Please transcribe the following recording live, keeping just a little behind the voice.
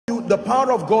the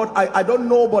power of God, I don't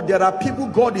know, but there are people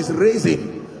God is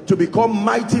raising to become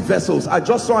mighty vessels. I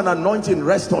just saw an anointing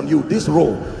rest on you, this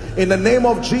row. In the name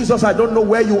of Jesus, I don't know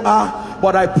where you are,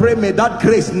 but I pray may that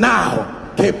grace now,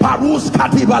 let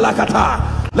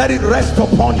it rest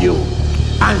upon you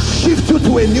and shift you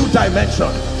to a new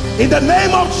dimension. In the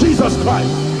name of Jesus Christ.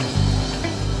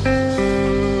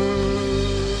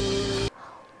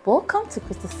 Welcome to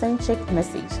Christocentric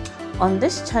Message. On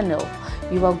this channel,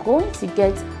 you are going to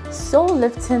get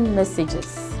soul-lifting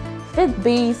messages,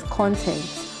 faith-based content,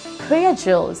 prayer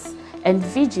drills, and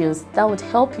videos that would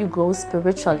help you grow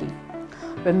spiritually.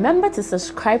 Remember to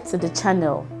subscribe to the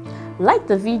channel, like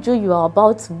the video you are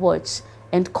about to watch,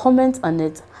 and comment on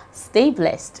it. Stay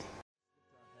blessed.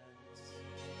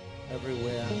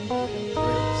 Everywhere,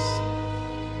 praise.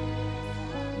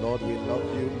 Lord, we love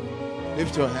you.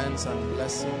 Lift your hands and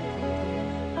bless him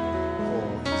for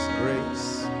his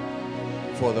grace,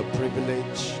 for the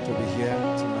privilege to be here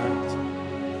tonight.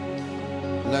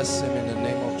 Bless him in the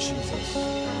name of Jesus.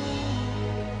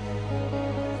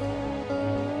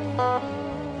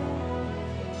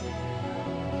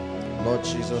 Lord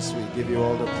Jesus, we give you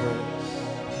all the praise.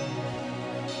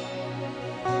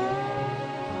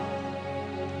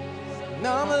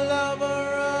 Now I'm a lover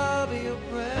of your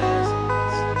presence.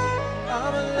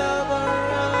 I'm a lover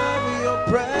of your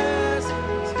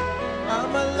presence.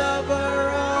 I'm a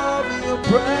lover of your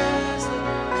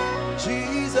presence.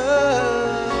 Jesus.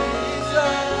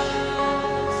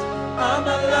 I'm a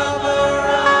lover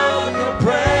of your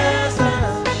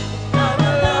presence. I'm a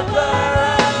lover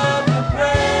of your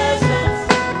presence.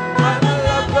 I'm a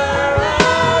lover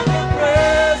of your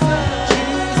presence.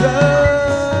 Jesus,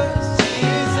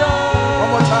 Jesus. One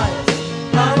more time.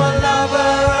 I'm a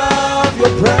lover of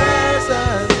your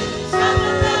presence. I'm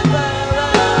a lover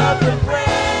of your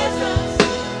presence.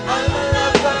 I'm a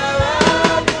lover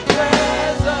of your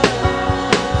presence.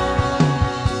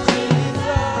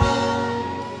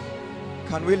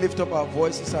 Can we lift up our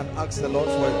voices and ask the Lord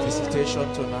for a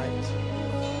visitation tonight?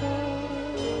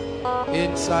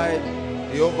 Inside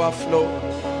the overflow,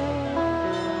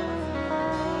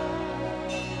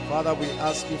 Father, we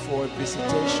ask you for a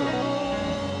visitation.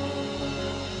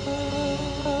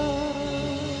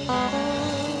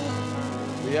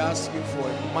 We ask you for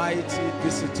a mighty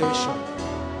visitation.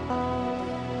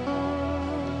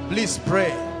 Please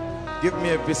pray. Give me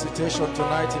a visitation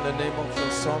tonight in the name of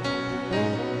your Son.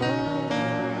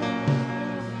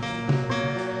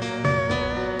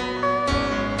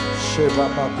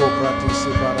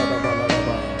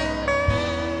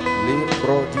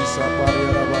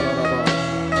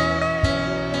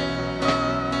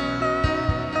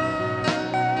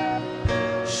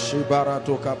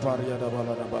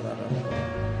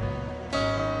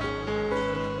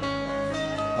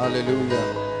 Hallelujah.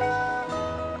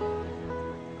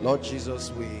 Lord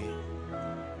Jesus, we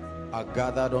are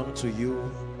gathered unto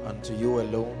you and to you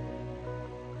alone.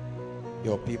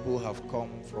 Your people have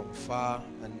come from far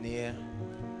and near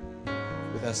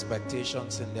with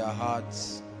expectations in their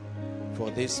hearts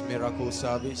for this miracle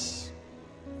service.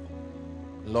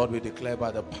 Lord, we declare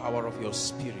by the power of your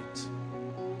Spirit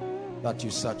that you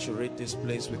saturate this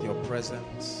place with your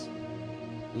presence.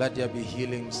 Let there be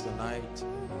healings tonight.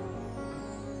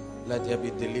 Let there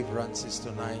be deliverances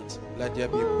tonight. Let there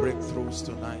be breakthroughs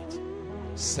tonight.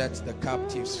 Set the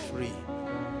captives free.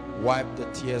 Wipe the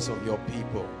tears of your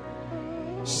people.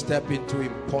 Step into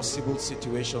impossible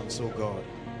situations, oh God.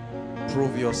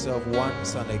 Prove yourself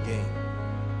once and again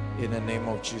in the name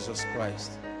of Jesus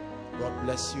Christ. God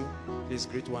bless you. Please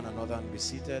greet one another and be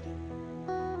seated.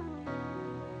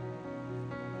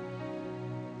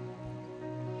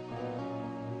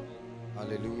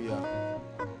 Hallelujah.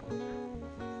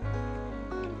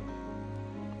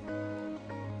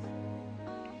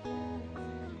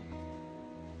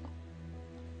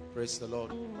 Praise the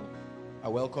Lord. I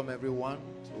welcome everyone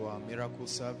to our miracle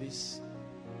service.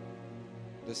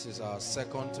 This is our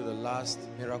second to the last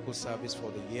miracle service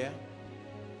for the year.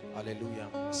 Hallelujah.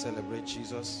 Celebrate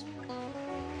Jesus.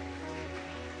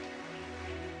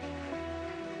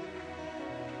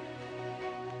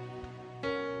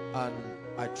 And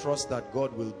I trust that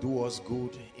God will do us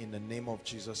good in the name of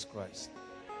Jesus Christ.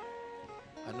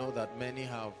 I know that many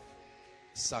have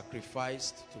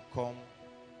sacrificed to come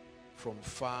from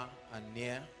far and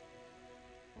near.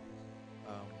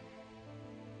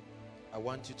 I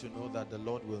want you to know that the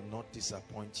Lord will not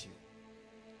disappoint you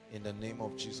in the name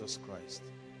of Jesus Christ.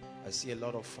 I see a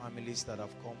lot of families that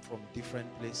have come from different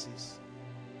places.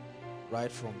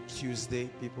 Right from Tuesday,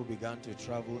 people began to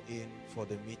travel in for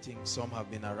the meeting. Some have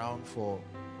been around for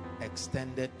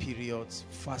extended periods,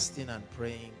 fasting and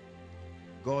praying.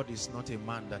 God is not a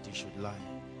man that he should lie.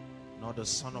 nor the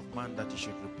Son of Man that he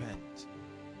should repent.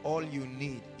 All you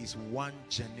need is one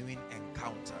genuine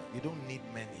encounter. You don't need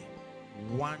many.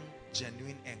 One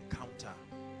genuine encounter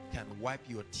can wipe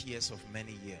your tears of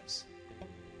many years.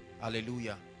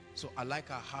 Hallelujah. So I like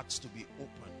our hearts to be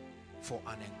open for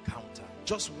an encounter.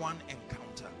 Just one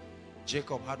encounter.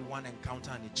 Jacob had one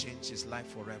encounter and it changed his life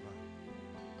forever.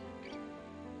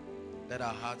 Let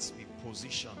our hearts be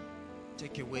positioned.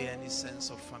 Take away any sense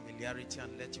of familiarity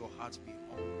and let your heart be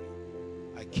hungry.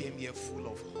 I came here full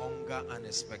of hunger and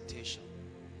expectation.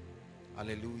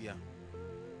 Hallelujah.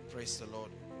 Praise the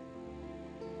Lord.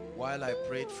 While I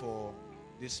prayed for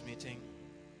this meeting,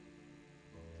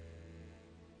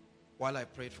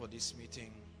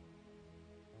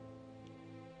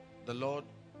 the Lord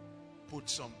put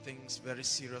some things very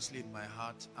seriously in my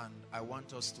heart, and I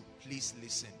want us to please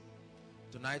listen.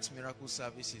 Tonight's miracle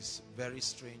service is very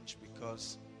strange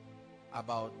because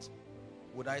about,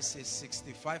 would I say,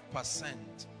 65%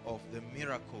 of the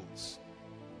miracles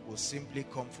will simply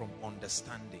come from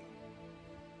understanding.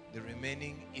 The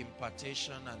remaining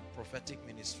impartation and prophetic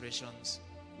ministrations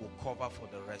will cover for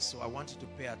the rest. So I want you to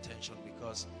pay attention,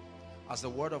 because as the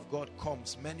word of God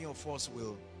comes, many of us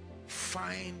will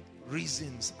find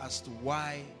reasons as to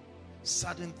why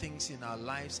certain things in our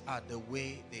lives are the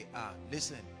way they are.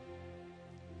 Listen,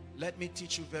 let me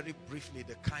teach you very briefly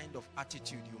the kind of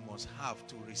attitude you must have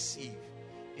to receive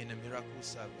in the miracle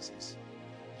services.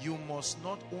 You must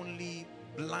not only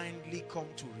blindly come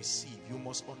to receive, you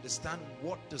must understand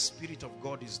what the Spirit of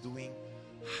God is doing,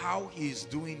 how he is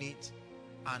doing it,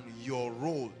 and your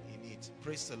role in it.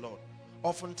 Praise the Lord.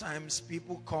 Oftentimes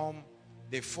people come,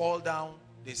 they fall down,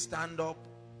 they stand up,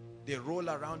 they roll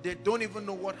around, they don't even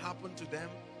know what happened to them,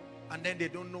 and then they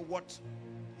don't know what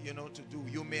to do.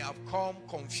 You may have come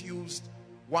confused,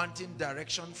 wanting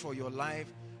direction for your life,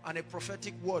 and a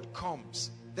prophetic word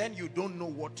comes, then you don't know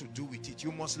what to do with it.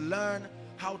 You must learn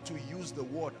how to use the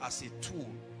word as a tool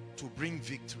to bring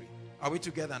victory. Are we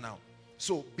together now?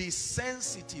 So be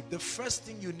sensitive. The first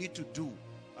thing you need to do,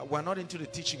 we're not into the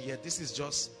teaching yet, this is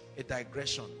just a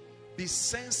digression. Be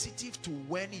sensitive to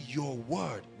when your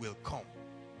word will come.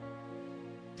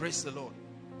 Praise the Lord.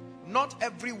 Not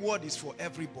every word is for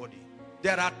everybody.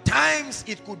 There are times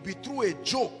it could be through a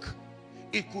joke,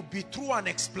 it could be through an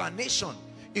explanation,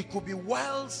 it could be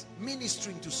whilst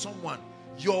ministering to someone.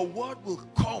 Your word will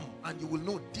come and you will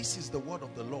know this is the word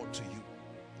of the Lord to you.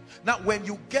 Now when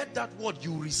you get that word,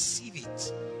 you receive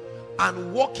it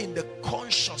and walk in the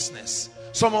consciousness.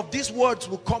 Some of these words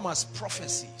will come as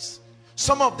prophecies.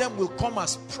 Some of them will come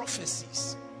as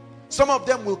prophecies. Some of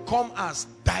them will come as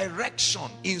direction,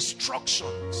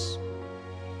 instructions.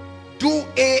 Do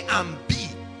A and B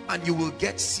and you will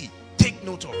get C. Take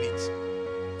note of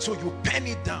it. So you pen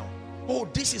it down. Oh,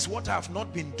 this is what I have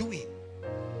not been doing.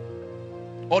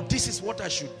 Or this is what I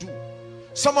should do.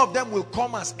 Some of them will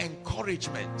come as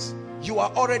encouragement. You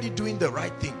are already doing the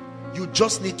right thing. You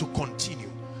just need to continue.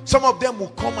 Some of them will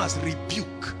come as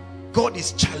rebuke. God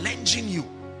is challenging you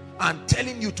and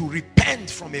telling you to repent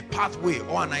from a pathway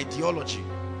or an ideology.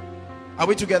 Are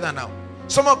we together now?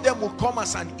 Some of them will come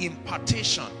as an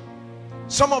impartation.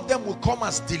 Some of them will come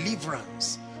as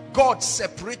deliverance. God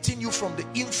separating you from the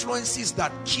influences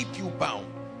that keep you bound.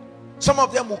 Some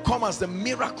of them will come as the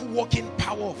miracle working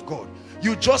power of God.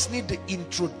 You just need the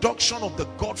introduction of the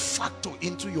God factor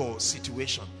into your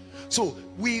situation. So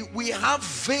we have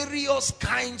various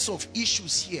kinds of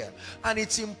issues here, and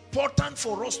it's important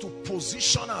for us to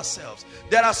position ourselves.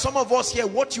 There are some of us here,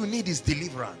 what you need is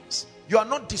deliverance. You are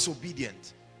not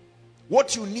disobedient.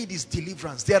 What you need is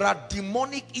deliverance. There are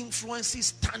demonic influences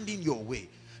standing your way.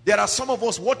 There are some of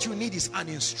us, what you need is an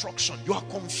instruction. You are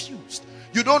confused.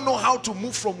 You don't know how to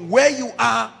move from where you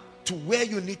are to where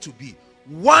you need to be.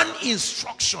 One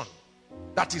instruction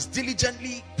that is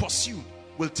diligently pursued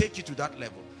will take you to that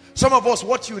level. Some of us,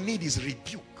 what you need is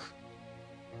rebuke,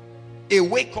 a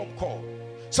wake-up call.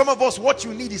 Some of us, what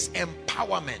you need is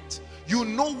empowerment. You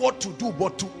know what to do,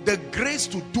 but the grace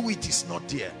to do it is not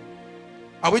there.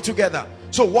 Are we together?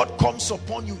 So what comes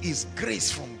upon you is grace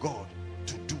from God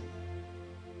to do.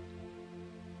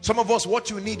 Some of us, what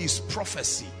you need is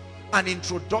prophecy, an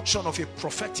introduction of a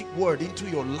prophetic word into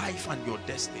your life and your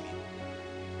destiny.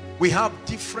 We have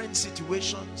different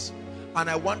situations, and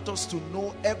I want us to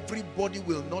know everybody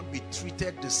will not be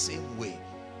treated the same way.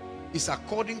 It's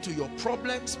according to your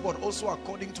problems, but also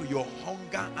according to your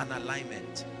hunger and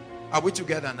alignment. Are we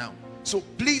together now? So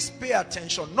please pay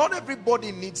attention. Not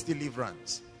everybody needs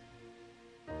deliverance.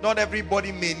 Not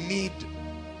everybody may need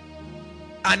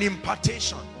an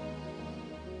impartation.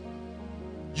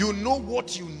 You know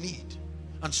what you need,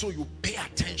 and so you pay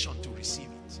attention to receive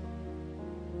it.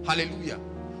 Hallelujah.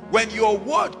 When your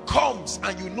word comes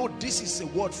and you know this is a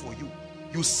word for you,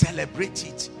 you celebrate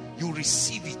it, you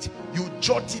receive it, you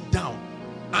jot it down,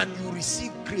 and you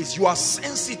receive grace. You are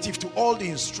sensitive to all the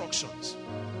instructions.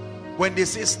 When they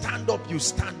say stand up, you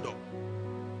stand up.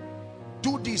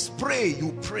 Do this, pray,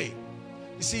 you pray.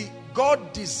 You see,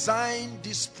 God designed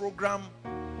this program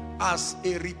as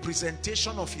a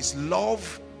representation of his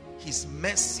love, his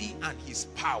mercy, and his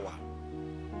power.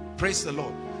 Praise the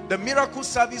Lord. The miracle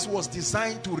service was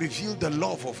designed to reveal the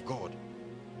love of God.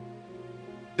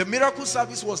 The miracle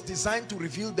service was designed to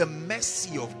reveal the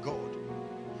mercy of God.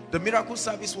 The miracle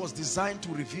service was designed to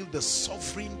reveal the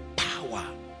sovereign power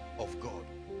of God.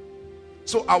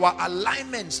 So our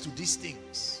alignments to these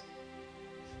things,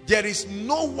 there is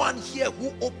no one here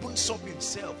who opens up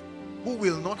himself who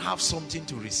will not have something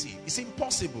to receive. It's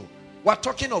impossible. We're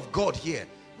talking of God here,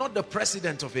 not the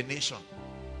president of a nation,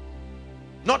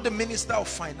 not the minister of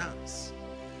finance.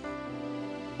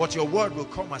 But your word will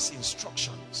come as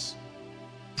instructions,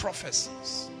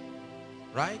 prophecies,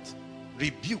 right?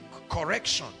 Rebuke,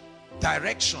 correction,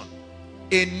 direction,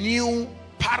 a new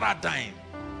paradigm.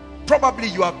 Probably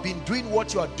you have been doing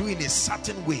what you are doing a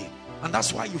certain way, and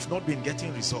that's why you've not been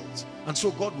getting results. And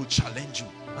so God will challenge you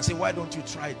and say, why don't you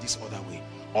try it this other way?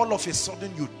 All of a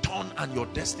sudden you turn and your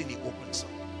destiny opens up.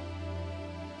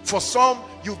 For some,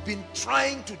 you've been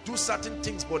trying to do certain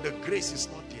things, but the grace is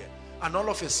not there. And all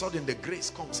of a sudden the grace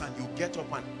comes and you get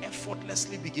up and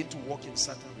effortlessly begin to walk in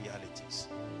certain realities.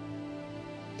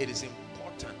 It is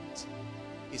important.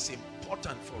 It's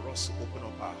important for us to open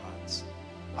up our hearts.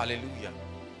 Hallelujah.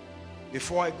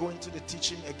 Before I go into the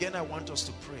teaching, again I want us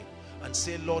to pray and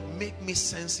say, Lord, make me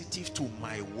sensitive to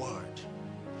my word.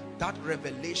 That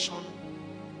revelation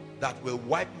that will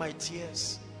wipe my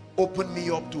tears, open me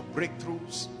up to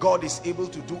breakthroughs. God is able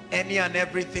to do any and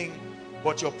everything,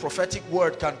 but your prophetic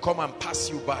word can come and pass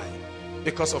you by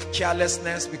because of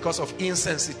carelessness, because of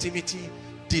insensitivity,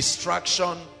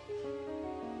 distraction,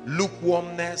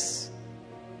 lukewarmness.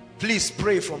 Please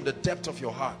pray from the depth of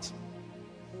your heart.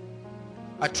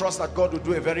 I trust that God will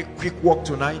do a very quick work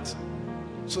tonight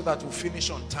so that we'll finish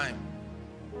on time.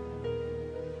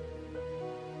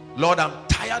 Lord, I'm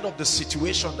tired of the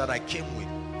situation that I came with.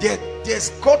 There's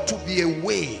got to be a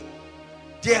way.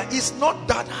 There is not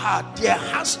that hard. There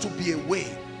has to be a way.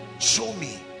 Show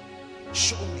me.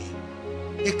 Show me.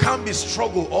 It can't be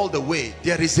struggle all the way.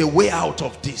 There is a way out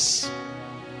of this.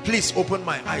 Please open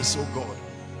my eyes, oh God.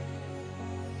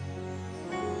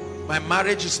 My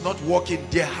marriage is not working.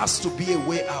 There has to be a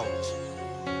way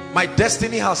out. My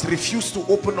destiny has refused to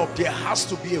open up. There has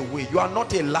to be a way. You are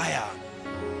not a liar.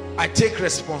 I take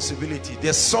responsibility.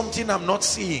 There's something I'm not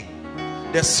seeing.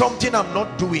 There's something I'm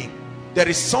not doing. There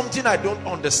is something I don't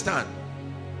understand.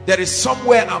 There is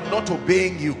somewhere I'm not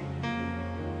obeying you.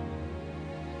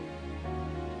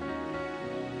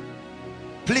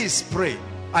 Please pray.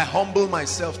 I humble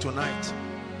myself tonight.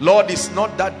 Lord, it's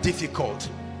not that difficult.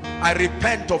 I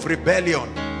repent of rebellion.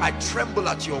 I tremble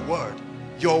at your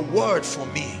word for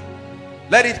me.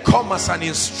 Let it come as an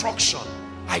instruction.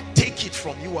 I take it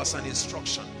from you as an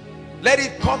instruction. Let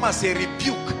it come as a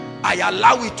rebuke. I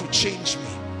allow it to change me.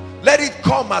 Let it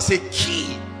come as a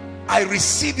key. I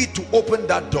receive it to open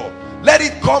that door. Let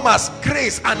it come as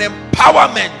grace and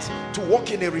empowerment to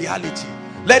walk in a reality.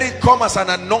 Let it come as an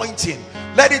anointing.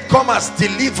 Let it come as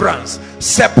deliverance,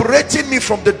 separating me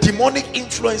from the demonic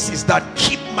influences that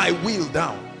keep my will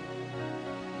down.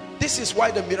 This is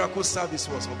why the miracle service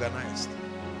was organized.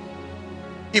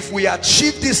 If we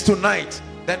achieve this tonight,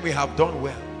 then we have done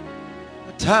well.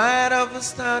 We're tired of the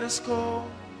status quo.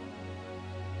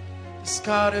 It's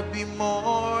gotta be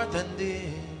more than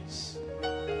this.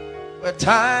 We're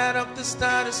tired of the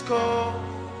status quo.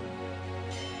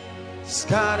 It's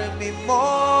gotta be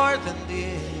more than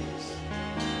this.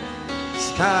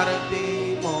 It's gotta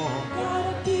be more.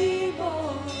 Gotta be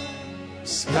more.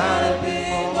 It's gotta be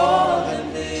more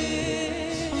than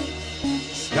this.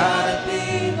 It's gotta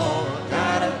be more.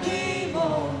 Gotta be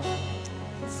more.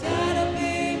 It's gotta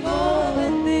be more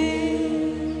than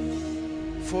this.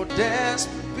 For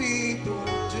desperate people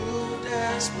do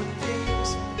desperate things.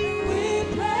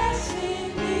 We bless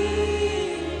in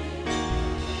thee.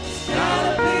 It's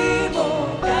gotta be more.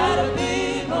 Gotta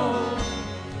be more.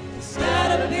 It's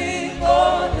gotta be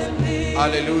more than this.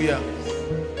 Hallelujah.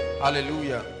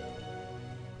 Hallelujah.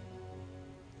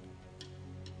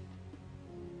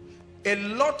 A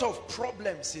lot of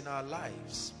problems in our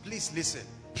lives. Please listen.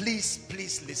 Please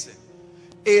listen.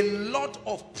 A lot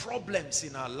of problems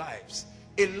in our lives.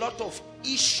 A lot of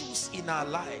issues in our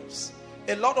lives.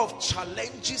 A lot of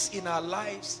challenges in our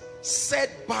lives.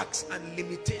 Setbacks and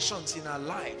limitations in our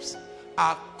lives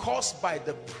are caused by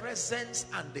the presence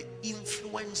and the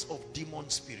influence of demon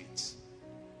spirits.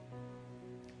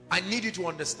 I need you to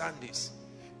understand this.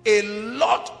 A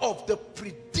lot of the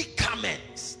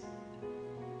predicaments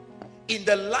in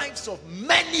the lives of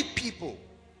many people,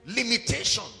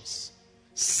 limitations,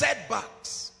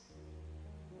 setbacks,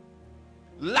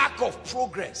 lack of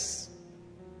progress,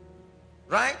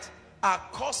 right, are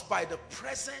caused by the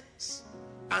presence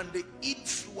and the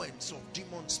influence of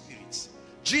demon spirits.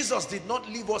 Jesus did not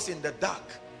leave us in the dark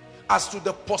as to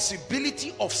the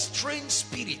possibility of strange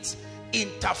spirits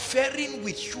interfering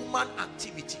with human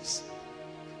activities.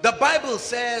 The Bible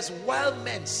says, while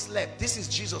men slept, this is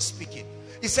Jesus speaking,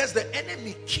 he says the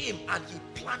enemy came and he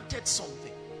planted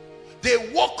something.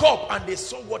 They woke up and they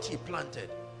saw what he planted.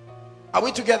 Are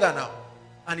we together now?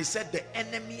 And he said the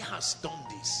enemy has done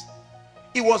this.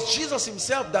 It was Jesus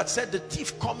himself that said the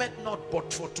thief cometh not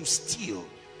but for to steal,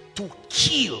 to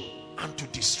kill, and to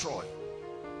destroy.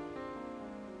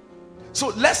 So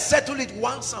let's settle it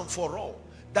once and for all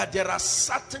that there are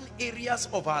certain areas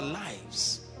of our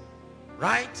lives,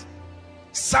 right?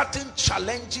 Certain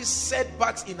challenges,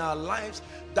 setbacks in our lives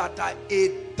that are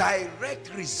a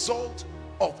direct result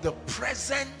of the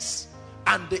presence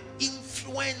and the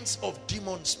influence of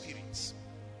demon spirits.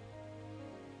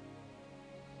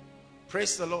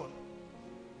 Praise the Lord.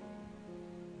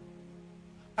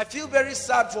 I feel very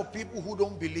sad for people who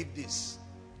don't believe this,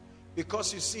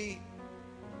 because you see,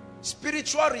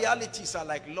 spiritual realities are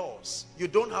like laws. You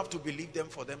don't have to believe them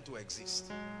for them to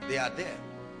exist. They are there.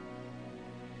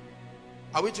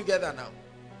 Are we together now?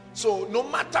 So no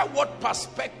matter what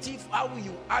perspective, how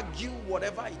you argue,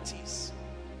 whatever it is,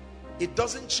 it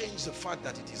doesn't change the fact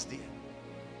that it is there.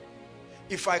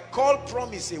 If I call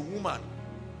Promise a woman,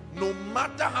 no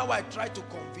matter how I try to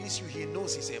convince you he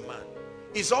knows he's a man,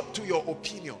 it's up to your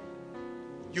opinion.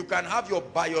 You can have your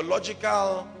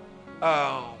biological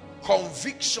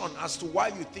conviction as to why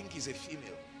you think he's a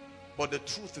female, but the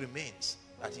truth remains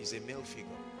that he's a male figure.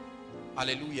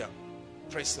 Hallelujah.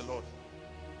 Praise the Lord.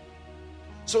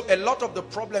 So a lot of the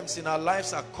problems in our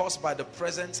lives are caused by the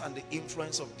presence and the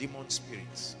influence of demon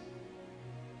spirits.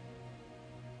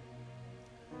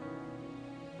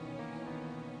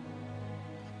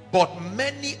 But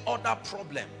many other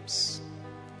problems,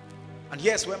 and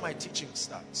here's where my teaching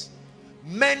starts,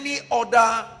 many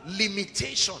other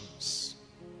limitations,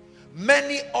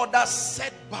 many other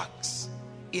setbacks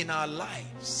in our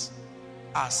lives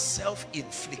are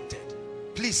self-inflicted.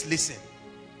 Please listen.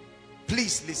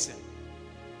 Please listen.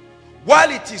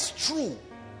 While it is true,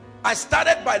 I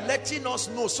started by letting us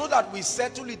know so that we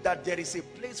settle it that there is a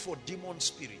place for demon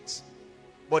spirits.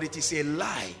 But it is a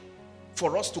lie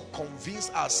for us to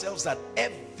convince ourselves that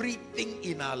everything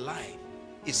in our life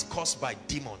is caused by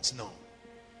demons. No.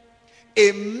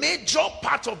 A major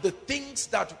part of the things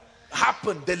that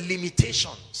happen, the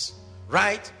limitations,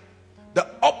 right? The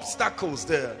obstacles,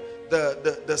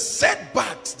 the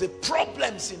setbacks, the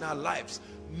problems in our lives,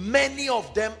 many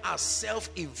of them are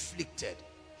self-inflicted,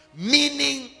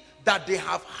 meaning that they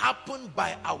have happened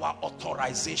by our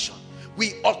authorization.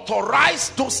 We authorize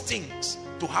those things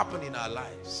to happen in our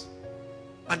lives.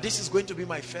 And this is going to be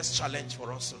my first challenge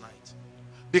for us tonight.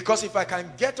 Because if I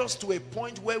can get us to a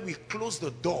point where we close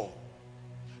the door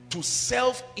to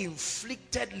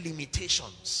self-inflicted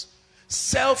limitations,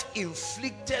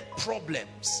 self-inflicted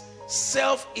problems,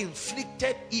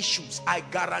 self-inflicted issues, I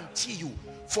guarantee you,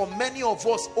 for many of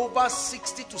us, over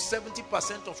 60 to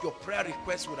 70% of your prayer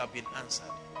requests would have been answered.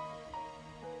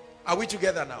 Are we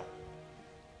together now?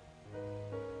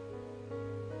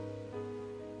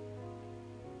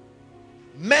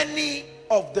 Many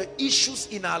of the issues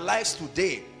in our lives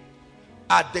today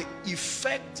are the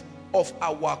effect of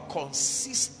our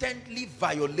consistently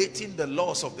violating the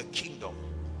laws of the kingdom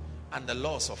and the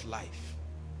laws of life.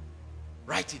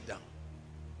 Write it down.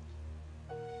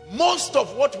 Most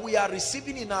of what we are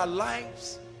receiving in our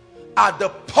lives are the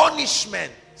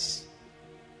punishments,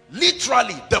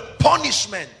 literally the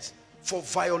punishment for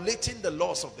violating the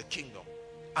laws of the kingdom.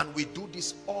 And we do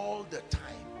this all the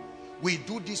time. We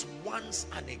do this once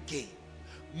and again.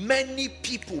 Many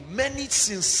people, many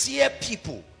sincere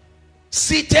people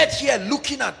seated here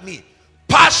looking at me,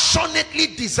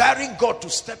 passionately desiring God to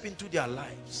step into their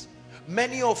lives.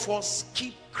 Many of us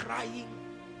keep crying,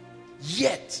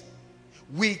 yet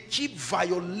we keep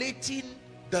violating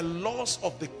the laws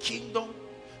of the kingdom,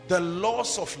 the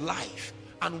laws of life,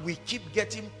 and we keep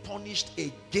getting punished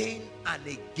again and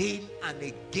again and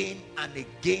again and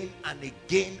again and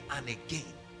again and again.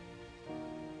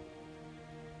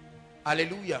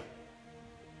 Hallelujah.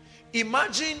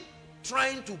 Imagine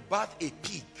trying to bath a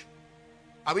pig.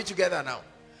 Are we together now?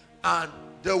 And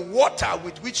the water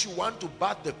with which you want to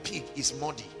bath the pig is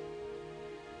muddy.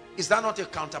 Is that not a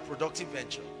counterproductive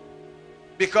venture?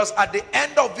 Because at the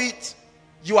end of it,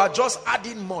 you are just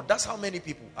adding more. That's how many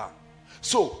people are.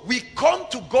 So we come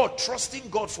to God trusting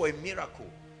God for a miracle.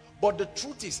 But the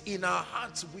truth is, in our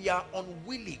hearts, we are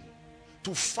unwilling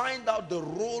to find out the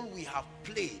role we have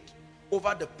played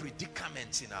over the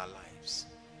predicaments in our lives.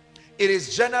 It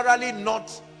is generally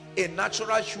not a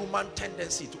natural human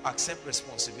tendency to accept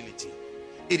responsibility.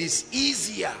 It is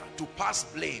easier to pass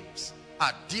blames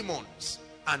at demons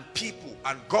and people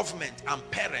and government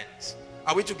and parents.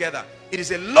 Are we together? It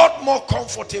is a lot more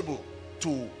comfortable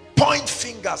to point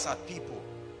fingers at people.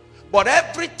 But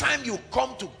every time you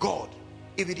come to God,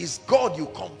 if it is God you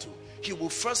come to, he will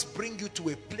first bring you to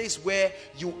a place where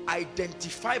you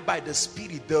identify by the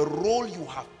Spirit the role you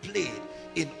have played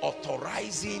in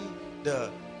authorizing the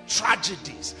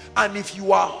tragedies. And if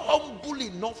you are humble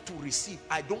enough to receive,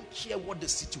 I don't care what the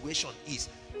situation is,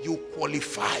 you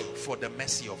qualify for the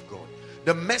mercy of God.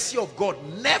 The mercy of God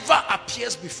never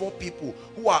appears before people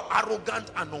who are arrogant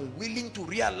and unwilling to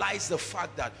realize the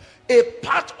fact that a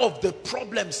part of the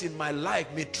problems in my life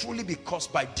may truly be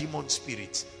caused by demon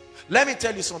spirits. Let me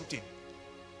tell you something.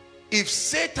 If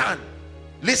Satan,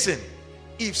 listen,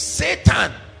 if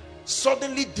Satan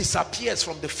suddenly disappears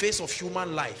from the face of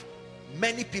human life,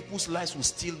 many people's lives will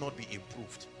still not be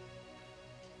improved.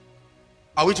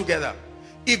 Are we together?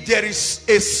 If there is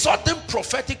a sudden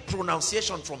prophetic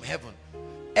pronunciation from heaven,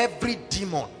 every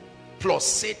demon plus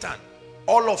Satan,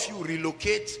 all of you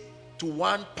relocate to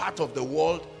one part of the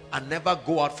world and never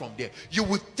go out from there. You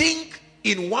would think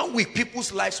in 1 week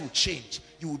people's lives will change.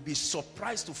 You would be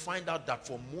surprised to find out that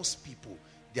for most people,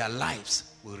 their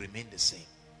lives will remain the same.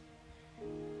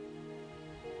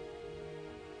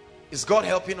 Is God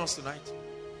helping us tonight?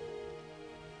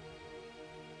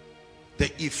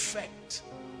 The effect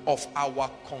of our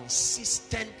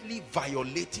consistently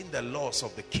violating the laws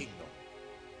of the kingdom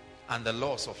and the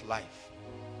laws of life.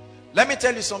 Let me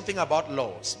tell you something about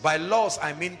laws. By laws,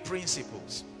 I mean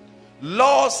principles.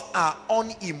 Laws are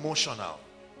unemotional.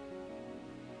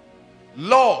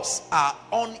 Laws are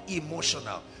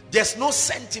unemotional. There's no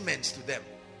sentiments to them.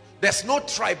 There's no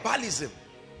tribalism.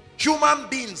 Human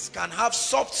beings can have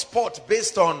soft spots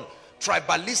based on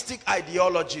tribalistic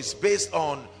ideologies, based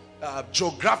on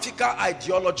geographical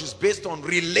ideologies, based on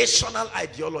relational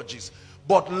ideologies.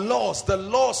 But laws, the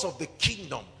laws of the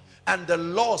kingdom and the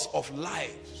laws of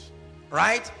life,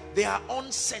 right? They are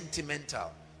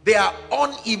unsentimental. They are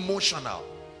unemotional.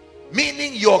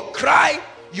 Meaning your cry,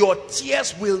 your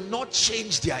tears will not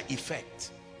change their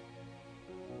effect.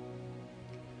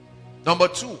 Number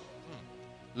 2,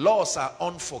 laws are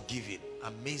unforgiving.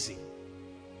 Amazing.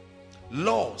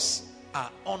 Laws are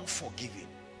unforgiving.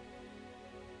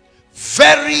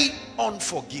 Very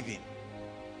unforgiving.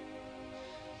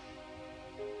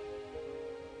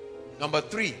 Number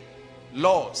 3,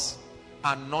 laws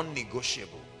are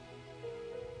non-negotiable.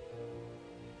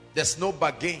 There's no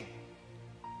bargain.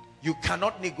 You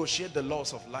cannot negotiate the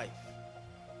laws of life,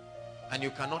 and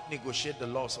you cannot negotiate the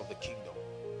laws of the kingdom.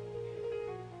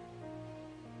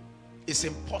 It's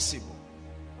impossible.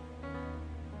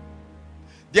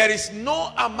 There is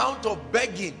no amount of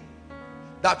begging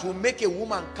that will make a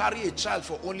woman carry a child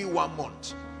for only 1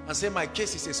 month and say, my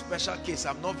case is a special case,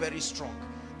 I'm not very strong.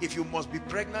 If you must be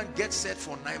pregnant, get set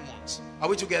for 9 months. Are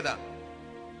we together?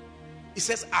 It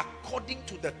says according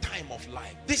to the time of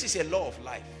life. This is a law of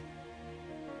life.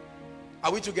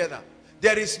 Are we together?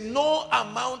 There is no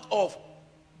amount of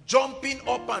jumping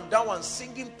up and down and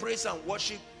singing praise and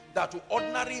worship that will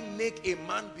ordinarily make a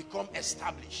man become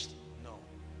established. No.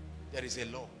 There is a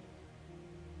law.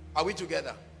 Are we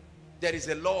together? There is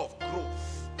a law of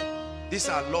growth. These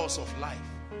are laws of life.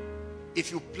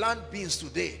 If you plant beans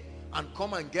today and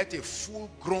come and get a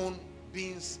full-grown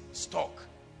beans stalk,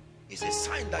 it's a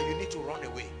sign that you need to run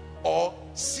away or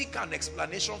seek an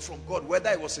explanation from God, whether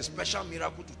it was a special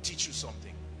miracle to teach you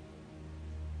something.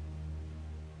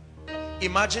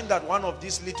 Imagine that one of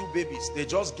these little babies, they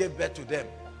just gave birth to them,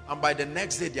 and by the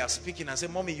next day they are speaking and say,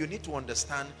 Mommy, you need to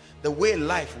understand the way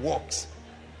life works.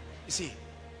 You see,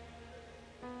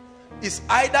 it's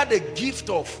either the gift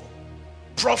of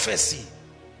prophecy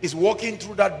is walking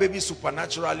through that baby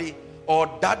supernaturally, or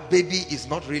that baby is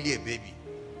not really a baby.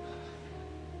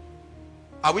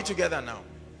 Are we together now?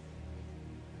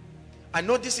 I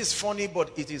know this is funny,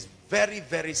 but it is very,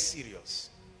 very serious.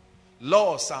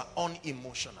 Laws are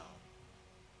unemotional.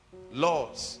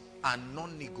 Laws are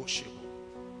non-negotiable.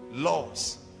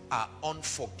 Laws are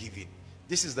unforgiving.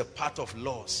 This is the part of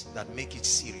laws that make it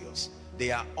serious.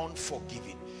 They are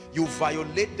unforgiving. You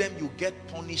violate them, you get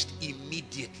punished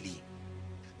immediately.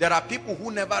 There are people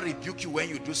who never rebuke you when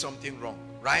you do something wrong,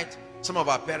 right? Some of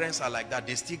our parents are like that.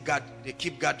 They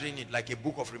keep gathering it like a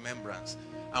book of remembrance.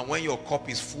 And when your cup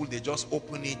is full, they just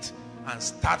open it and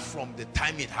start from the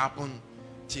time it happened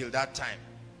till that time.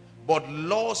 But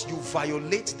laws, you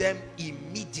violate them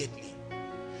immediately.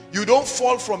 You don't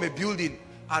fall from a building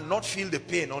and not feel the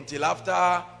pain until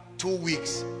after 2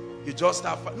 weeks. You just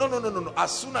have, no.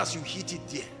 As soon as you hit it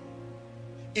there.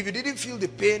 If you didn't feel the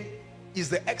pain, it's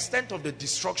the extent of the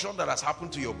destruction that has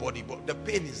happened to your body, but the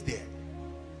pain is there.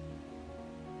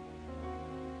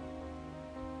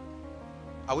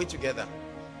 Are we together?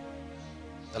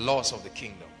 The laws of the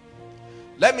kingdom.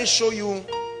 Let me show you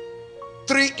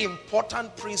 3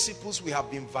 important principles we have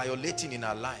been violating in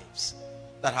our lives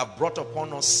that have brought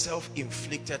upon us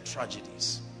self-inflicted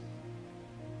tragedies.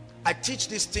 I teach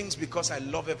these things because I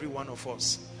love every one of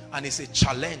us, and it's a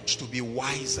challenge to be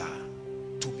wiser,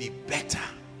 to be better,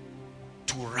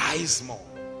 to rise more.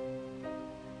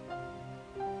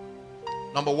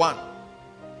 Number 1,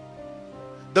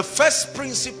 the first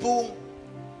principle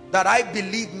that I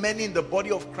believe many in the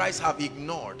body of Christ have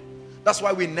ignored. That's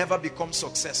why we never become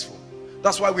successful.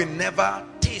 That's why we never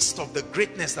taste of the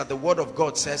greatness that the word of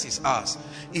God says is ours,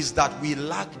 is that we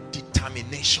lack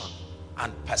determination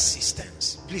and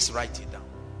persistence. Please write it down.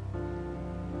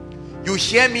 You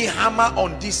hear me hammer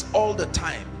on this all the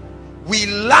time. We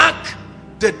lack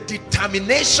the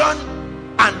determination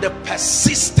and the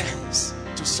persistence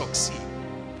to succeed.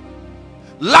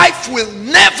 Life will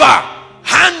never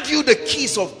hand you the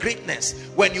keys of greatness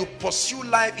when you pursue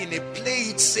life in a play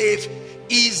it safe,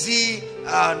 easy,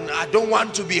 and I don't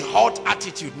want to be hot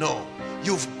attitude. No,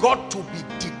 you've got to be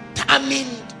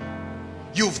determined.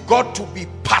 You've got to be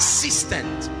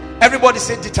persistent. Everybody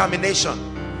say determination.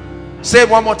 Say it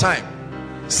one more time.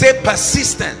 Say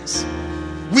persistence.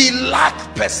 We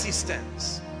lack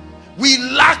persistence. We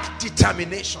lack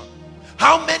determination.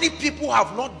 How many people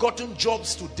have not gotten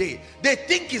jobs today? They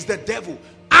think it's the devil.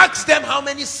 Ask them how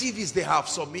many CVs they have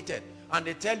submitted, and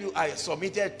they tell you, I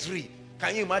submitted 3.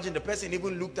 Can you imagine? The person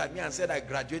even looked at me and said, I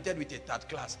graduated with a 3rd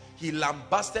class. He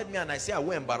lambasted me, and I say, I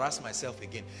will embarrass myself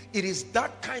again. It is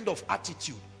that kind of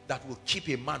attitude that will keep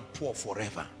a man poor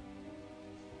forever.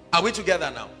 Are we together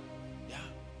now? Yeah.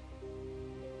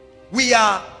 We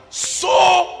are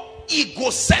so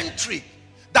egocentric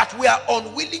that we are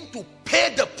unwilling to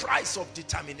pay the price of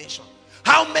determination.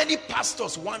 How many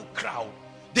pastors want crowd?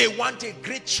 They want a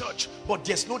great church, but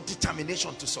there's no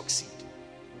determination to succeed.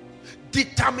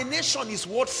 Determination is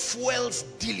what fuels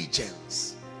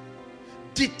diligence.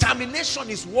 Determination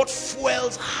is what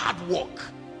fuels hard work.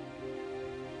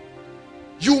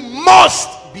 You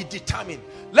must be determined.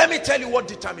 Let me tell you what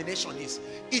determination is.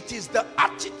 It is the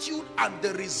attitude and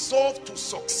the resolve to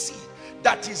succeed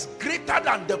that is greater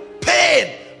than the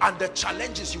pain and the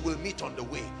challenges you will meet on the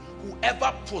way.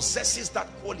 Whoever possesses that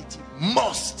quality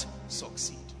must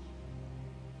succeed.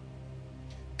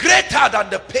 Greater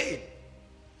than the pain,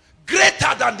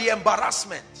 greater than the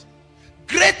embarrassment,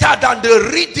 greater than the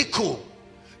ridicule,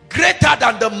 greater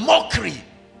than the mockery,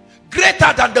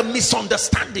 greater than the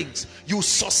misunderstandings. You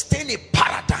sustain a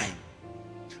paradigm.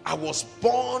 I was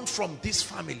born from this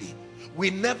family.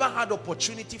 We never had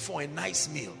opportunity for a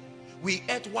nice meal. We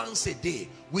ate once a day.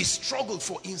 We struggled,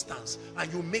 for instance,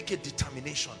 and you make a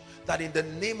determination that in the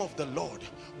name of the Lord,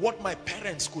 what my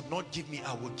parents could not give me,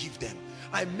 I will give them.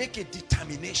 I make a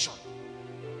determination.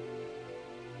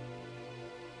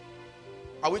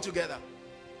 Are we together?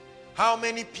 How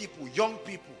many people, young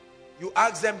people, you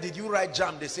ask them, did you write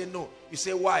JAM? They say no. You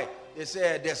say why? They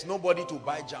say there's nobody to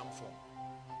buy JAM for.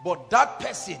 But that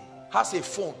person has a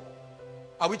phone.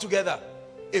 Are we together?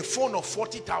 A phone of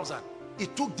 40,000.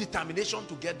 It took determination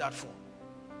to get that phone.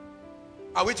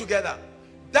 Are we together?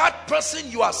 That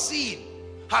person you are seeing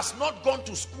has not gone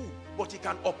to school, but he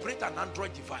can operate an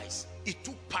Android device. It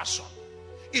took passion.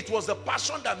 It was the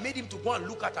passion that made him to go and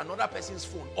look at another person's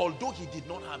phone, although he did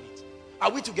not have it. Are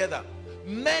we together?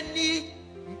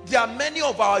 There are many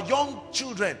of our young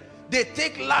children, they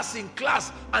take last in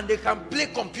class and they can play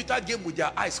computer game with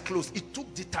their eyes closed. It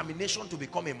took determination to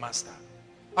become a master.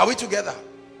 Are we together?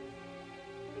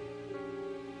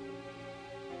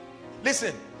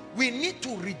 Listen, we need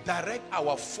to redirect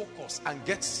our focus and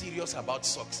get serious about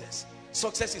success.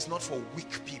 Success is not for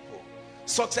weak people.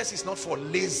 Success is not for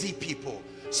lazy people.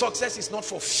 Success is not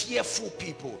for fearful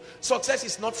people. Success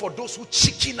is not for those who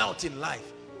chicken out in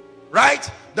life. Right?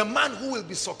 The man who will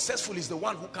be successful is the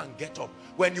one who can get up.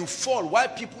 When you fall, while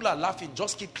people are laughing,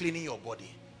 just keep cleaning your body.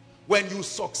 When you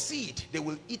succeed, they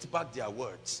will eat back their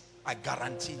words. I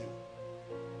guarantee you.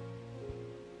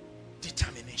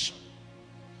 Determination.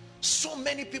 So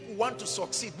many people want to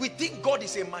succeed. We think God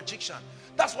is a magician.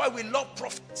 That's why we love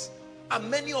prophets.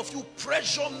 And many of you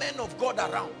pressure men of God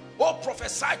around. Oh,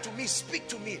 prophesy to me, speak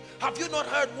to me. Have you not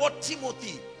heard what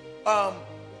Timothy,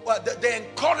 the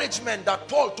encouragement that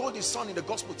Paul told his son in the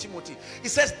gospel, Timothy? He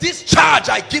says, this charge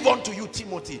I give unto you,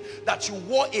 Timothy, that you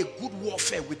war a good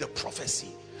warfare with the prophecy.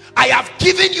 I have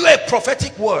given you a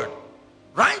prophetic word,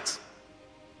 right?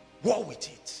 War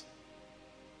with it.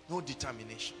 No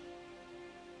determination.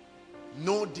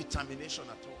 No determination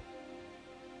at all.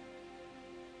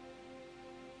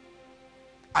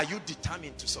 Are you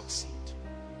determined to succeed?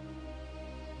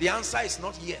 The answer is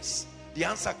not yes. The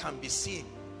answer can be seen.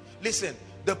 Listen,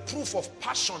 the proof of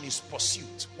passion is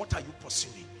pursuit. What are you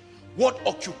pursuing? What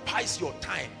occupies your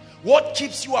time? What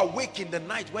keeps you awake in the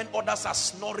night when others are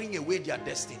snoring away their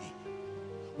destiny?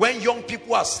 When young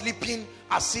people are sleeping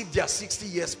as if they are 60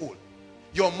 years old.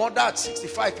 Your mother at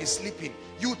 65 is sleeping.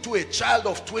 You too, a child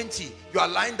of 20, you are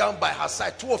lying down by her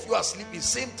side. Two of you are sleeping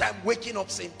same time, waking up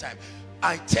same time.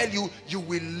 I tell you, you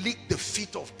will lick the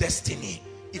feet of destiny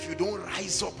if you don't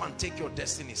rise up and take your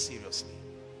destiny seriously.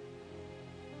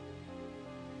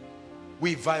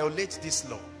 We violate this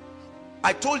law.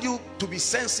 I told you to be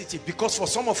sensitive because for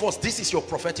some of us, this is your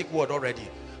prophetic word already.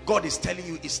 God is telling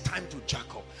you it's time to jack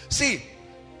up. See,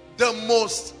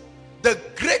 the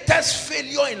greatest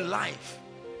failure in life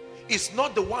is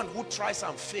not the one who tries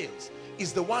and fails.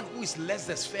 Is the one who is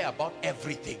laissez-faire about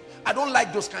everything. I don't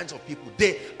like those kinds of people.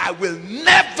 I will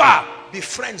never be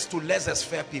friends to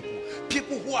laissez-faire people.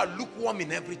 People who are lukewarm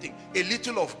in everything. A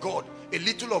little of God, a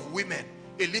little of women,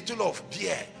 a little of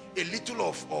beer, a little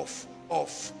of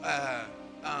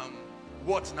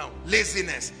what now?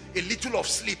 Laziness, a little of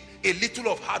sleep, a little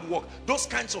of hard work. Those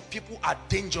kinds of people are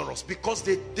dangerous because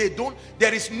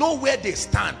there is nowhere they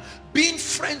stand. Being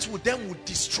friends with them will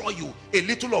destroy you. A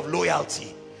little of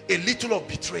loyalty, a little of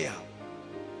betrayal.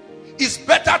 It's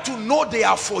better to know they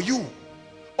are for you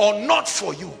or not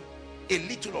for you. A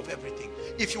little of everything.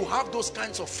 If you have those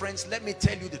kinds of friends, let me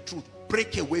tell you the truth,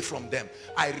 break away from them.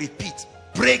 I repeat,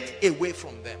 break away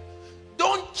from them.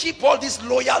 Don't keep all this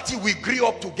loyalty. We grew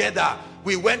up together,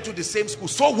 we went to the same school,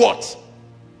 so what?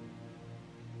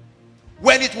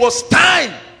 When it was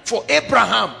time for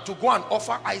Abraham to go and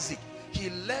offer Isaac, he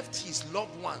left his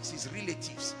loved ones, his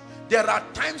relatives. There are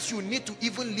times you need to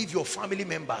even leave your family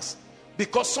members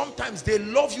because sometimes they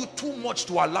love you too much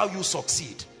to allow you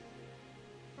succeed.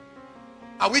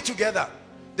 Are we together?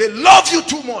 They love you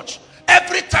too much.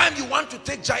 Every time you want to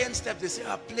take giant steps, they say,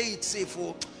 play it safe.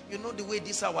 Oh, you know the way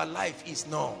this our life is.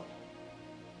 No.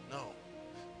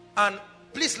 And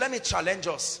please let me challenge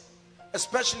us,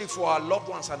 especially for our loved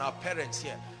ones and our parents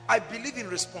here. I believe in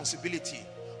responsibility,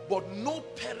 but no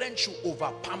parent should over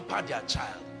pamper their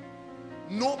child.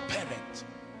 No parent.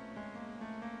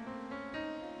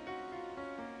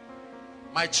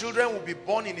 My children will be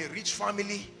born in a rich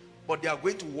family, but they are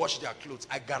going to wash their clothes.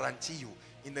 I guarantee you,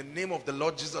 in the name of the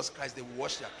Lord Jesus Christ, they will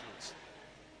wash their clothes.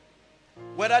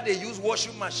 Whether they use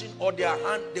washing machine or their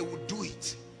hand, they will do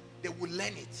it. They will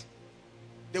learn it.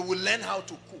 They will learn how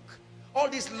to cook. All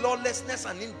this lawlessness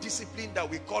and indiscipline that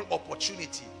we call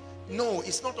opportunity. No,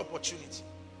 it's not opportunity.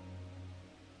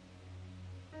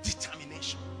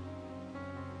 Determination.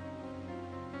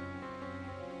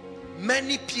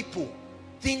 Many people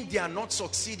think they are not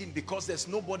succeeding because there's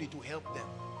nobody to help them.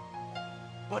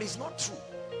 But it's not true.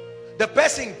 The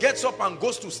person gets up and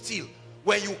goes to steal.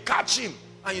 When you catch him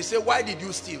and you say, why did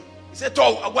you steal? He said,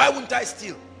 oh, why wouldn't I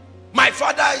steal? My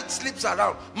father sleeps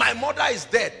around. My mother is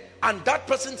dead. And that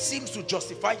person seems to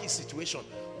justify his situation.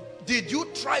 Did you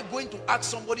try going to ask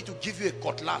somebody to give you a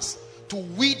cutlass to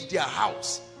weed their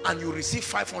house and you receive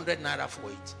 500 naira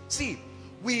for it? See,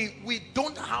 we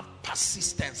don't have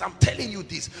persistence. I'm telling you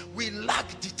this. We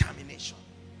lack determination.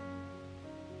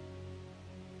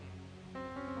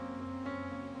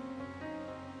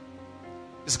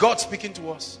 Is God speaking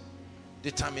to us?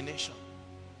 Determination.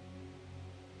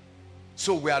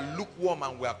 So we are lukewarm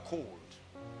and we are cold.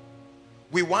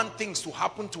 We want things to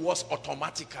happen to us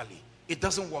automatically. It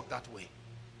doesn't work that way.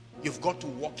 You've got to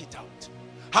work it out.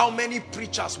 How many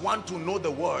preachers want to know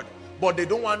the word, but they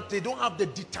don't have the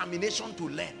determination to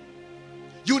learn?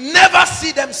 You never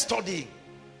see them studying.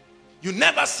 You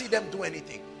never see them do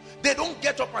anything. They don't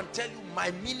get up and tell you,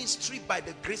 my ministry by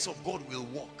the grace of God will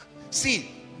work. See,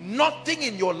 nothing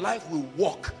in your life will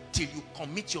work till you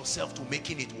commit yourself to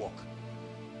making it work.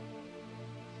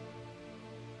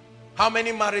 How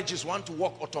many marriages want to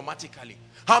work automatically?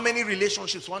 How many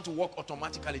relationships want to work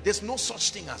automatically? There's no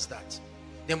such thing as that.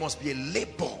 There must be a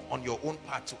labor on your own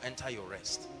part to enter your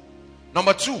rest.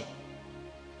 Number two,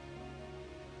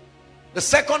 the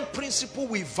second principle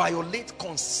we violate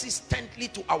consistently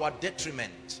to our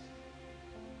detriment.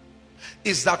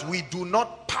 is that we do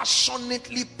not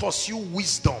passionately pursue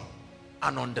wisdom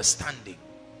and understanding.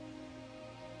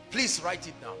 Please write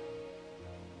it down.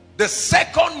 The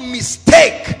second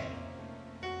mistake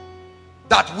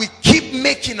that we keep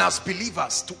making as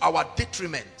believers to our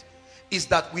detriment is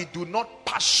that we do not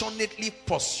passionately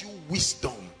pursue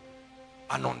wisdom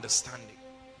and understanding.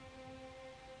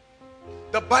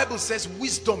 The Bible says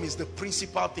wisdom is the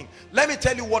principal thing. Let me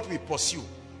tell you what we pursue.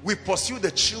 We pursue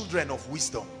the children of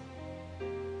wisdom.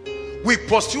 We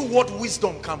pursue what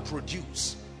wisdom can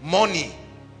produce. Money,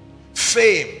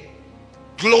 fame,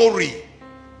 glory,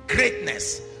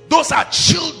 greatness. Those are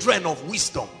children of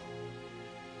wisdom.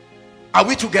 Are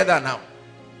we together now?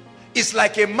 It's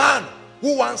like a man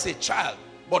who wants a child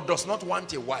but does not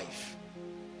want a wife.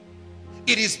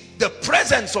 It is the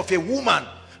presence of a woman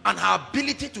and her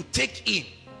ability to take in,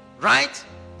 right,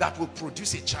 that will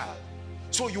produce a child.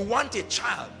 So you want a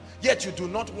child, yet you do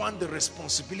not want the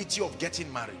responsibility of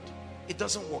getting married. It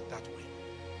doesn't work that way.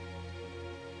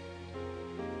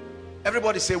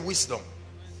 Everybody say wisdom.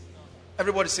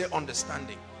 Everybody say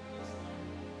understanding.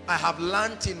 I have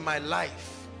learned in my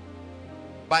life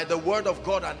by the word of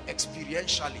God and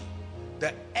experientially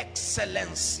the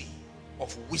excellency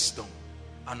of wisdom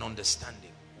and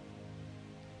understanding.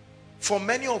 For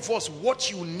many of us,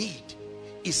 what you need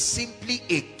is simply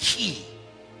a key,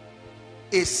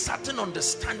 a certain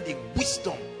understanding,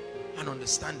 wisdom and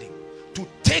understanding to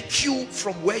take you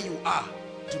from where you are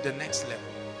to the next level.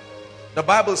 The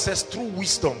Bible says through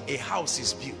wisdom a house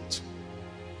is built.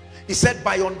 He said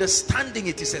by understanding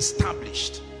it is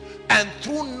established, and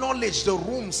through knowledge the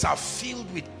rooms are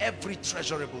filled with every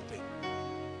treasurable thing.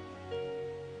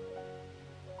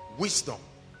 Wisdom.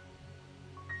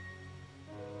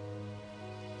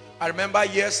 I remember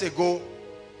years ago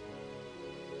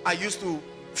I used to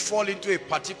fall into a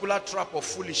particular trap of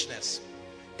foolishness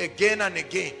again and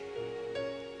again.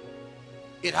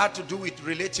 It had to do with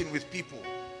relating with people,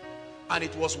 and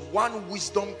it was one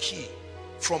wisdom key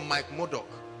from Mike Murdoch.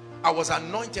 I was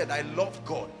anointed, I loved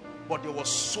God, but there was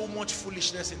so much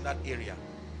foolishness in that area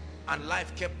and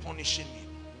life kept punishing me.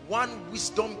 One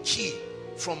wisdom key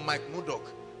from Mike Murdoch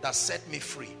that set me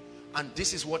free, and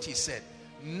this is what he said: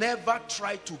 never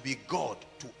try to be God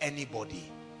to anybody.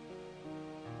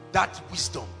 That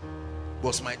wisdom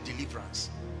was my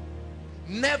deliverance.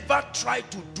 Never try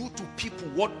to do to people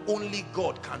what only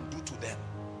God can do to them.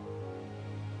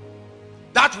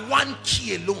 That one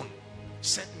key alone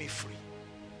set me free.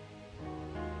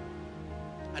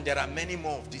 And there are many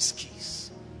more of these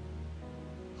keys.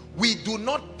 We do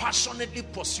not passionately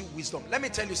pursue wisdom. Let me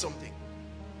tell you something.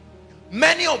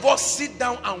 Many of us sit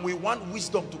down and we want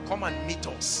wisdom to come and meet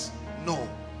us. No.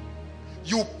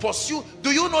 You pursue.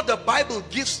 Do you know the Bible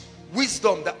gives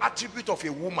wisdom the attribute of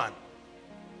a woman?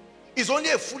 It's only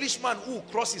a foolish man who will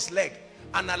cross his leg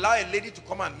and allow a lady to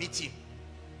come and meet him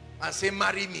and say,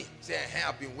 marry me. Say, hey,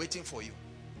 I've been waiting for you.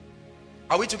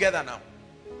 Are we together now?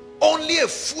 Only a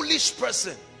foolish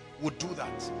person would do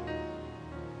that.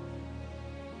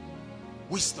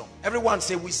 Wisdom. Everyone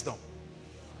say wisdom.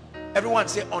 Everyone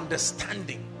say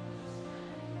understanding.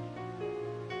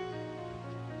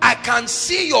 I can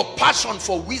see your passion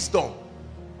for wisdom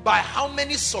by how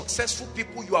many successful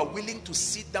people you are willing to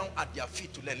sit down at their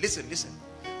feet to learn. Listen, listen.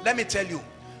 Let me tell you,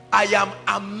 I am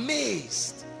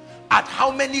amazed at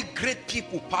how many great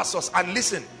people pass us. And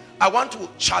listen, I want to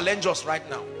challenge us right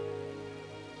now.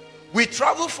 We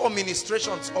travel for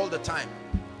ministrations all the time.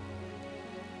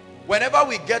 Whenever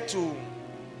we get to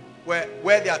where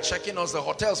they are checking us, the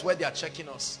hotels where they are checking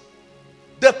us,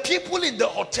 the people in the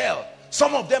hotel,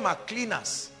 some of them are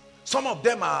cleaners, some of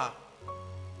them are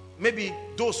maybe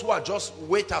those who are just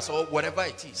waiters or whatever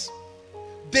it is.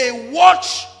 They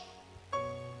watch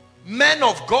men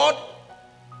of God,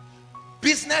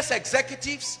 business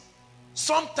executives,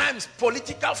 sometimes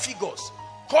political figures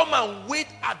come and wait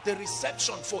at the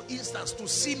reception, for instance, to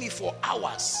see me for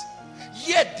hours.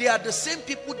 Yet they are the same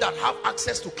people that have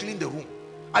access to clean the room.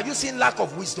 Are you seeing lack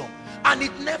of wisdom? And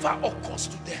it never occurs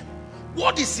to them.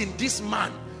 What is in this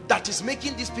man that is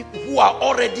making these people who are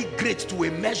already great to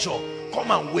a measure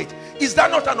come and wait? Is that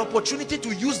not an opportunity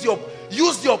to use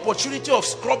the opportunity of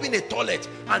scrubbing a toilet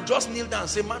and just kneel down and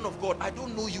say, man of God, I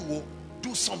don't know you, oh,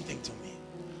 do something to me?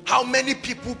 How many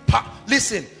people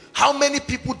listen, how many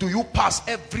people do you pass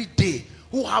every day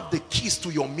who have the keys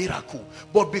to your miracle,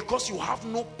 but because you have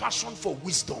no passion for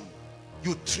wisdom,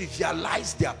 you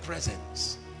trivialize their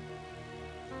presence?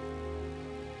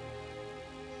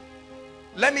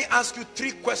 Let me ask you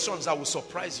 3 questions that will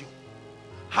surprise you.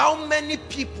 How many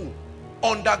people,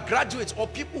 undergraduates or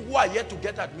people who are yet to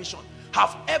get admission,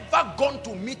 have ever gone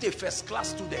to meet a first-class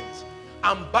student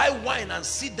and buy wine and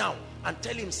sit down and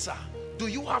tell him, sir, do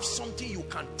you have something you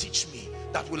can teach me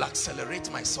that will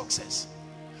accelerate my success?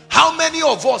 How many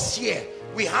of us here,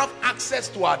 we have access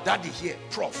to our daddy here,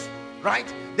 Prof,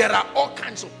 right? There are all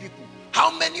kinds of people.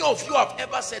 How many of you have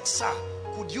ever said, sir,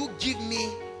 could you give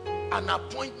me an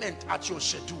appointment at your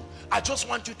schedule? I just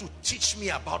want you to teach me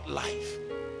about life.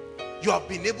 You have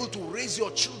been able to raise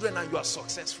your children and you are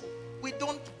successful. We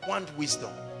don't want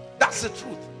wisdom. That's the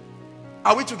truth.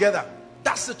 Are we together?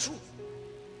 That's the truth.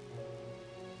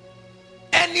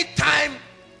 Anytime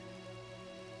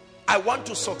I want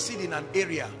to succeed in an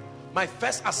area, my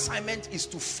first assignment is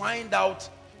to find out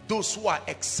those who are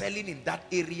excelling in that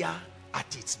area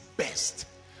at its best.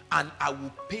 And I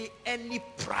will pay any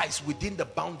price within the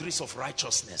boundaries of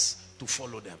righteousness to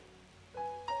follow them.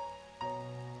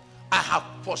 I have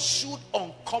pursued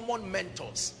uncommon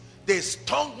mentors. They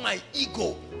stung my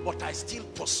ego, but I still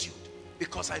pursued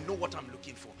because I know what I'm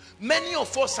looking for. Many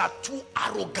of us are too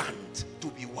arrogant to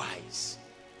be wise.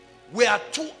 We are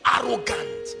too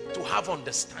arrogant to have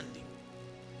understanding.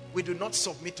 We do not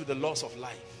submit to the laws of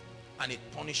life, and it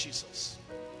punishes us.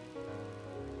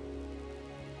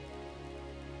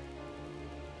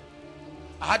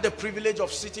 I had the privilege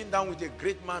of sitting down with a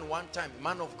great man one time,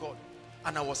 man of God,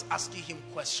 and I was asking him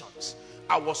questions.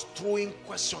 I was throwing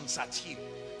questions at him,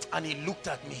 and he looked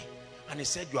at me and he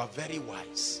said, you are very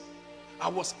wise. I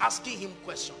was asking him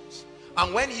questions,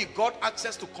 and when he got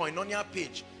access to Koinonia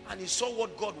page and he saw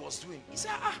what God was doing, he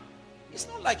said, it's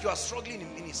not like you are struggling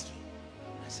in ministry.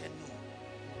 I said,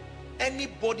 no.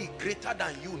 Anybody greater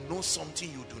than you knows something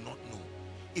you do not know.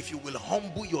 If you will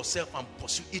humble yourself and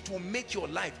pursue, it will make your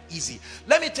life easy.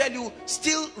 Let me tell you,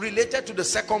 still related to the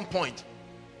second point,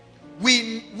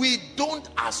 we don't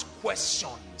ask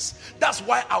questions. That's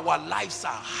why our lives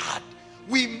are hard.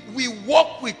 We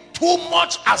walk with too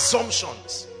much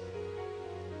assumptions.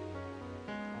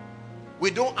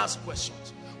 We don't ask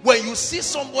questions. When you see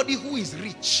somebody who is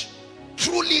rich,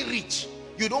 truly rich,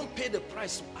 you don't pay the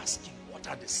price to ask him, what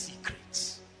are the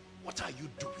secrets? What are you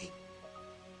doing?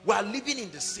 We are living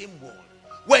in the same world.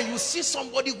 When you see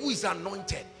somebody who is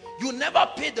anointed, you never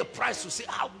pay the price to say,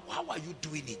 how are you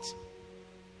doing it?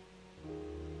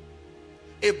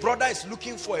 A brother is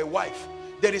looking for a wife.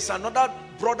 There is another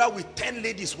brother with 10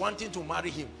 ladies wanting to marry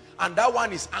him, and that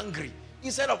one is angry.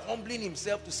 Instead of humbling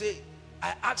himself to say,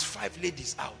 I asked 5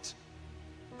 ladies out.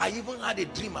 I even had a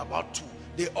dream about 2.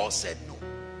 They all said no.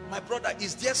 My brother,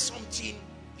 is there something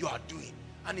you are doing?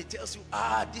 And he tells you,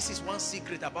 this is one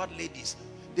secret about ladies.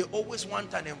 They always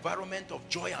want an environment of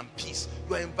joy and peace.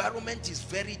 Your environment is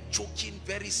very choking,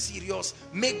 very serious.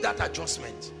 Make that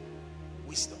adjustment.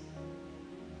 Wisdom.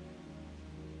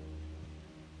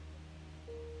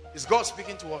 Is God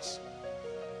speaking to us?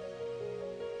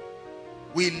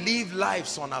 We live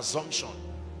lives on assumption.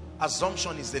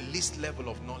 Assumption is the least level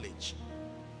of knowledge.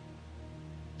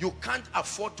 You can't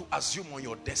afford to assume on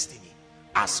your destiny.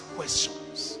 Ask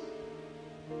questions.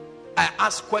 I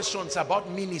ask questions about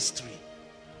ministry.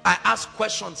 I ask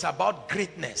questions about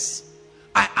greatness.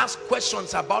 I ask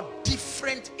questions about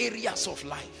different areas of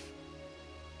life.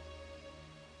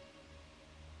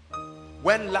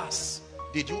 When last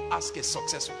did you ask a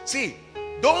successful? See,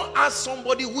 don't ask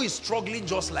somebody who is struggling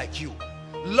just like you.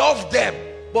 Love them,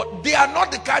 but they are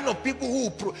not the kind of people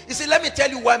who you see, let me tell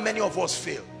you why many of us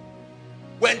fail.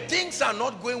 When things are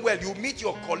not going well, you meet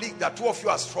your colleague that 2 of you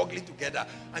are struggling together,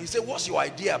 and you say, what's your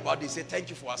idea about this? They say,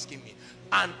 thank you for asking me.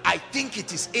 And I think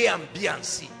it is A and B and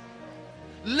C.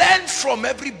 Learn from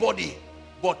everybody,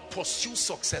 but pursue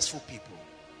successful people.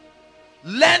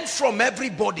 Learn from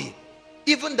everybody.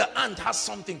 Even the ant has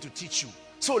something to teach you.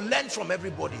 So learn from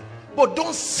everybody. But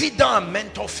don't sit down and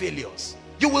mentor failures.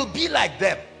 You will be like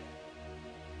them.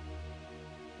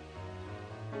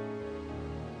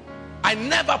 I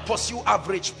never pursue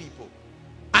average people.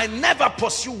 I never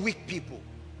pursue weak people.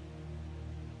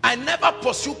 I never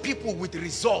pursue people with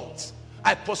results.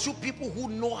 I pursue people who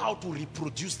know how to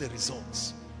reproduce the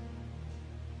results.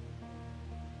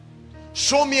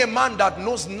 Show me a man that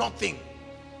knows nothing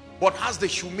but has the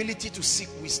humility to seek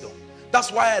wisdom.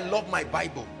 That's why I love my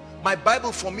Bible. My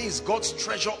Bible for me is God's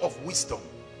treasure of wisdom.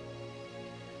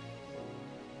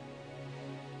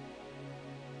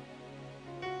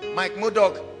 Mike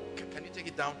Murdoch, can you take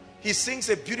it down? He sings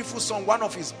a beautiful song, one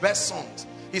of his best songs.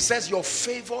 He says, your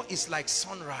favor is like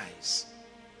sunrise,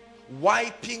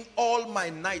 wiping all my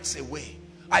nights away.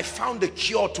 I found the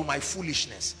cure to my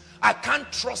foolishness. I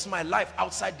can't trust my life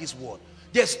outside this world.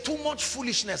 There's too much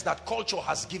foolishness that culture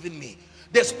has given me.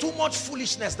 There's too much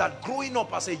foolishness that growing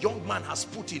up as a young man has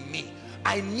put in me.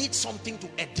 I need something to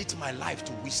edit my life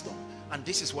to wisdom. And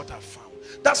this is what I've found.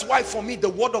 That's why for me, the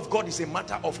word of God is a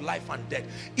matter of life and death.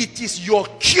 It is your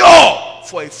cure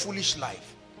for a foolish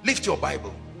life. Lift your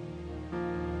Bible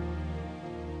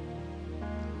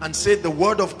and say, the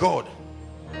word of God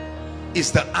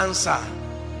is the answer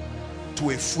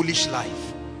to a foolish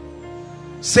life.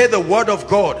 Say, the word of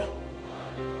God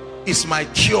is my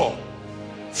cure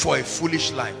for a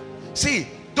foolish life. See,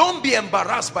 don't be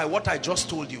embarrassed by what I just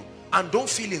told you, and don't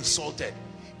feel insulted.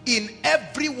 In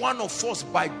every one of us,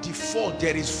 by default,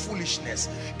 there is foolishness.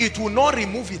 It will not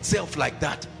remove itself like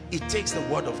that. It takes the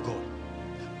word of God.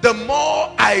 The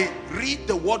more I read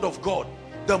the word of God,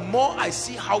 the more I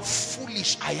see how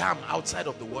foolish I am outside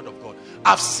of the word of God.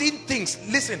 I've seen things.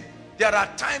 Listen, there are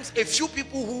times, a few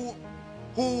people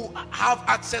who have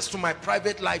access to my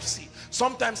private life see.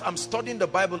 Sometimes I'm studying the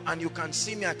Bible and you can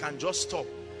see me, I can just stop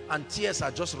and tears are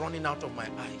just running out of my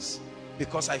eyes,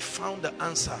 because I found the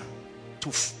answer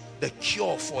to the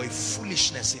cure for a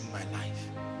foolishness in my life.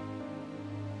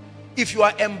 If you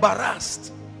are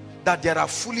embarrassed that there are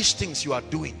foolish things you are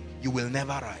doing, you will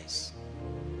never rise.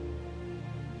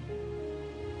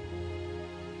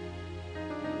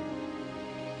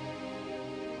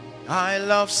 I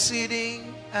love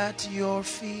sitting at your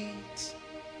feet.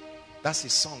 That's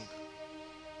his song.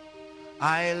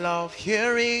 I love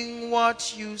hearing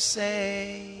what you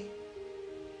say.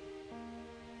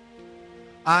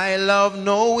 I love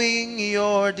knowing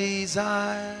your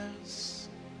desires.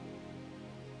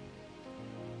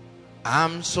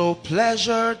 I'm so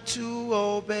pleasured to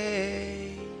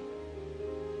obey.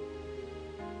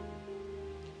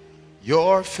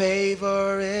 Your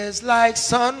favor is like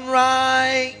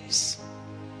sunrise,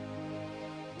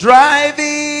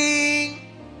 driving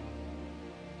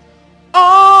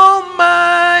all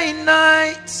my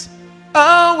nights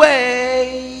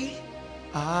away.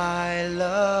 I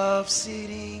love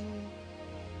sitting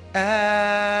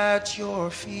at your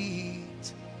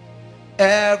feet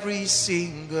every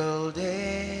single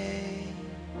day.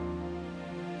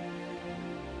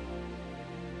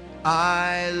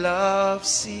 I love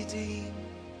sitting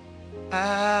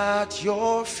at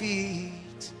your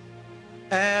feet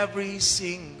every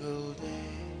single day.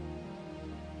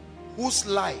 Whose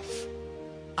life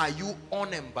are you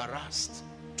unembarrassed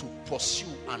to pursue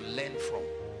and learn from?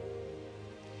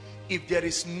 If there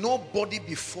is nobody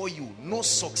before you, no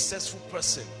successful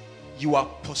person you are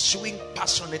pursuing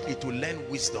passionately to learn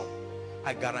wisdom,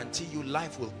 I guarantee you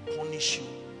life will punish you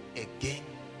again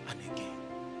and again.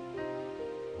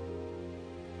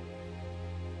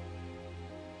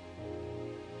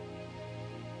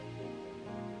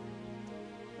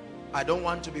 I don't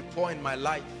want to be poor in my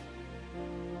life.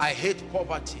 I hate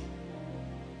poverty.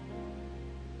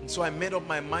 And so I made up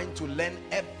my mind to learn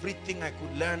everything I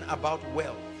could learn about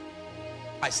wealth.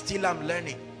 I still am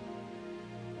learning.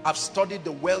 I've studied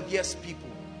the wealthiest people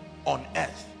on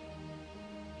earth.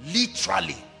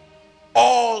 Literally,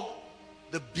 all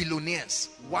the billionaires,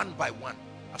 one by one,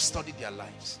 I've studied their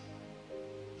lives.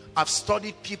 I've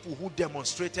studied people who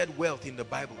demonstrated wealth in the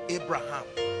Bible. Abraham,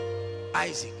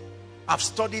 Isaac. I've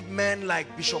studied men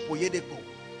like Bishop Oyedepo,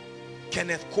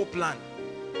 Kenneth Copeland,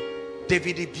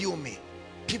 David Ibiome,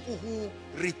 people who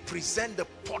represent the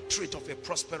portrait of a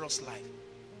prosperous life.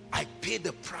 I pay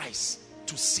the price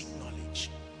to seek knowledge.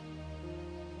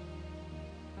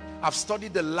 I've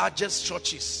studied the largest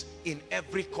churches in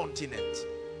every continent.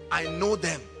 I know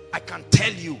them. I can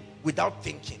tell you without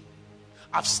thinking.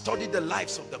 I've studied the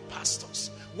lives of the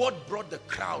pastors. What brought the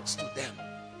crowds to them?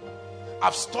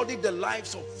 I've studied the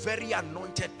lives of very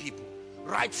anointed people,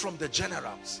 right from the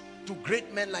generals to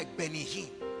great men like Benny Hinn.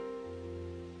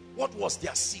 What was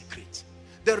their secret?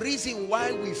 The reason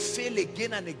why we fail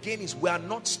again and again is we are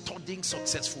not studying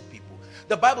successful people.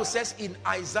 The Bible says in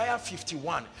Isaiah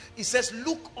 51, it says,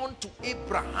 look unto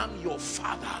Abraham your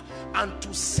father and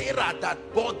to Sarah that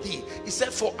bore thee. He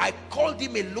said, for I called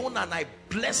him alone and I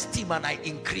blessed him and I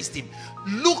increased him.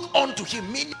 Look unto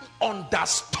him, meaning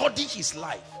understudy his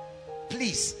life.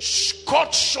 Please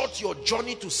cut short your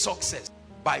journey to success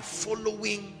by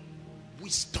following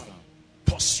wisdom.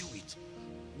 Pursue it.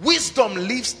 Wisdom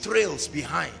leaves trails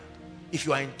behind. If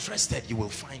you are interested, you will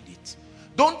find it.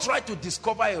 Don't try to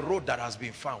discover a road that has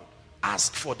been found.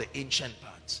 Ask for the ancient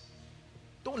paths.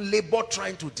 Don't labor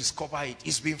trying to discover it.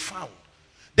 It's been found.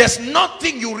 There's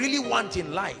nothing you really want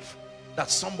in life that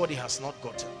somebody has not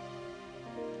gotten.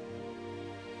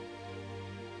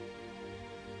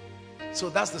 So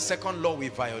that's the second law we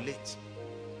violate.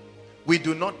 We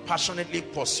do not passionately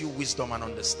pursue wisdom and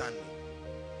understanding.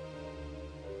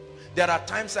 There are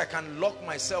times I can lock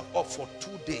myself up for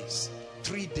 2 days,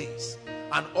 3 days,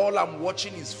 and all I'm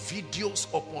watching is videos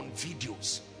upon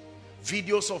videos.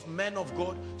 videos of men of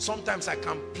God. Sometimes I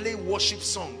can play worship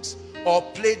songs or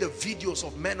play the videos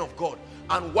of men of God,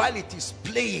 and while it is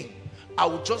playing, I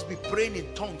will just be praying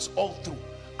in tongues all through.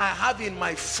 I have in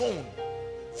my phone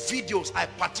videos. I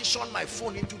partition my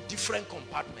phone into different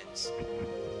compartments.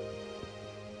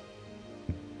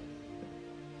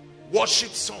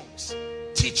 Worship songs,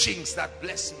 teachings that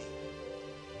bless me.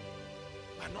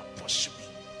 I'm not pursuing.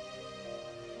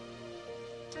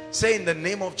 Say, in the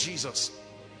name of Jesus,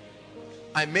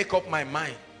 I make up my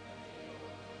mind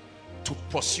to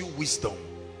pursue wisdom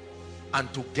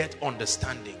and to get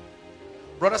understanding.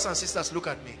 Brothers and sisters, look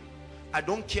at me. I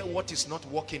don't care what is not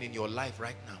working in your life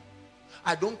right now.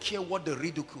 I don't care what the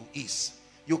ridicule is.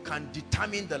 You can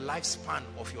determine the lifespan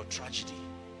of your tragedy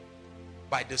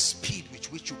by the speed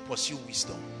with which you pursue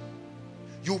wisdom.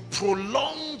 You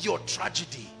prolong your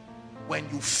tragedy when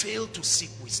you fail to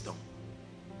seek wisdom.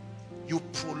 You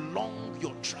prolong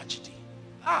your tragedy.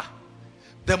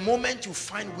 The moment you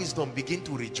find wisdom, begin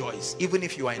to rejoice, even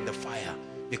if you are in the fire,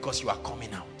 because you are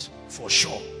coming out. For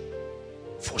sure.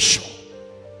 For sure.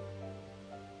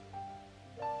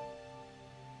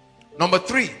 Number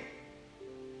 3.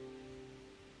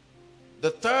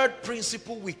 The third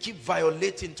principle we keep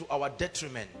violating to our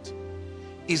detriment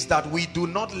is that we do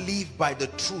not live by the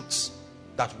truths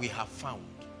that we have found.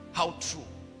 How true?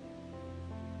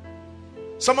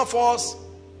 Some of us,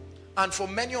 and for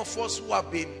many of us who have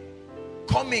been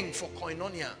coming for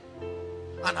koinonia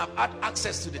and have had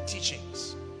access to the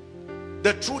teachings,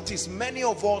 the truth is, many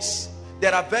of us,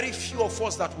 there are very few of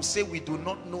us that will say we do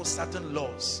not know certain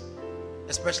laws,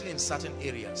 especially in certain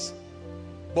areas,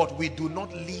 but we do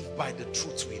not live by the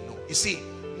truths we know. You see,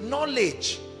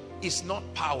 knowledge is not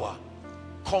power.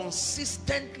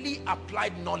 Consistently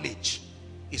applied knowledge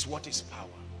is what is power.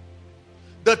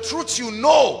 The truths you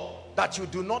know that you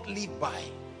do not live by.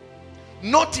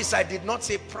 Notice I did not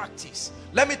say practice.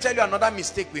 Let me tell you another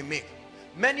mistake we make.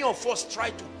 Many of us try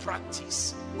to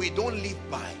practice, we don't live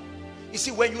by. You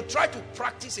see, when you try to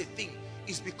practice a thing,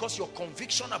 it's because your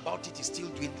conviction about it is still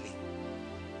dwindling.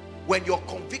 When your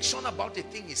conviction about a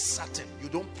thing is certain, you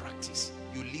don't practice,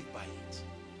 you live by it.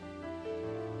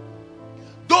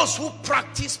 Those who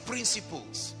practice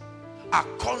principles are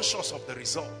conscious of the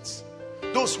results.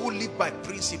 Those who live by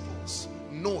principles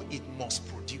know it must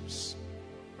produce.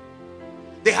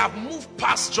 They have moved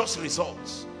past just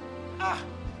results.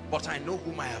 But I know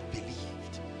whom I have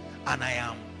believed, and I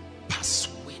am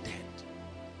persuaded.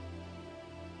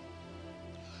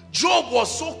 Job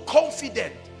was so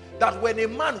confident that when a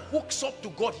man hooks up to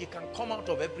God, he can come out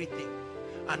of everything.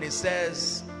 And he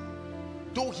says,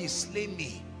 though he slay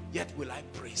me, yet will I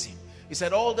praise him. He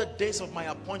said, all the days of my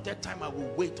appointed time, I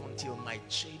will wait until my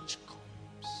change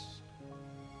comes.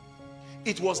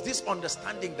 It was this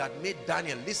understanding that made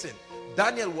Daniel, listen,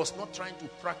 Daniel was not trying to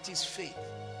practice faith.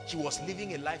 He was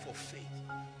living a life of faith.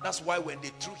 That's why when they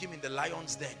threw him in the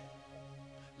lion's den,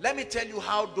 let me tell you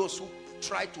how those who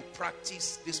try to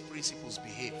practice these principles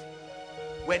behave.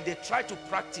 When they try to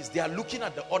practice, they are looking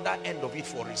at the other end of it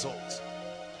for results.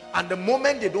 And the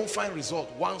moment they don't find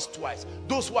result, once, twice,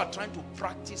 those who are trying to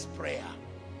practice prayer,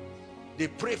 they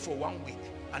pray for 1 week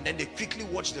and then they quickly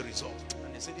watch the result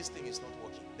and they say this thing is not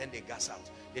working. Then they gas out.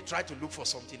 They try to look for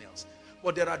something else.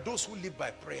 But there are those who live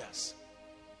by prayers.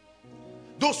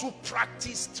 Those who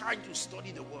practice trying to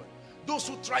study the word. Those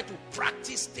who try to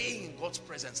practice staying in God's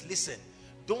presence. Listen,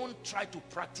 don't try to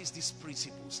practice these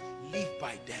principles. Live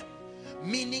by them.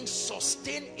 Meaning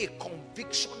sustain a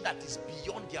conviction that is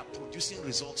beyond their producing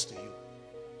results to you.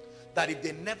 That if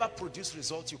they never produce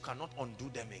results, you cannot undo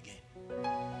them again.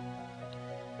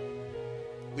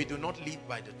 We do not live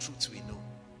by the truths we know.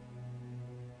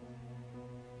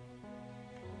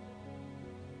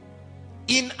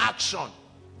 Inaction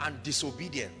and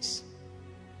disobedience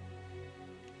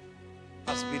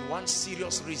has been one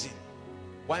serious reason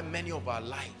why many of our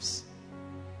lives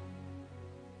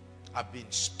have been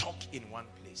stuck in one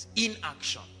place.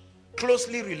 Inaction.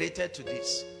 Closely related to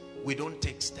this, we don't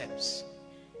take steps.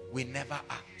 We never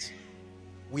act.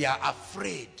 We are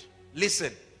afraid.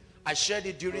 Listen, I shared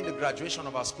it during the graduation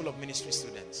of our School of Ministry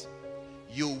students.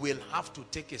 You will have to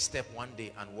take a step one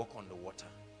day and walk on the water.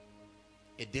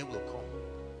 A day will come.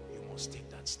 You must take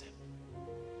that step.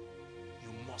 You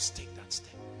must take that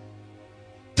step.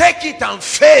 Take it and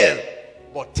fail,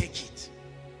 but take it.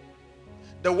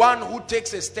 The one who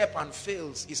takes a step and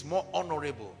fails is more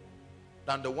honorable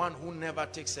than the one who never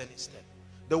takes any step.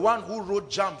 The one who wrote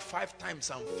jump 5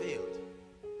 times and failed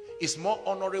is more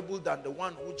honorable than the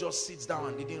one who just sits down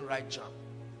and didn't write jump.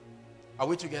 Are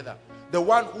we together? The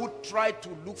one who tried to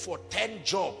look for 10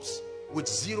 jobs with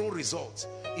 0 results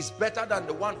is better than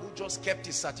the one who just kept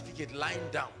his certificate lying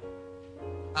down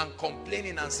and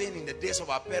complaining and saying in the days of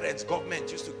our parents,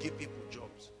 government used to give people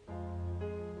jobs.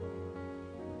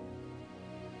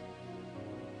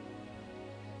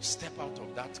 Step out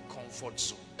of that comfort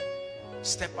zone.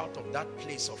 Step out of that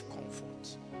place of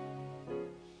comfort.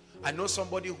 I know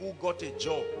somebody who got a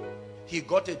job. He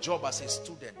got a job as a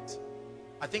student.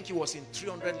 I think he was in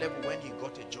 300 level when he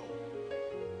got a job.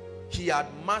 He had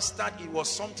mastered, it was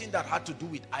something that had to do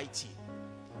with IT.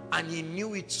 And he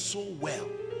knew it so well.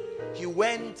 He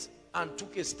went and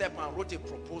took a step and wrote a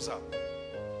proposal.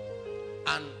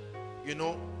 And, you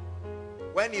know,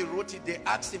 when he wrote it, they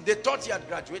asked him, they thought he had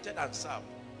graduated and served.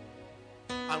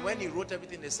 And when he wrote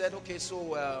everything, they said, okay,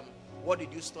 so what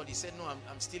did you study? He said, no,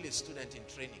 I'm still a student in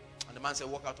training. And the man said,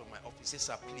 walk out of my office. He said,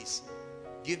 sir, please,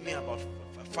 give me about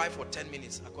 5 or 10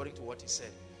 minutes, according to what he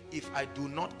said. If I do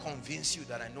not convince you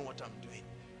that I know what I'm doing,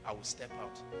 I will step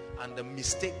out. And the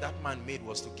mistake that man made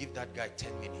was to give that guy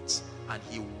 10 minutes. And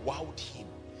he wowed him.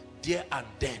 There and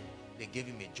then, they gave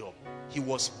him a job. He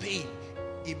was paying.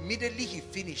 Immediately he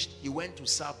finished, he went to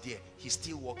serve there. He's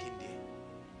still working there.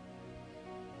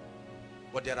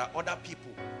 But there are other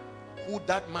people who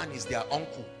that man is their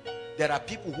uncle. There are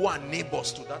people who are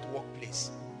neighbors to that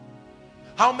workplace.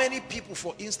 How many people,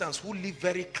 for instance, who live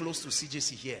very close to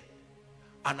CJC here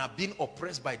and have been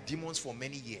oppressed by demons for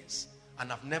many years and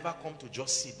have never come to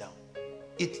just sit down?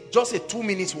 It's just a 2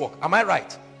 minutes walk. Am I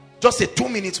right? Just a 2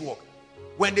 minutes walk.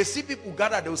 When they see people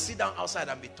gather, they'll sit down outside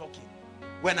and be talking.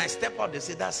 When I step out, they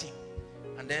say, that's him.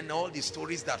 And then all the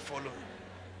stories that follow.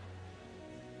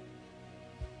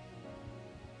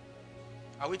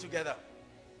 Are we together?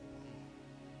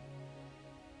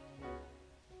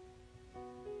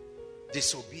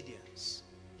 Disobedience.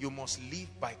 You must live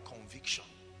by conviction.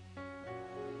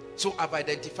 So I've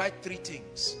identified 3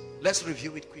 things. Let's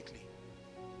review it quickly.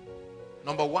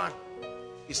 Number 1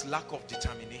 is lack of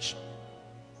determination.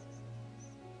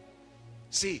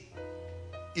 See,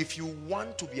 if you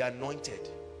want to be anointed,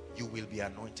 you will be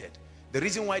anointed. The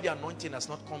reason why the anointing has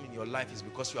not come in your life is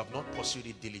because you have not pursued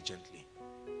it diligently.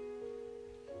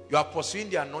 You are pursuing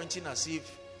the anointing as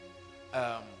if,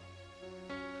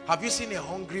 have you seen a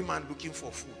hungry man looking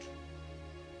for food?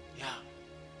 Yeah.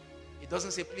 It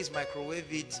doesn't say, please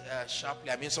microwave it sharply.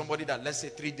 I mean, somebody that, let's say,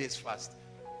 3 days fast.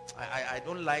 I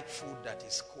don't like food that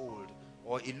is cold.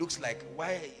 Or it looks like,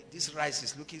 why this rice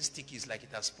is looking sticky, it's like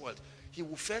it has spoiled. He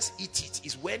will first eat it.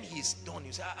 It's when he's done,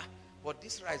 you say, but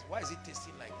this rice, why is it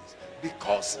tasting like this?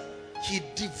 Because he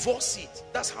divorced it.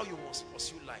 That's how you must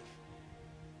pursue life.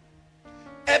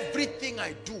 Everything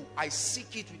I do, I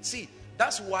seek it with. See,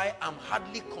 that's why I'm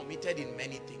hardly committed in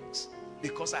many things.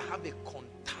 Because I have a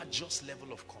contagious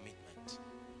level of commitment.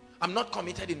 I'm not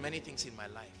committed in many things in my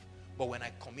life. But when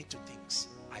I commit to things,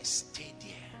 I stay there.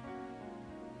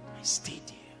 I stay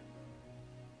there.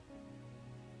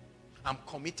 I'm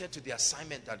committed to the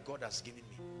assignment that God has given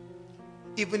me.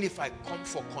 Even if I come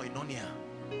for koinonia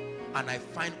and I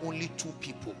find only 2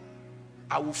 people,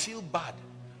 I will feel bad.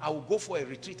 I will go for a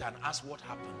retreat and ask what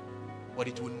happened. But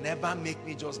it will never make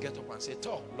me just get up and say,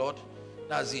 oh, Lord,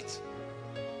 that's it.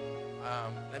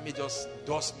 Let me just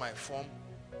dust my form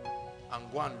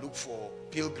and go and look for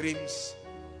pilgrims,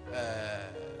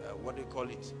 what do you call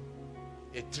it?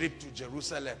 A trip to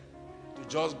Jerusalem. To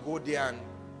just go there and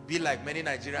be like many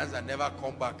Nigerians that never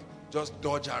come back. Just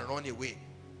dodge and run away.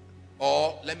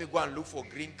 Or let me go and look for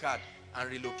green card and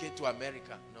relocate to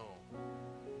America. No.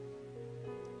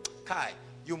 Kai,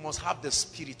 you must have the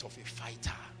spirit of a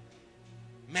fighter.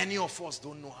 Many of us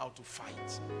don't know how to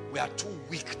fight. We are too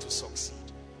weak to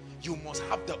succeed. You must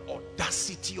have the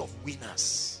audacity of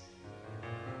winners.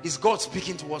 Is God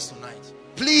speaking to us tonight?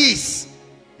 Please,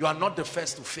 you are not the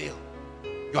first to fail.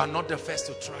 You are not the first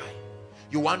to try.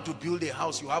 You want to build a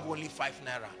house, you have only 5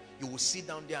 naira. You will sit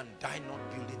down there and die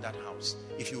not building that house.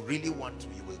 If you really want to,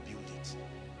 you will build it.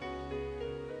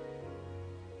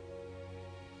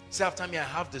 Say after me, I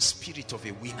have the spirit of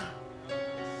a winner.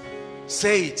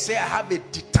 Say it. Say, I have a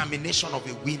determination of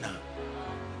a winner.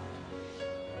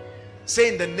 Say,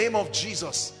 in the name of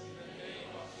Jesus,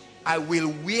 I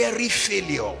will weary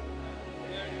failure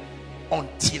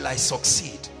until I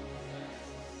succeed.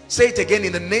 Say it again.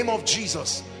 In the name of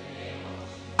Jesus,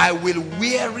 I will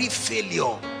weary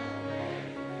failure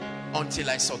until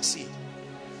I succeed.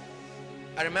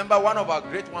 I remember one of our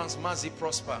great ones, Mazi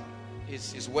Prosper,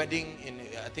 his wedding in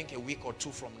I think a week or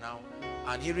 2 from now,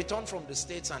 and he returned from the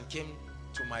States and came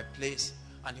to my place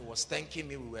and he was thanking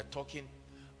me. We were talking.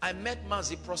 I met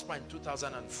Mazi Prosper in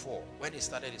 2004 when he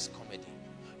started his comedy.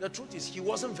 The truth is, he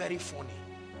wasn't very funny.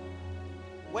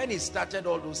 When he started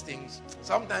all those things,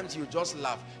 sometimes you just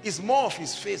laugh. It's more of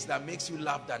his face that makes you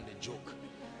laugh than the joke.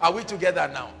 Are we together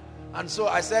now? And so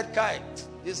I said, Kai,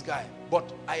 this guy.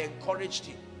 But I encouraged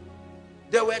him.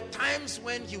 There were times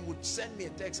when he would send me a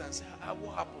text and say,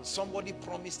 what happened? Somebody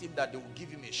promised him that they would give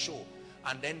him a show,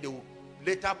 and then they would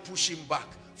later push him back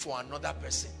for another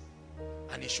person,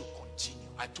 and he should continue.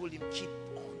 I told him, keep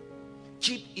on.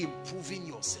 Keep improving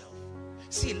yourself.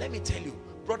 See, let me tell you,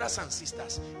 brothers and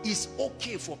sisters, it's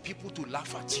okay for people to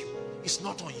laugh at you. It's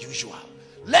not unusual.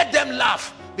 Let them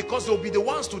laugh, because they'll be the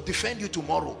ones to defend you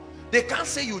tomorrow. They can't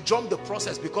say you jumped the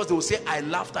process, because they will say, I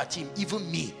laughed at him.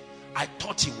 Even me, I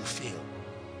thought he would fail.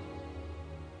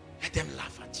 Let them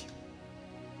laugh at you.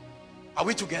 Are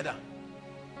we together?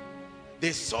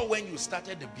 They saw when you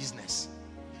started the business.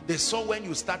 They saw when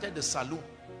you started the saloon.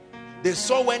 They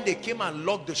saw when they came and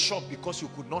locked the shop because you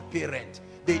could not pay rent.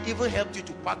 They even helped you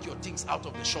to pack your things out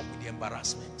of the shop with the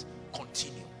embarrassment.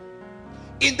 Continue.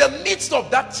 In the midst of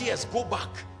that tears, go back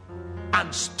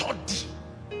and study.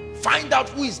 Find out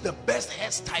who is the best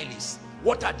hairstylist.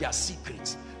 What are their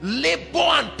secrets? Labor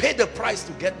and pay the price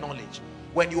to get knowledge.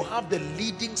 When you have the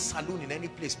leading saloon in any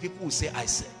place, people will say, I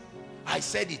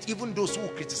said it. Even those who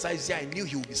criticize you, I knew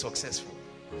he would be successful.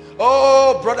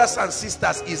 Oh, brothers and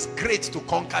sisters, it's great to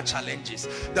conquer challenges.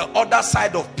 The other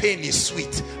side of pain is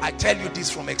sweet. I tell you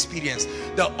this from experience.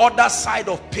 The other side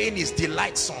of pain is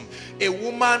delightsome. A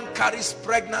woman carries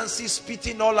pregnancy,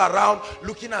 spitting all around,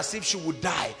 looking as if she would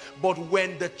die. But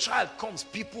when the child comes,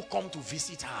 people come to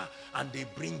visit her and they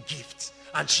bring gifts.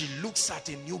 And she looks at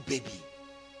a new baby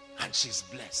and she's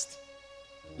blessed.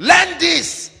 Learn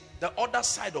this. The other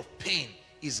side of pain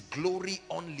is glory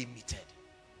unlimited.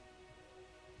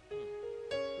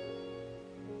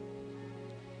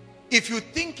 If you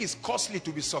think it's costly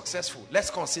to be successful, let's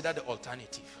consider the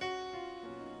alternative.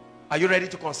 Are you ready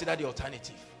to consider the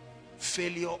alternative?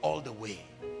 Failure all the way.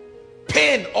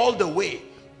 Pain all the way.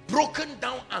 Broken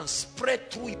down and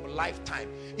spread through your lifetime.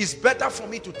 It's better for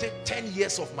me to take 10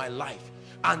 years of my life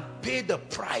and pay the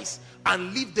price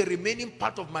and live the remaining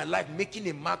part of my life making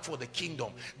a mark for the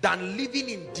kingdom than living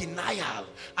in denial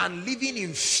and living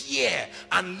in fear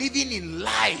and living in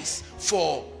lies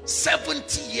for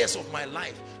 70 years of my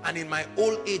life. And in my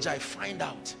old age, I find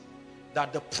out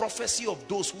that the prophecy of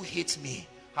those who hate me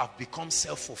have become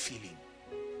self-fulfilling.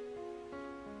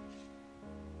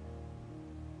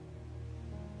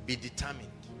 Be determined.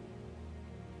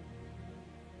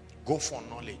 Go for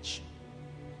knowledge.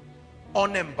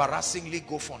 Unembarrassingly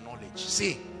go for knowledge.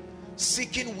 See,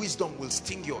 seeking wisdom will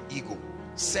sting your ego.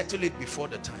 Settle it before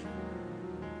the time.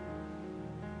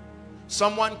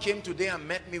 Someone came today and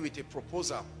met me with a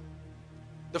proposal.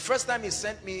 The first time he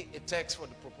sent me a text for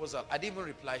the proposal, I didn't even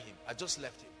reply him. I just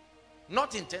left him.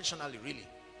 Not intentionally, really.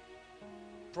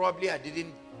 Probably I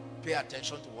didn't pay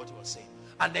attention to what he was saying.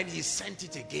 And then he sent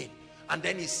it again. And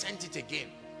then he sent it again.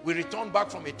 We returned back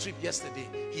from a trip yesterday.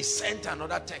 He sent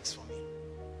another text for me.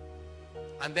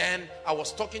 And then I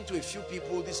was talking to a few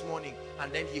people this morning,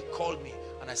 and then he called me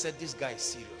and I said, this guy is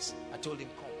serious. I told him,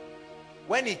 come.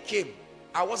 When he came,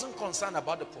 I wasn't concerned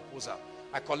about the proposal.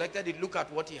 I collected it, looked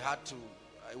at what he had to,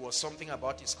 it was something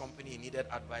about his company, he needed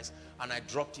advice, and I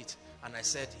dropped it and I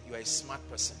said, you are a smart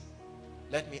person.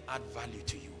 Let me add value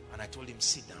to you. And I told him,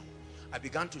 sit down. I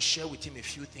began to share with him a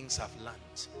few things I've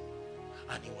learned.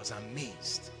 And he was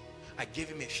amazed. I gave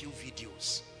him a few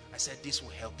videos. I said, this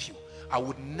will help you. I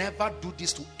would never do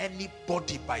this to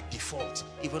anybody by default,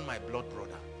 even my blood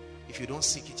brother. If you don't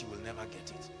seek it, you will never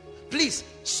get it. Please,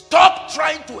 stop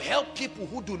trying to help people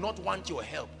who do not want your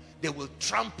help. They will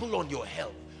trample on your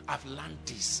help. I've learned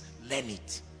this. Learn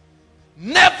it.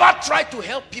 Never try to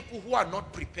help people who are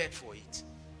not prepared for it.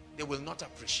 They will not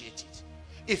appreciate it.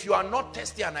 If you are not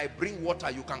thirsty and I bring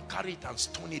water, you can carry it and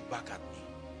stone it back at me.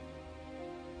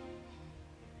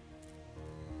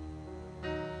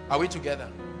 Are we together?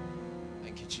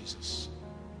 Thank you, Jesus.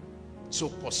 So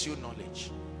pursue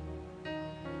knowledge.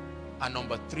 And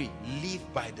number 3,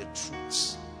 live by the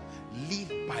truths.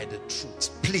 Live by the truths.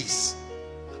 Please.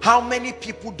 How many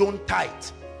people don't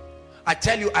tithe? I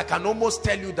tell you, I can almost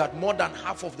tell you that more than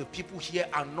half of the people here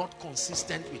are not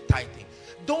consistent with tithing.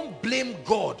 Don't blame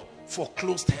God for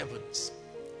closed heavens.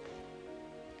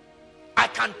 I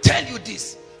can tell you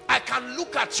this. I can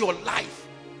look at your life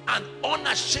and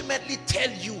unashamedly tell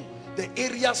you the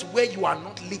areas where you are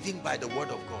not living by the word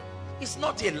of God. It's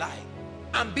not a lie.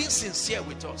 I'm being sincere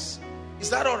with us. Is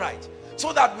that all right?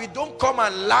 So that we don't come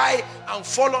and lie and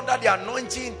fall under the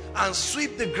anointing and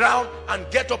sweep the ground and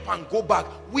get up and go back.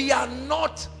 We are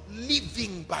not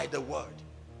living by the word.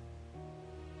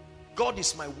 God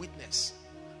is my witness.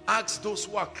 Ask those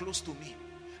who are close to me.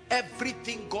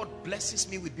 Everything God blesses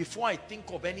me with, before I think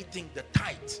of anything, the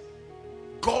tithe,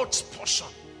 God's portion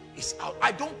is out.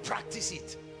 I don't practice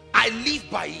it. I live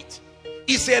by it.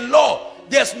 It's a law.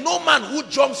 There's no man who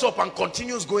jumps up and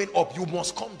continues going up. You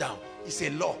must come down. It's a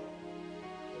law.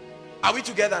 Are we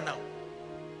together now?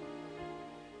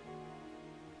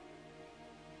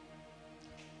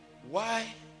 Why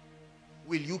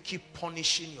will you keep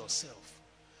punishing yourself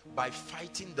by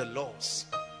fighting the laws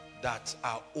that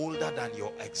are older than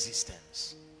your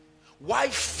existence? Why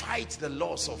fight the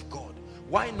laws of God?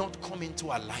 Why not come into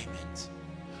alignment?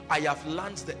 I have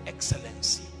learned the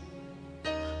excellency.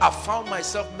 I've found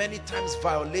myself many times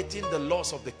violating the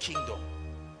laws of the kingdom,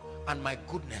 and my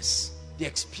goodness, the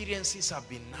experiences have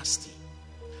been nasty.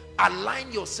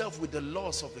 Align yourself with the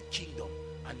laws of the kingdom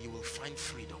and you will find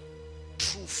freedom,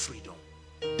 true freedom.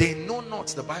 They know not,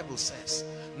 the Bible says,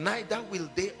 neither will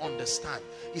they understand.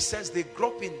 It says they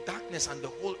grope in darkness and the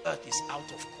whole earth is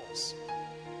out of course.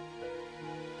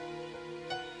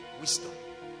 Wisdom.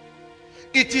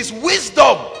 It is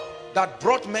wisdom that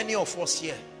brought many of us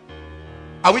here.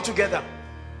 Are we together?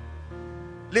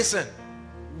 Listen,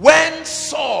 when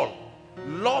Saul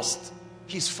lost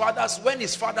his father's, when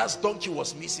his father's donkey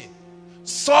was missing,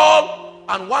 Saul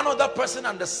and one other person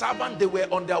and the servant, they were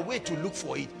on their way to look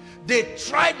for it. They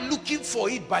tried looking for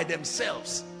it by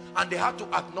themselves, and they had to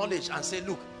acknowledge and say,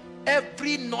 look,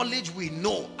 every knowledge we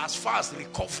know as far as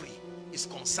recovery is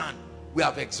concerned, we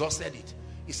have exhausted it.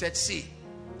 He said, see,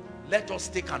 let us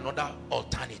take another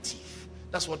alternative.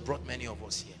 That's what brought many of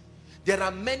us here. There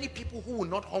are many people who will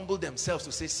not humble themselves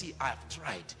to say, see, I have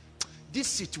tried. This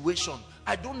situation,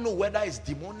 I don't know whether it's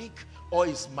demonic or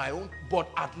it's my own, but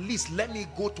at least let me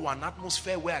go to an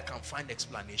atmosphere where I can find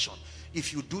explanation.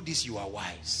 If you do this, you are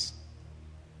wise.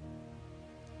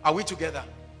 Are we together?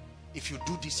 If you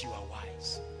do this, you are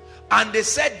wise. And they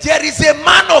said, there is a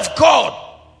man of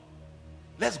God.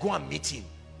 Let's go and meet him.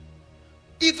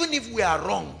 Even if we are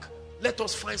wrong, let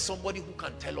us find somebody who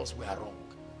can tell us we are wrong.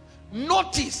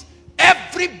 Notice,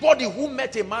 everybody who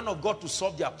met a man of God to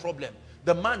solve their problem,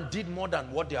 the man did more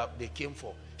than what they came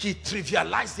for. He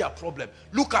trivialized their problem.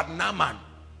 Look at Naaman.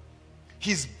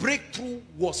 His breakthrough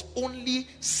was only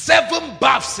 7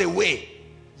 baths away,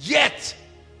 yet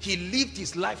he lived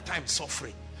his lifetime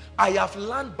suffering. I have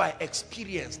learned by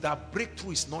experience that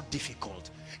breakthrough is not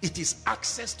difficult. It is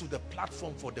access to the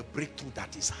platform for the breakthrough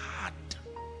that is hard.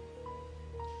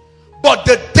 But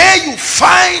the day you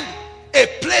find a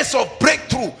place of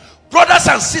breakthrough, brothers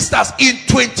and sisters, in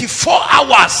 24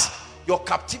 hours, your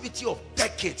captivity of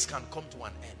decades can come to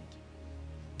an end.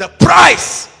 The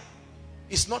price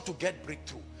is not to get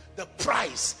breakthrough. The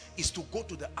price is to go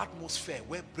to the atmosphere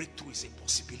where breakthrough is a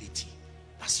possibility.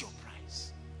 That's your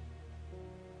price.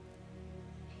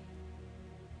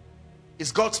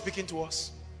 Is God speaking to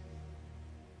us?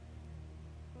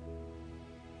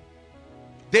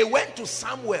 They went to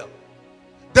Samuel.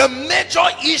 The major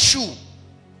issue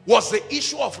was the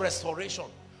issue of restoration.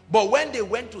 But when they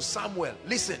went to Samuel,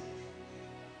 listen,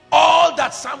 all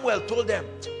that Samuel told them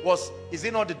was, is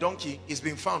it not the donkey? It's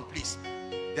been found, please.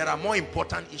 There are more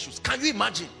important issues. Can you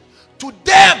imagine? To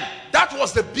them, that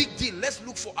was the big deal. Let's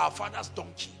look for our father's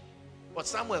donkey. But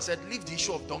Samuel said, leave the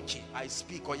issue of donkey. I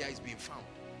speak, oh yeah, it's been found.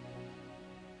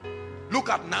 Look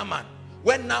at Naaman.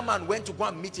 When Naaman went to go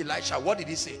and meet Elisha, what did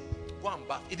he say? Go and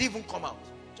bath. It didn't even come out.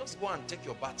 Just go and take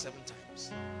your bath 7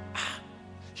 times.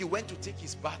 He went to take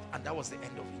his bath, and that was the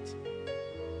end of it.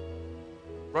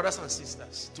 Brothers and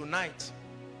sisters, tonight,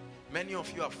 many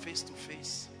of you are face to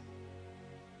face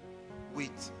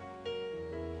with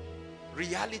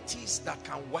realities that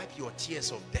can wipe your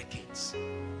tears of decades.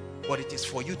 But it is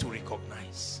for you to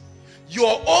recognize.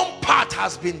 Your own part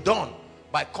has been done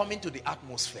by coming to the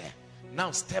atmosphere.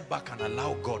 Now step back and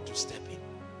allow God to step in.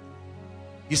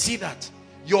 You see that?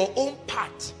 Your own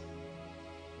part.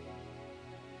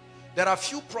 There are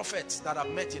few prophets that I've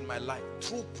met in my life,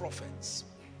 true prophets.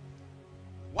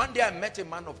 One day I met a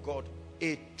man of God,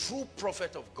 a true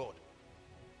prophet of God.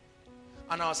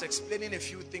 And I was explaining a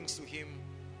few things to him,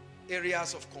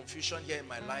 areas of confusion here in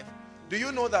my life. Do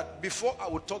you know that before I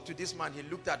would talk to this man, he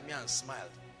looked at me and smiled.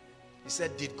 He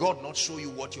said, did God not show you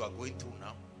what you are going through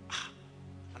now?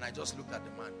 And I just looked at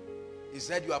the man. He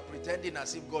said, you are pretending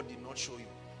as if God did not show you.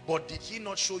 But did he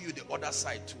not show you the other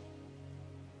side too?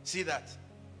 See that?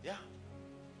 Yeah.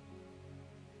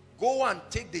 Go and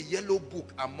take the yellow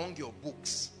book among your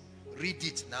books. Read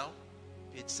it now.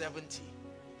 Page 70.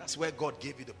 That's where God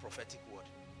gave you the prophetic word.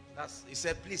 He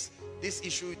said, please, this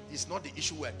issue is not the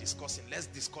issue we're discussing. Let's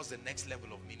discuss the next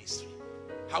level of ministry.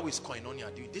 How is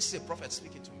koinonia doing? This is a prophet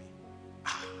speaking to me.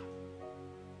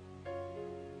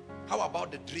 How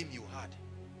about the dream you had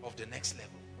of the next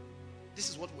level? This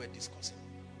is what we're discussing.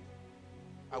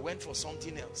 I went for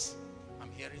something else. I'm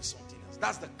hearing something else.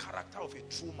 That's the character of a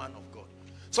true man of God.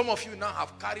 Some of you now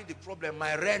have carried the problem,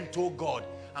 my rent, oh God.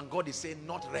 And God is saying,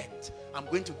 not rent. I'm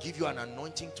going to give you an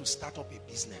anointing to start up a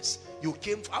business. You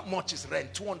came, how much is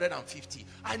rent? 250.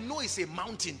 I know it's a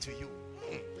mountain to you.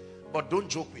 But don't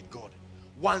joke with God.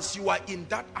 Once you are in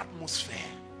that atmosphere,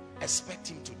 expect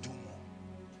him to do more.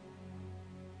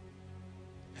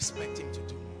 Expect him to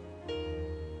do more.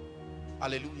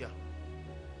 Hallelujah.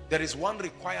 There is one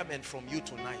requirement from you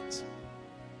tonight.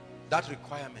 That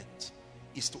requirement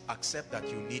is to accept that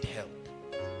you need help.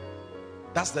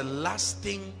 That's the last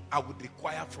thing I would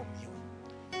require from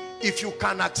you. If you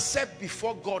can accept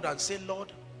before God and say,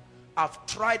 Lord, I've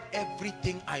tried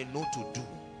everything I know to do.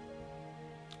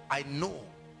 I know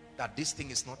that this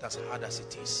thing is not as hard as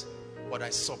it is, but I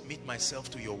submit myself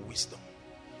to your wisdom.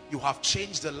 You have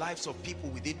changed the lives of people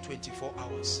within 24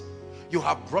 hours. You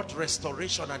have brought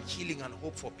restoration and healing and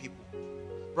hope for people.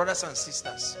 Brothers and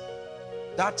sisters,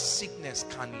 that sickness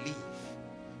can leave.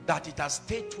 That it has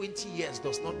stayed 20 years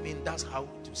does not mean that's how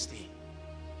it will stay.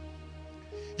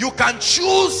 You can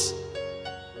choose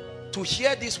to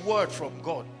hear this word from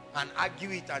God and argue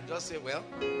it and just say, well,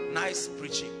 nice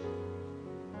preaching.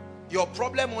 Your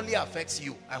problem only affects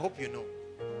you. I hope you know.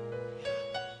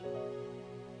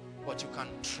 But you can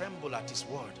tremble at his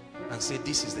word and say,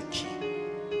 this is the key.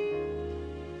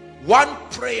 One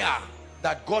prayer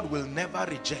that God will never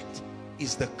reject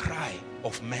is the cry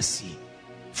of mercy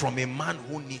from a man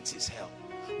who needs his help.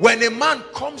 When a man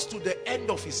comes to the end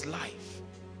of his life,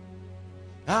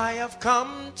 I have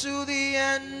come to the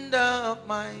end of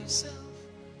myself.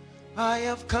 I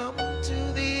have come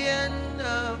to the end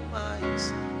of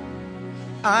myself.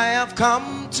 I have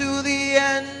come to the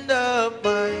end of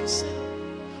myself.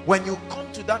 When you come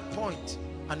to that point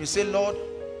and you say, Lord,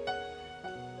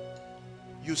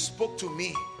 you spoke to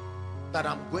me that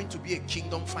I'm going to be a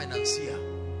kingdom financier.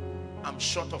 I'm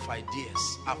short of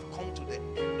ideas. I've come to the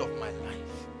end of my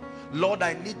life. Lord,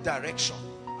 I need direction.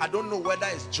 I don't know whether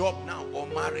it's job now or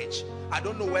marriage. I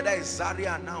don't know whether it's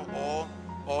Zaria now or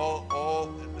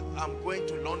I'm going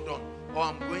to London, or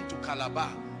I'm going to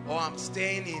Calabar, or I'm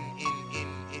staying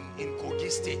in Kogi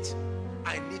State.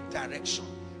 I need direction.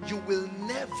 You will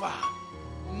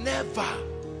never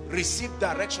receive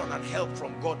direction and help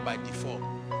from God by default.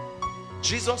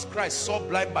 Jesus Christ saw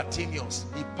blind Bartimaeus.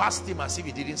 He passed him as if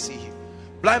he didn't see him.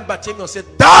 Blind Bartimaeus said,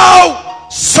 thou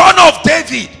son of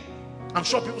David. I'm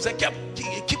sure people said,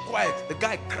 keep quiet. The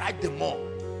guy cried the more.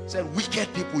 Said,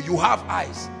 wicked people, you have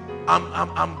eyes.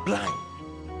 I'm blind.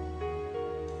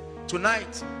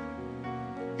 Tonight,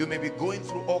 you may be going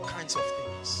through all kinds of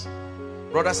things.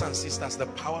 Brothers and sisters, the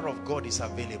power of God is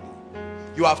available.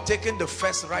 You have taken the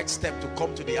first right step to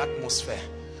come to the atmosphere.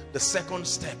 The second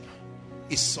step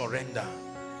is surrender.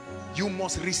 You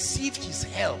must receive his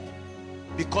help,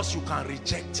 because you can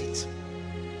reject it.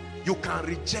 You can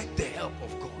reject the help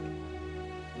of God.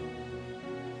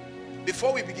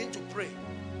 Before we begin to pray,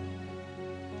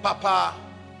 Papa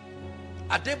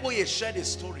Adeboye shared a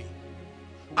story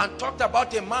and talked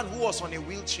about a man who was on a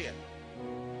wheelchair.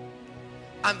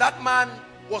 And that man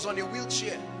was on a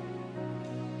wheelchair,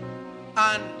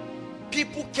 and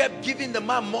people kept giving the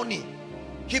man money.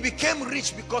 He became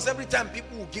rich because every time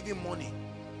people would give him money.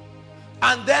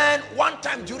 And then one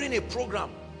time during a program,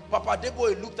 Papa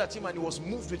Adeboye looked at him and he was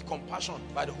moved with compassion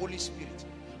by the Holy Spirit,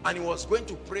 and he was going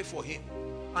to pray for him.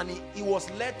 And he was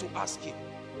led to ask him,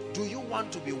 do you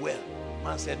want to be well?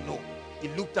 Man said no. He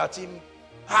looked at him,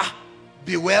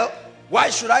 be well? Why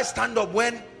should I stand up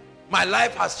when my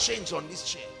life has changed on this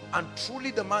chair? And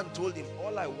truly the man told him,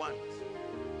 all I want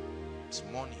is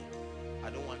money. I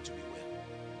don't want to be well.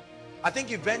 I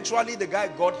think eventually the guy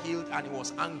got healed and he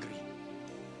was angry.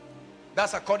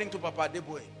 That's according to Papa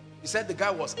Adeboye. He said the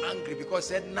guy was angry because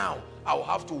he said, now I'll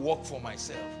have to work for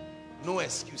myself. No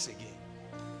excuse again.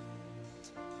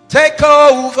 Take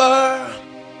over,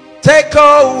 take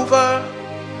over.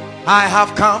 I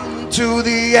have come to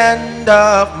the end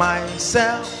of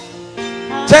myself.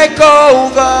 Take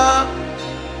over,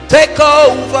 take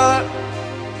over.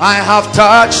 I have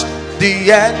touched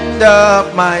the end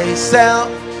of myself.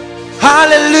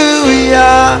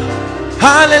 Hallelujah,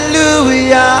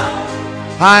 hallelujah.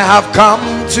 I have come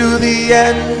to the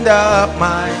end of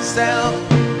myself.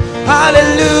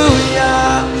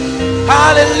 Hallelujah,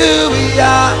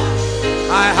 hallelujah.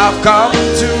 I have come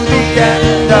to the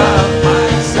end of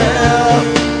myself.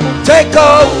 Take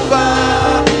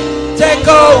over, take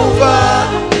over.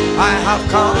 I have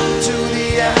come to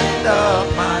the end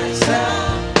of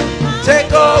myself.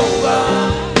 Take over,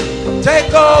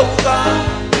 take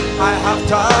over. I have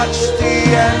touched the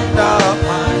end of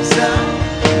myself.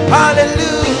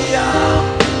 Hallelujah,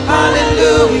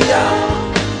 hallelujah.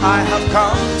 I have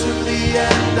come to the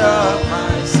end of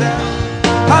myself. yourself.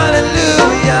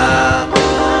 Hallelujah.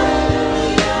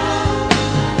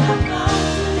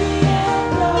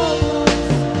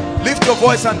 Lift your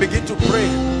voice and begin to pray.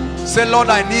 Say, Lord,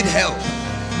 I need help.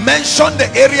 Mention the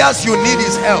areas you need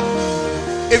his help.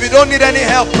 If you don't need any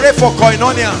help, pray for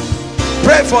koinonia.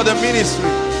 Pray for the ministry.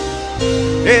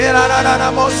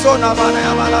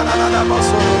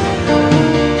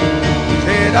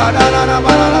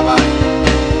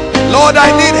 Lord,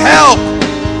 I need help.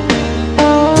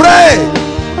 Pray.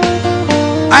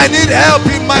 I need help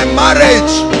in my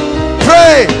marriage.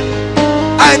 Pray.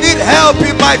 I need help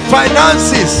in my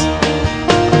finances.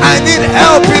 I need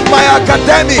help in my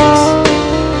academics.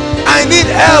 I need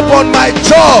help on my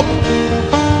job.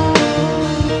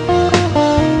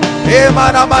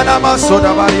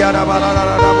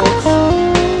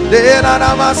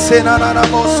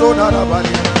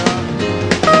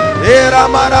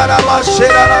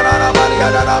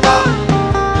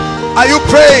 Are you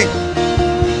praying?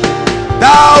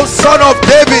 Thou son of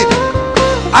David,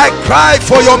 I cry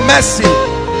for your mercy.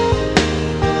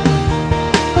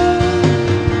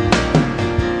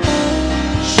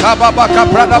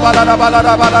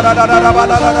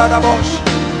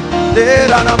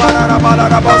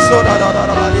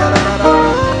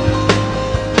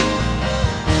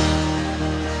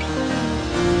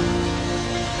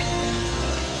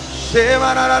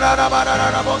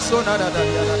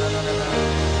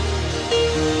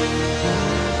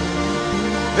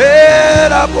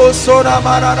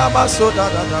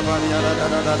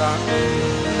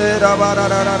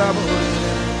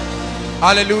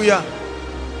 Hallelujah.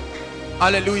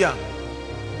 Hallelujah.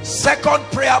 Second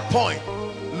prayer point.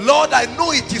 Lord, I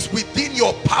know it is within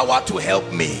your power to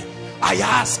help me. I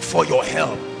ask for your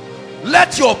help.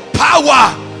 Let your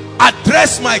power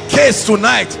address my case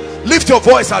tonight. Lift your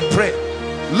voice and pray.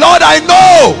 Lord, I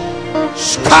know.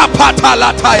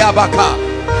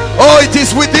 Oh, it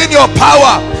is within your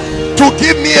power to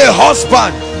give me a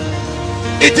husband.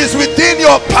 It is within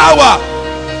your power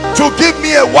to give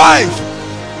me a wife.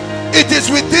 It is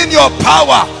within your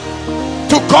power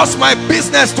to cause my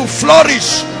business to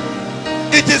flourish.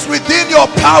 It is within your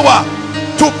power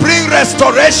to bring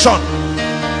restoration.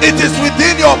 It is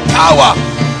within your power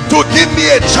to give me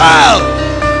a child.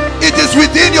 It is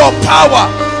within your power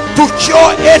to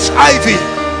cure HIV.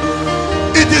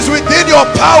 It is within your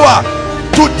power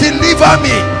to deliver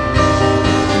me.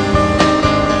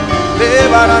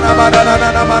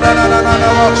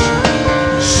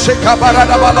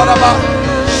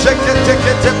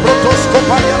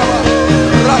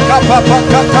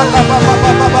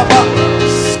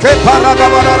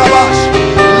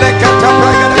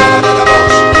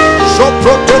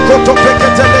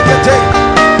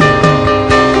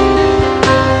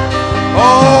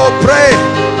 Oh, pray.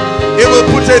 It will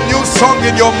put a new song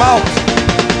in your mouth.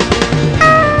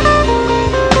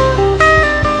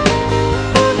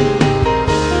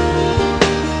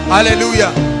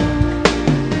 Hallelujah.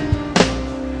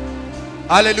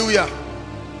 Hallelujah.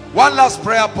 One last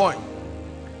prayer point.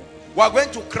 We are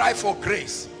going to cry for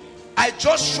grace. I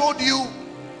just showed you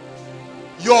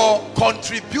your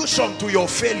contribution to your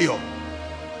failure.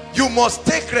 You must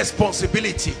take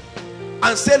responsibility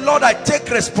and say, Lord, I take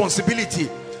responsibility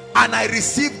and I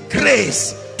receive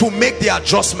grace to make the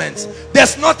adjustments.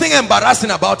 There's nothing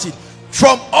embarrassing about it.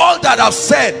 From all that I've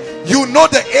said, you know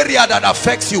the area that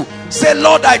affects you. Say,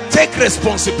 Lord, I take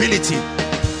responsibility.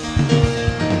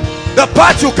 The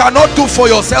part you cannot do for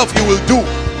yourself, you will do.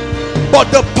 But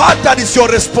the part that is your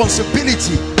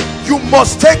responsibility, you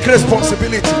must take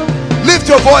responsibility. Lift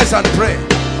your voice and pray.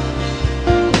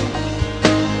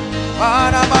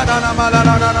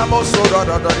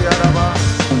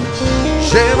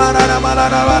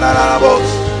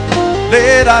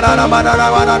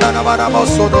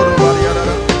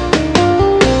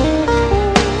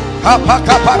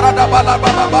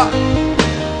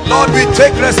 Lord, we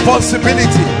take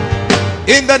responsibility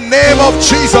in the name of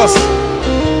Jesus.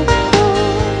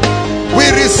 We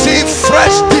receive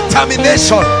fresh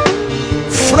determination,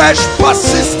 fresh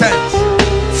persistence,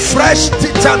 fresh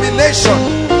determination,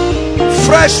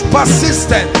 fresh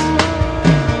persistence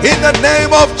in the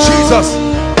name of Jesus.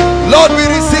 Lord, we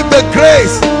receive the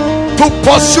grace to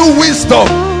pursue wisdom,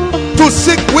 to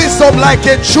seek wisdom like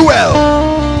a jewel.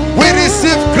 We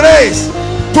receive grace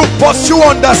to pursue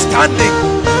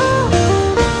understanding.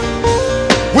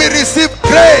 We receive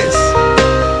grace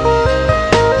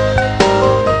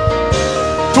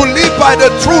to live by the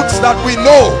truths that we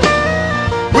know.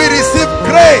 We receive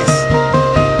grace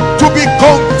to be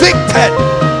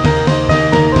convicted.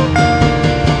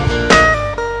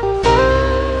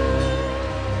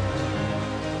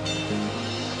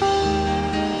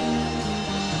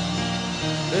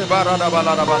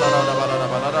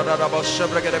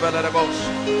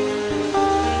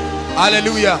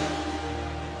 Hallelujah.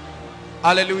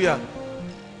 Hallelujah.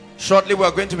 Shortly we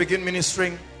are going to begin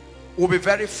ministering. We'll be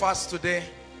very fast today.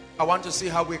 I want to see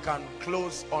how we can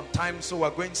close on time, so we're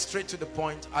going straight to the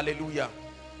point. Hallelujah.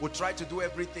 We'll try to do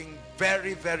everything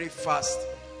very, very fast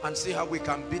and see how we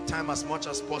can beat time as much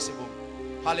as possible.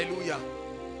 Hallelujah.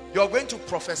 You're going to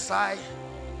prophesy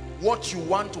what you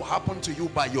want to happen to you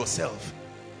by yourself.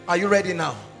 Are you ready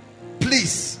now?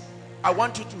 Please, I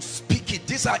want you to speak it.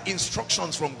 These are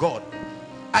instructions from God.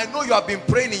 I know you have been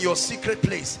praying in your secret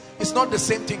place. It's not the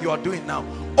same thing you are doing now.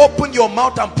 Open your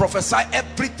mouth and prophesy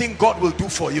everything God will do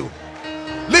for you.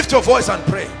 Lift your voice and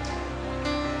pray.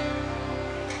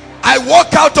 I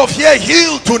walk out of here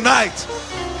healed tonight.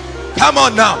 Come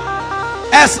on now.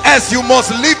 SS, you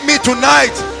must leave me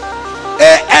tonight.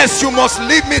 AS, you must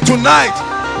leave me tonight.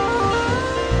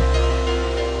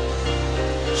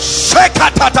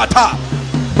 Shekatatata.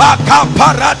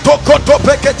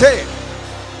 Bakaparatokotopekete.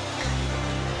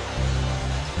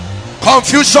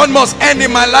 Confusion must end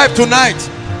in my life tonight.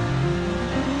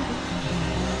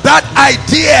 That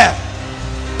idea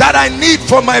that I need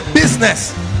for my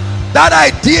business, that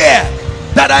idea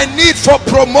that I need for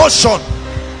promotion,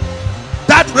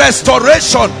 that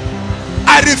restoration,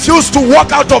 I refuse to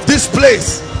walk out of this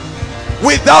place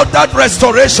without that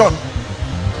restoration,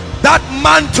 that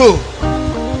mantle,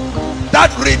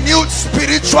 that renewed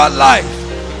spiritual life,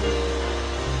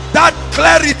 that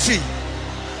clarity,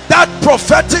 that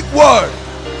prophetic word.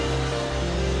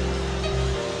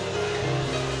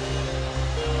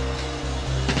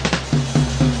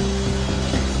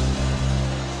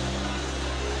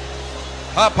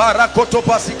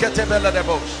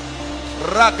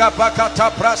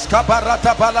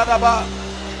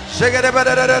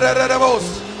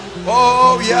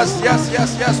 Oh yes, yes,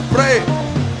 yes, yes. Pray,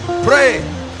 pray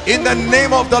in the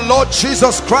name of the Lord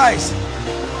Jesus Christ.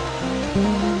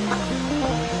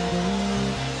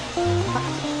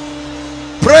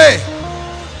 Pray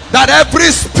that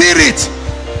every spirit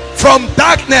from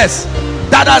darkness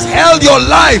that has held your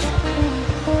life,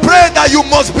 pray that you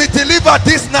must be delivered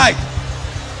this night.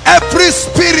 Every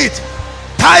spirit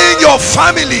tying your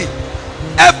family,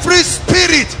 every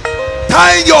spirit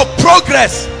tying your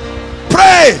progress,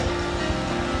 pray.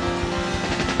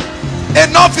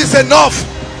 Enough is enough.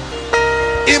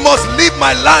 It must leave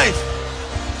my life.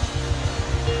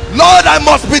 Lord, I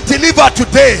must be delivered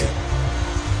today.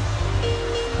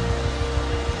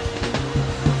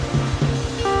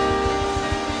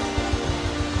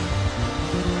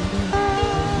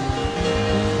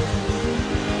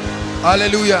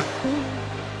 Hallelujah.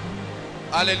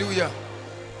 Hallelujah.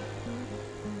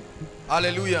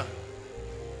 Hallelujah.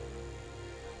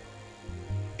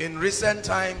 In recent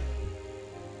time,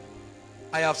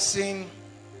 I have seen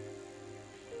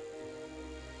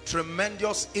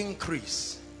tremendous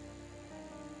increase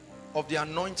of the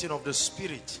anointing of the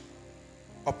Spirit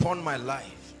upon my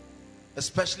life,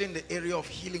 especially in the area of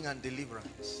healing and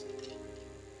deliverance.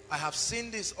 I have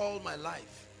seen this all my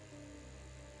life,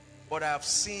 but I have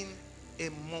seen a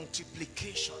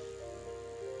multiplication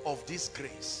of this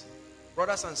grace.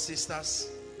 Brothers and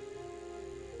sisters,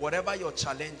 whatever your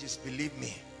challenge is, believe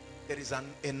me, there is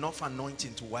enough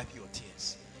anointing to wipe your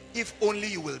tears. If only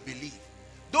you will believe.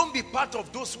 Don't be part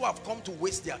of those who have come to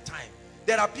waste their time.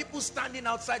 There are people standing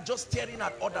outside just staring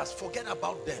at others. Forget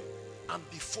about them and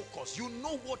be focused. You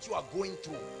know what you are going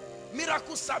through.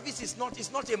 Miracle service is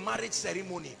not a marriage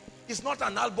ceremony. It's not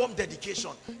an album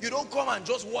dedication. You don't come and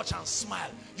just watch and smile.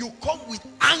 You come with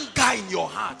anger in your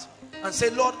heart and say,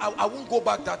 Lord, I won't go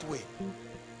back that way.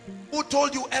 Who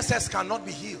told you SS cannot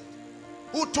be healed?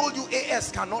 Who told you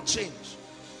AS cannot change?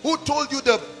 Who told you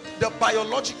the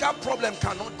biological problem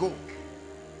cannot go?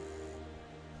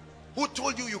 Who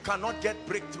told you you cannot get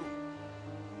breakthrough?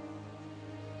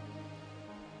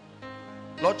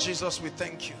 Lord Jesus, we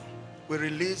thank you. We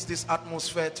release this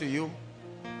atmosphere to you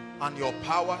and your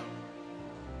power.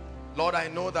 Lord, I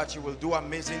know that you will do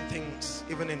amazing things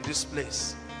even in this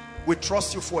place. We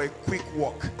trust you for a quick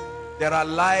walk. There are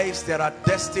lives, there are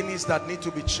destinies that need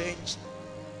to be changed.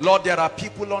 Lord, there are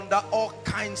people under all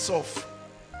kinds of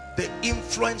the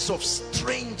influence of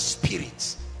strange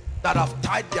spirits that have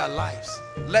tied their lives.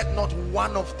 Let not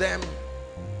one of them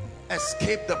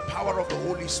escape the power of the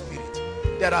Holy Spirit.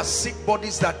 There are sick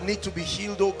bodies that need to be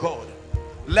healed, oh God.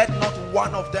 Let not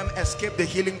one of them escape the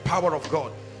healing power of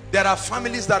God. There are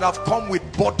families that have come with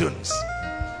burdens.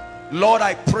 Lord,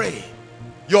 I pray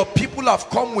your people have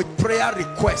come with prayer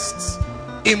requests,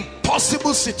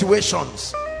 impossible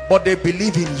situations, but they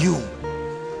believe in you.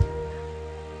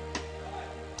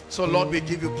 So Lord, we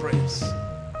give you praise.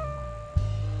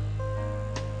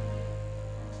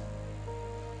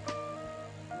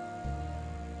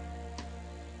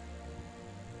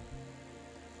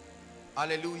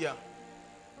 Hallelujah.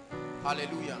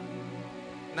 Hallelujah.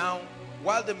 Now,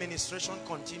 while the ministration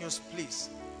continues, please,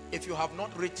 if you have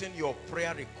not written your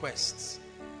prayer requests,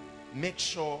 make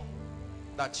sure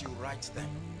that you write them.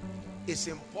 It's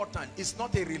important. It's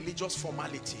not a religious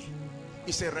formality.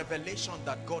 It's a revelation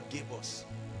that God gave us.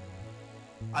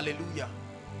 Hallelujah.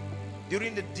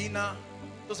 During the dinner,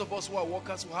 those of us who are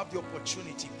workers will have the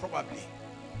opportunity probably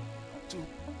to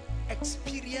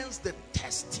experience the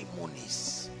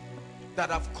testimonies that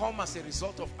have come as a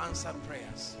result of answered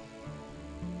prayers.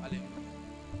 Hallelujah.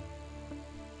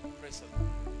 Praise the Lord.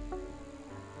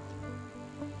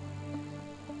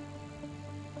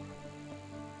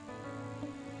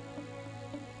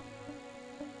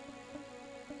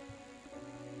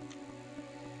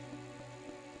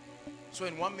 So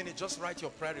in 1 minute, just write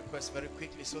your prayer request very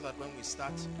quickly so that when we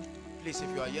start, please, if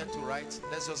you are yet to write,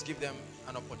 let's just give them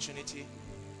an opportunity.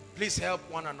 Please help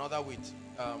one another with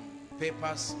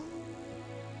papers.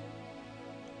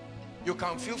 You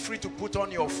can feel free to put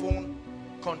on your phone,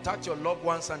 contact your loved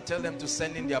ones and tell them to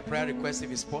send in their prayer requests if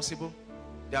it's possible.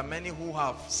 There are many who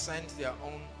have sent their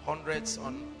own hundreds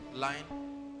online.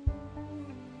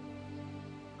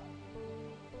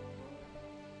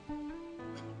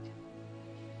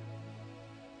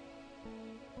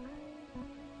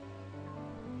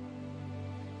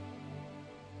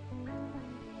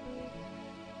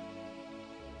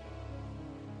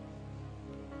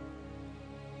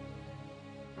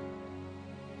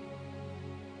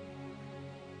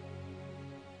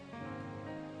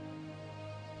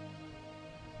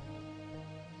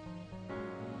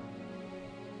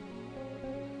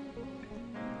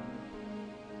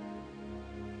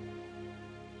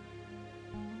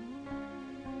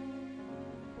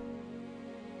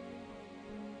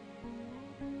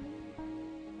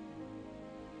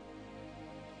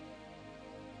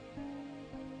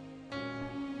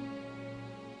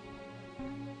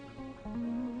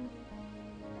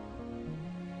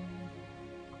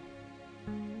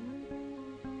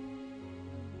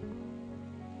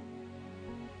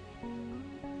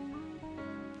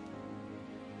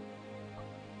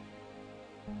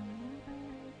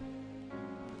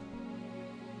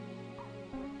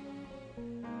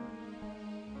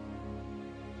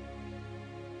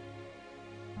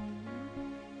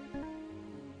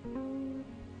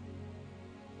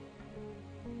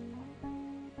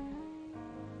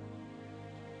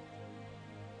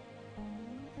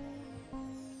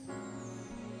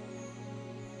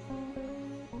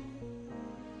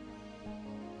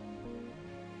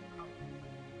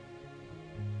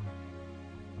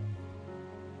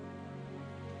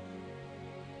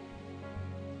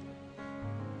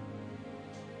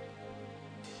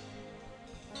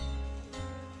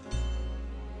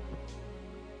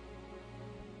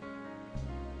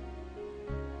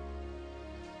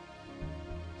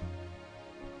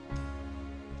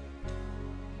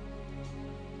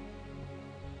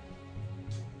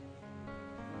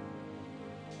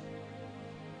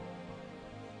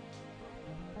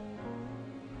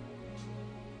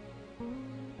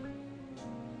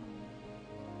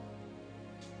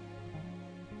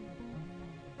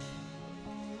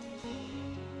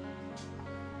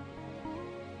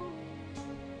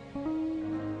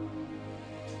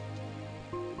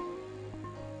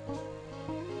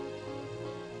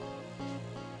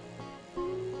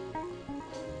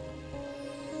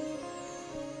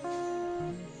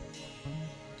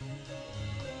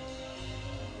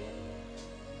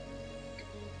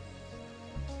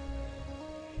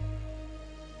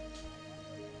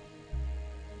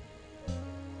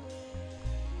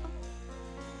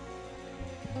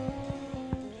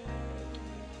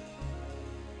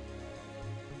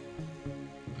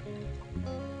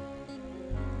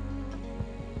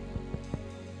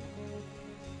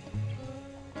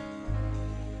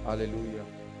 Hallelujah.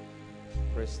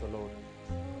 Praise the Lord.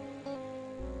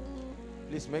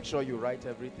 Please make sure you write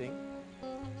everything.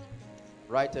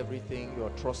 Write everything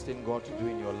you're trusting God to do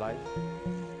in your life.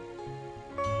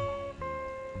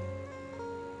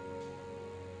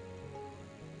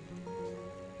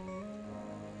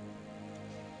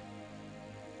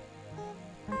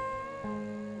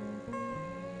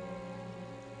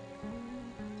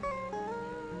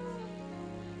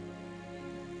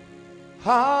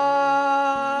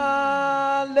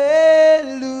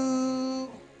 Hallelujah.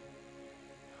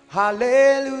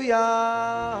 Hallelujah.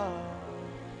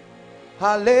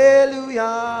 Hallelujah.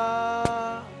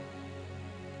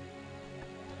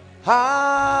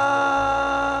 Hallelujah.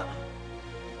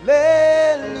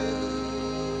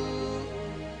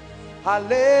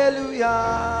 Hallelujah.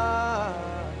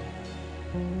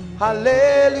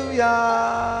 Hallelujah.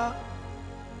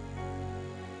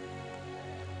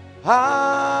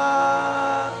 Hallelujah.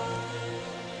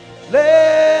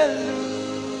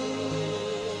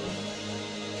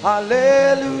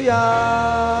 Hallelujah.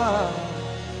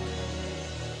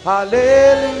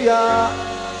 Hallelujah.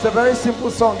 It's a very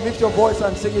simple song. Lift your voice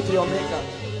and sing it to your maker.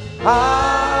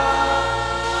 Hallelujah.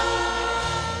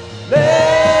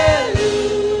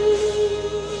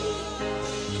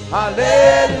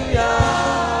 Hallelujah.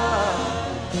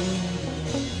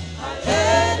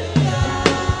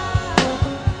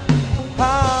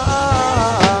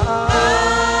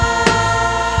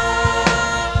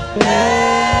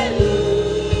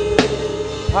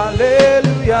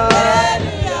 Hallelujah.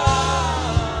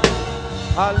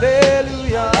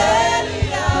 Hallelujah.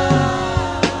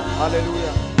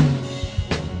 Hallelujah.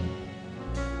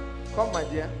 Come, my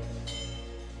dear.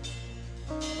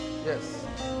 Yes.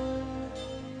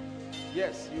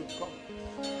 Yes, you come.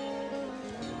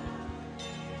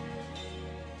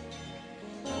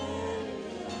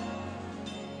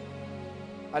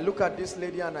 I look at this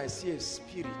lady and I see a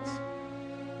spirit.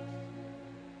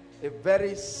 A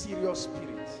very serious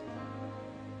spirit.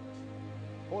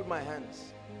 Hold my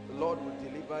hands. The Lord will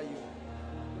deliver you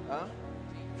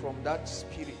from that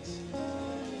spirit.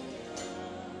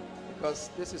 Because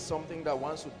this is something that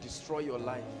wants to destroy your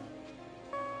life.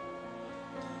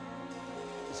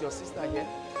 Is your sister here?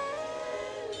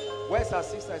 Where's her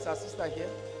sister? Is her sister here?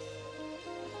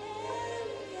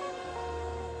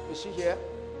 Is she here?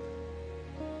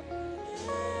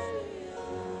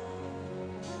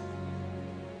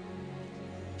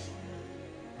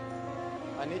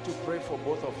 I need to pray for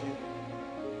both of you,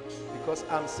 because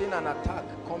I'm seeing an attack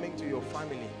coming to your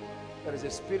family. There is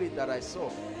a spirit that I saw,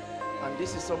 and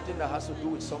this is something that has to do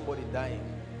with somebody dying.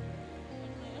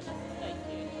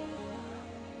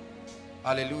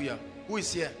 Hallelujah. Who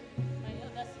is here?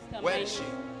 Where is she?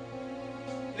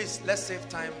 Please, let's save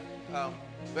time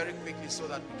very quickly so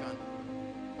that we can.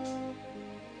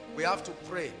 We have to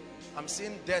pray. I'm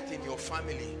seeing death in your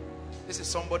family. This is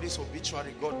somebody's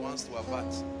obituary God wants to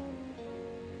avert.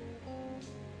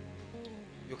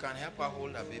 You can help her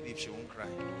hold her baby if she won't cry.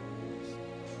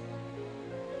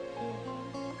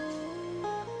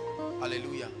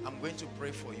 Hallelujah. I'm going to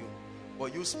pray for you.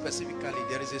 But you specifically,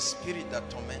 there is a spirit that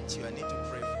torments you. I need to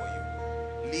pray for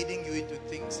you, leading you into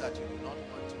things that you do not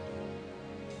want to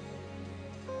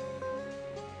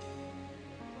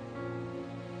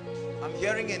do. I'm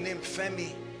hearing a name,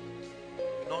 Femi.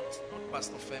 Not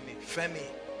Pastor Femi. Femi.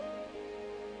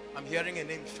 I'm hearing a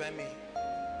name, Femi.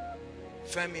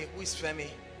 Femi. Who is Femi?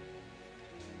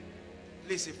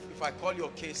 Please, if I call your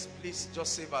case, please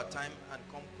just save our time and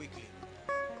come quickly.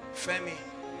 Femi.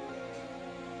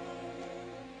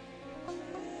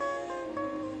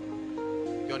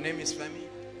 Your name is Femi?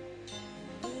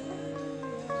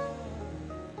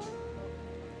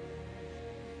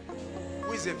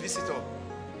 Who is a visitor?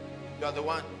 You are the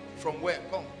one. From where?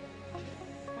 Come.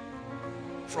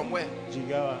 From where?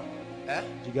 Jigawa. Eh?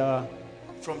 Jigawa.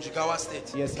 From Jigawa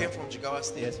State? Yes, You came from Jigawa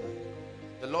State? Yes, sir.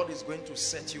 The Lord is going to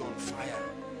set you on fire.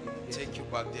 Take you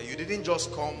back there. You didn't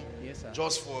just come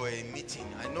just for a meeting.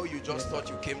 I know you just thought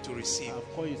you came to receive. I've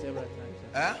called you several times.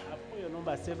 Huh? I've called your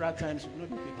number several times. You will not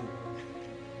be picking.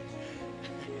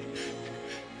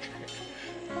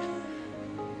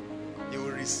 You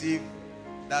will receive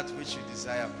that which you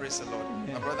desire. Praise the Lord.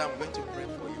 My brother, I'm going to pray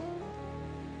for you.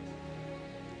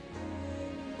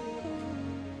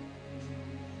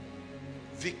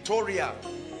 Victoria.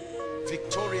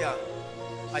 Victoria.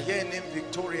 I hear a name,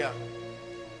 Victoria.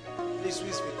 Please, who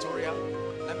is Victoria?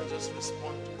 Let me just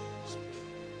respond to this.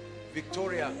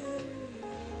 Victoria.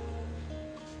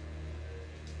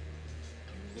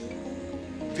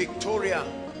 Victoria.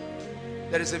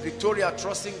 There is a Victoria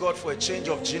trusting God for a change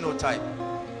of genotype.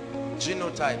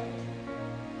 Genotype.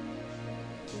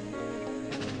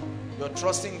 You're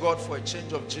trusting God for a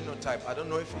change of genotype. I don't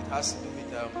know if it has to do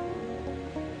with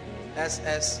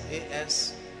SS,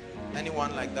 AS,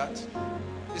 anyone like that.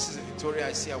 This is a Victoria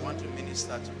I see I want to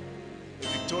minister to. A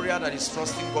Victoria that is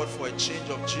trusting God for a change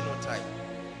of genotype.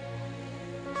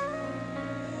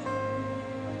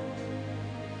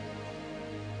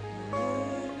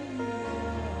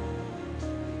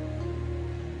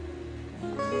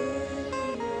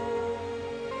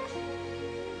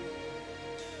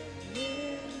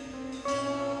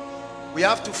 We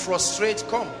have to frustrate,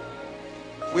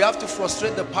 we have to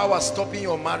frustrate the power stopping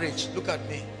your marriage. Look at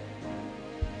me.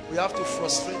 We have to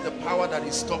frustrate the power that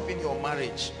is stopping your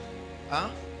marriage.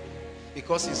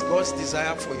 Because it's God's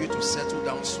desire for you to settle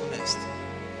down soonest.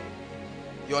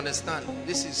 You understand?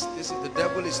 This is the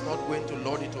devil is not going to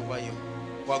lord it over you.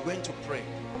 We are going to pray.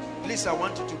 Please, I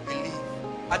want you to believe.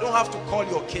 I don't have to call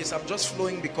your case. I'm just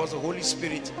flowing because the Holy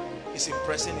Spirit is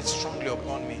impressing it strongly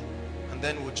upon me. And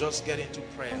and then we'll just get into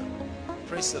prayer.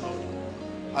 Praise the Lord.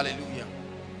 Hallelujah.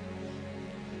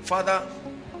 Father,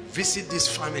 visit this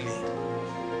family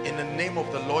in the name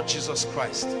of the Lord Jesus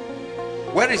Christ.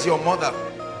 Where is your mother?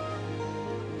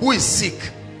 Who is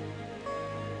sick?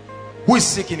 Who is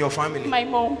sick in your family? My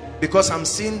mom. Because I'm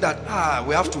seeing that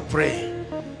we have to pray.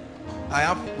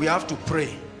 We have to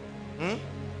pray.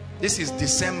 This is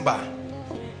December.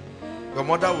 Your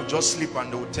mother will just sleep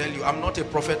and they will tell you, I'm not a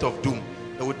prophet of doom.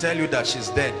 They will tell you that she's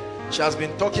dead. She has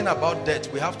been talking about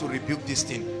death. We have to rebuke this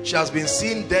thing. She has been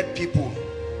seeing dead people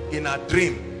in her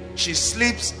dream. She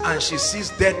sleeps and she sees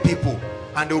dead people,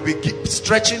 and they will be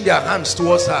stretching their hands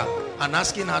towards her and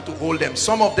asking her to hold them.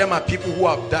 Some of them are people who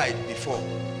have died before.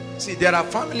 See, there are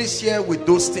families here with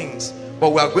those things, but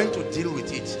we are going to deal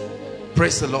with it.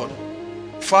 Praise the Lord.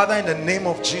 Father, in the name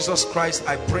of Jesus Christ,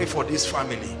 I pray for this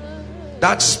family.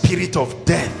 That spirit of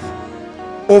death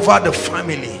over the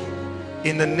family,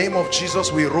 in the name of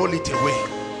Jesus, we roll it away.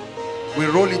 We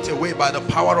roll it away by the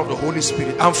power of the Holy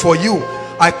Spirit. And for you,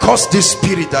 I curse this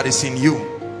spirit that is in you.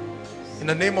 In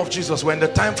the name of Jesus, when the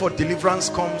time for deliverance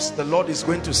comes, the Lord is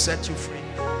going to set you free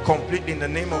completely in the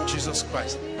name of Jesus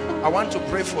Christ. I want to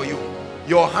pray for you.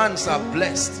 Your hands are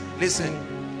blessed. Listen,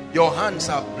 your hands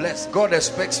are blessed. God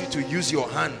expects you to use your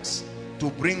hands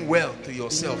to bring wealth to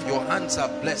yourself. Your hands are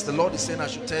blessed. The Lord is saying I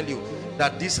should tell you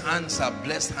that these hands are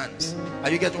blessed hands. Are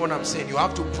you getting what I'm saying? You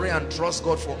have to pray and trust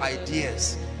God for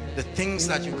ideas, the things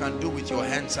that you can do with your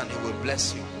hands, and He will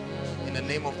bless you in the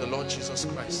name of the Lord Jesus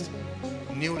Christ.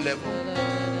 New level.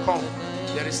 Come.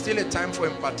 There is still a time for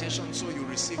impartation, so you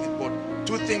receive it. But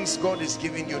two things God is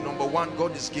giving you. Number one,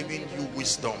 God is giving you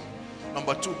wisdom.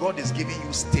 Number two, God is giving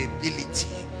you stability.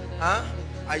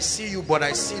 I see you, but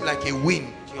I see like a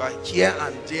wind. You are here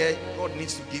and there. God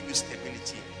needs to give you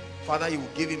stability. Father, you will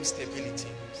give him stability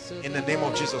in the name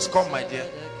of Jesus. Come, my dear.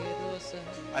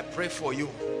 I pray for you.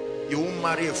 You won't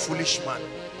marry a foolish man.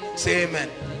 Say amen.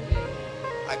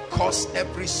 I curse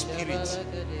every spirit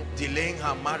delaying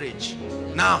her marriage.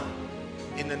 Now,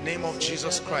 in the name of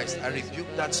Jesus Christ, I rebuke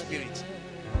that spirit.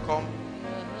 Come.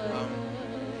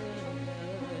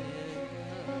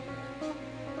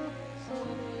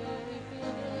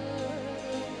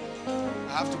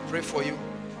 I have to pray for you.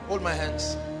 Hold my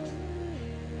hands.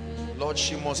 Lord,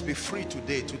 she must be free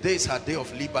today. Today is her day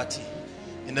of liberty.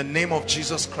 In the name of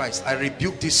Jesus Christ, I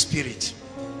rebuke this spirit.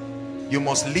 You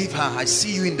must leave her. I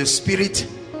see you in the spirit.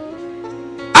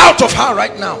 Out of her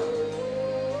right now.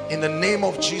 In the name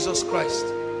of Jesus Christ.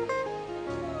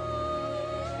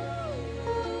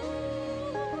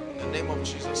 In the name of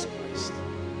Jesus Christ.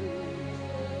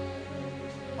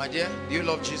 My dear, do you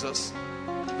love Jesus?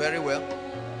 Very well.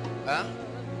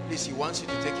 Please, he wants you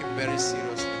to take him very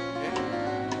seriously. Okay?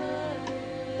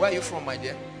 Where are you from, my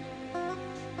dear?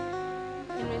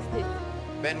 Benue State.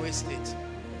 Benue State.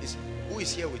 Who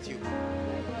is here with you?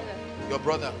 Your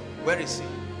brother. Where is he?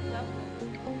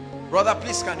 Brother,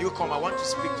 please can you come? I want to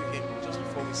speak to him just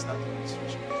before we start the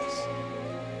ministration.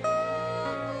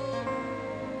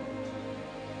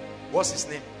 What's his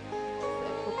name?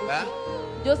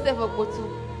 Joseph Okotu.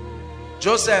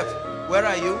 Joseph, where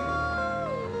are you?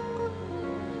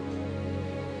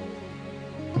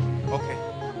 Okay.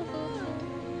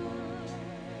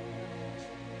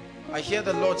 I hear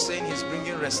the Lord saying he's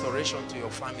bringing restoration to your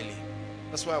family.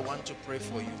 That's why I want to pray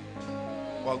for you.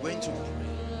 We're going to pray.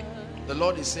 The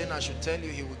Lord is saying I should tell you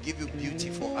he will give you beauty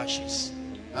for ashes.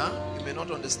 You may not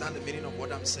understand the meaning of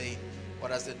what I'm saying,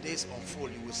 but as the days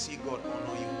unfold, you will see God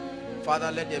honor you.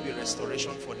 Father, let there be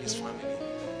restoration for this family.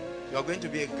 You are going to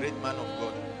be a great man of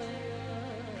God.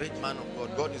 Great man of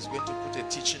God. God is going to put a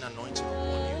teaching anointing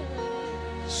upon you.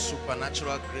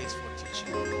 Supernatural grace for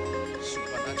teaching.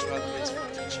 Supernatural grace for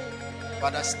teaching.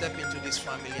 Father, step into this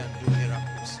family and do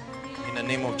miracles. In the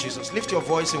name of Jesus. Lift your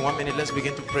voice in 1 minute. Let's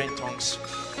begin to pray in tongues.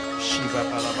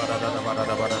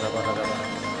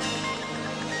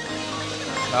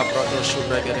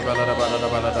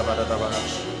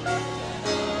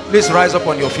 Please rise up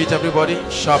on your feet, everybody.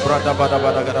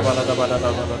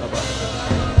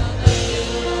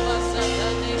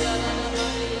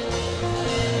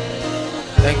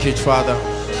 Thank you, Father,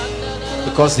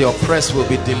 because the oppressed will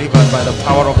be delivered by the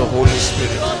power of the Holy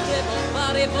Spirit.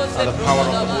 By the power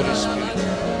of the Holy Spirit.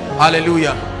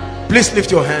 Hallelujah. Please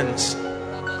lift your hands.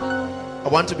 I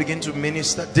want to begin to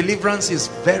minister. Deliverance is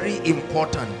very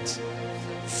important.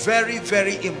 Very,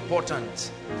 very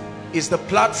important. It's the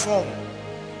platform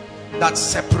that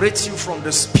separates you from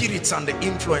the spirits and the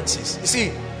influences. You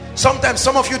see, sometimes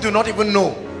some of you do not even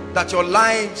know that your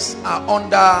lives are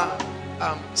under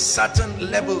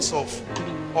certain levels of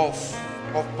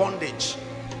bondage,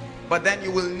 but then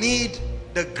you will need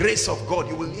the grace of God.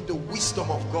 You will need the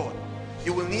wisdom of God.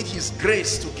 You will need his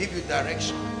grace to give you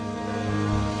direction.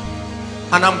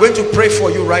 And I'm going to pray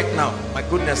for you right now. My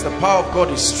goodness, the power of God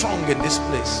is strong in this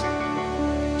place.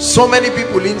 So many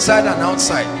people inside and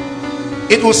outside.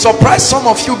 It will surprise some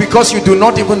of you because you do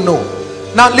not even know.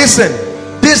 Now listen,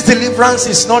 this deliverance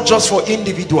is not just for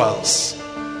individuals.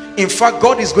 In fact,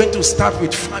 God is going to start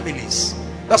with families.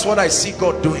 That's what I see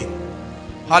God doing.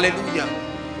 Hallelujah.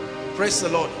 Praise the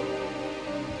Lord.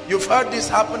 You've heard this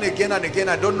happen again and again.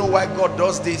 I don't know why God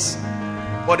does this,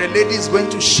 but a lady is going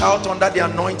to shout under the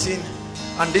anointing,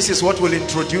 and this is what will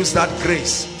introduce that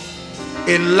grace.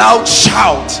 A loud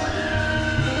shout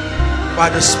by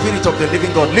the Spirit of the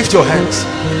living God. Lift your hands.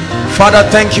 Father,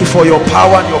 thank you for your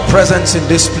power and your presence in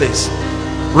this place.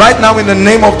 Right now, in the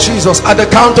name of Jesus, at the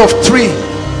count of 3,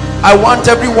 I want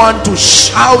everyone to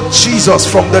shout Jesus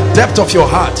from the depth of your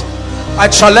heart. I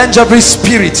challenge every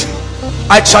spirit,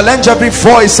 I challenge every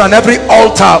voice and every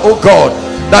altar, oh God,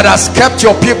 that has kept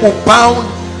your people bound,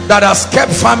 that has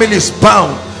kept families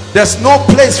bound. There's no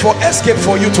place for escape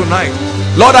for you tonight.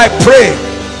 Lord, I pray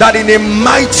that in a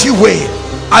mighty way,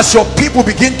 as your people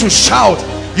begin to shout,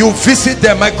 you visit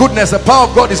them. My goodness, the power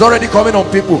of God is already coming on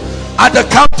people. At the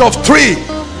count of 3,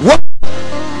 1,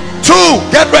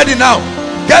 2, get ready now.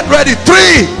 Get ready.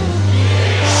 3.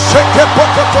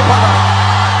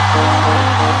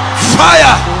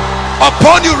 Fire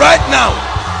upon you right now.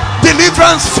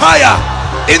 Deliverance fire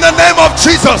in the name of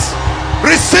Jesus.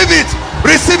 Receive it.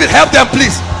 Receive it. Help them,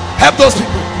 please. Help those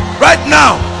people right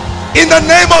now in the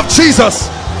name of Jesus.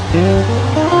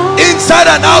 Inside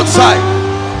and outside,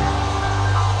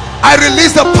 I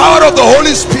release the power of the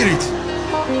Holy Spirit.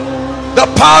 The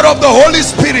power of the Holy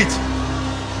Spirit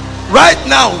right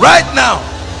now, right now,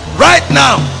 right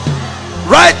now,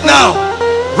 right now,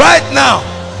 right now.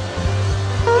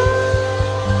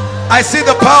 I see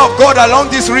the power of God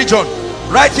along this region,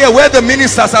 right here where the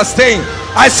ministers are staying.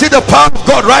 I see the power of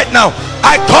God right now.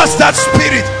 I curse that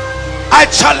spirit. I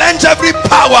challenge every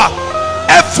power,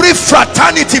 every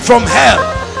fraternity from hell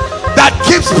that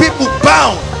keeps people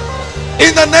bound,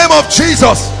 in the name of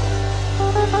Jesus.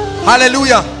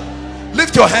 Hallelujah.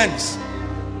 Lift your hands.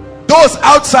 Those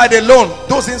outside alone,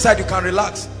 those inside you can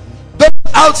relax. Those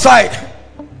outside,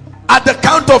 at the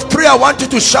count of 3, I want you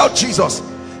to shout Jesus.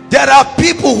 There are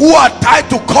people who are tied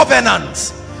to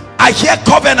covenants. I hear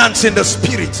covenants in the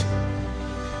spirit.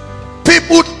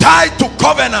 People tied to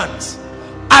covenants.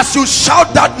 As you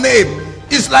shout that name,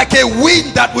 it's like a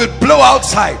wind that will blow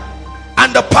outside,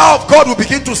 and the power of God will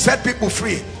begin to set people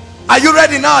free. Are you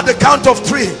ready now? At the count of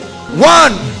 3,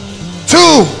 1,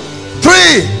 2,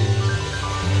 3.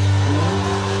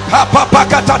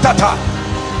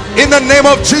 In the name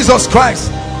of Jesus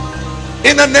Christ,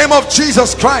 in the name of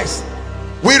Jesus Christ,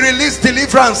 we release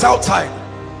deliverance outside.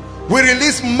 We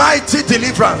release mighty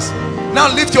deliverance. Now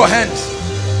lift your hands.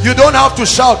 You don't have to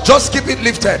shout, just keep it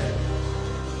lifted.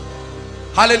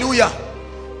 Hallelujah.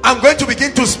 I'm going to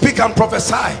begin to speak and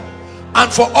prophesy,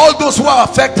 and for all those who are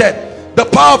affected, the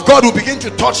power of God will begin to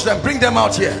touch them. Bring them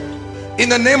out here in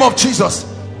the name of Jesus.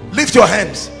 Lift your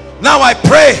hands. Now I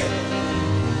pray,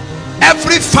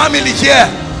 every family here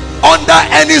under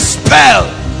any spell,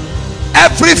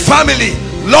 every family,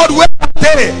 Lord, where are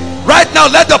they right now?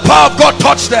 Let the power of God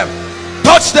touch them.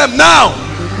 Touch them now,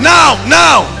 now,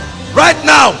 now, right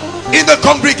now. In the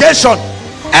congregation,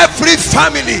 every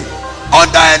family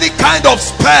under any kind of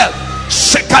spell,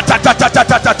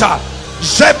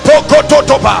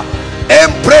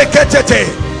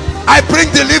 I bring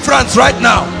deliverance right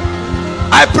now.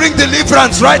 I bring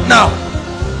deliverance right now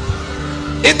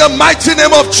in the mighty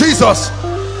name of Jesus.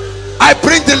 I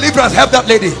bring deliverance. Help that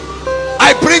lady.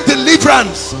 I bring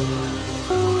deliverance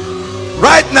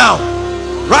right now.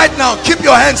 Right now. Keep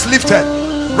your hands lifted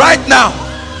right now.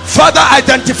 Father,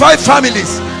 identify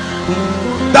families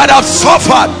that have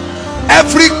suffered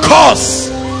every cause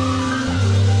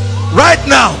right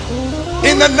now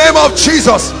in the name of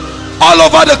Jesus, all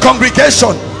over the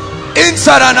congregation,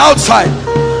 inside and outside.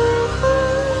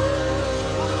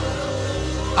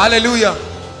 Hallelujah.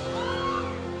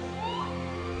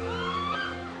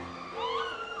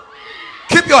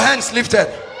 Keep your hands lifted.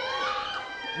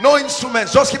 No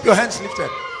instruments, just keep your hands lifted.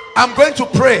 I'm going to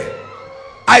pray.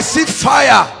 I see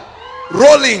fire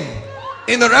rolling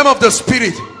in the realm of the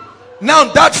spirit. Now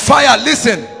that fire,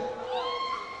 listen,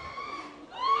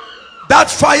 that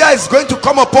fire is going to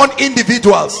come upon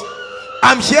individuals.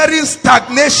 I'm hearing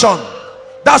stagnation.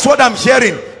 That's what I'm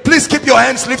hearing. Please keep your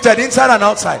hands lifted inside and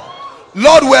outside.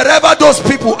 Lord, wherever those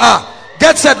people are,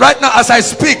 get set right now. As I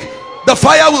speak, the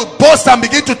fire will burst and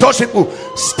begin to touch people.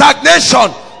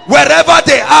 Stagnation, wherever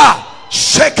they are,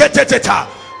 shake it,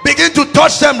 Begin to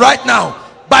touch them right now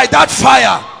by that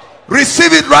fire.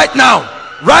 Receive it right now,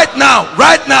 right now,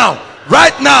 right now,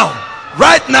 right now,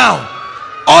 right now,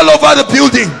 all over the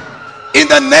building, in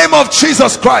the name of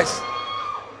Jesus Christ.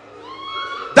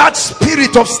 That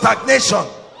spirit of stagnation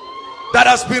that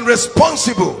has been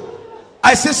responsible.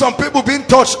 I see some people being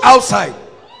touched outside.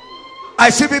 I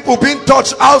see people being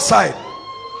touched outside.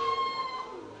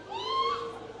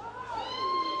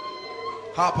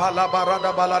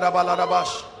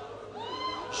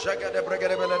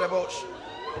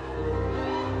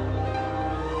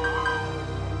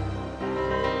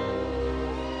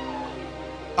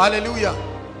 Hallelujah.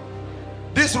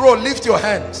 This row, lift your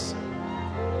hands.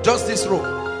 Just this row,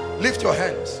 lift your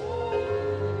hands.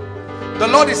 The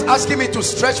Lord is asking me to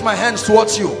stretch my hands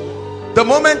towards you. The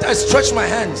moment I stretch my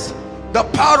hands, the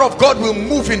power of God will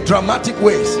move in dramatic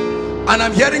ways. And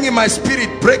I'm hearing in my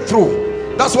spirit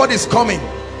breakthrough. That's what is coming.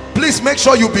 Please make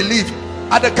sure you believe.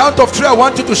 At the count of 3, I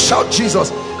want you to shout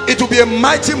Jesus. It will be a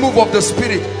mighty move of the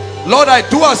Spirit. Lord, I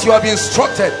do as you have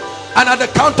instructed. And at the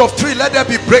count of 3, let there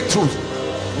be breakthroughs.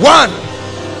 1,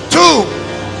 2,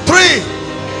 3.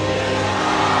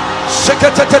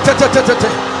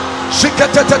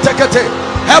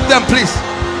 Help them, please.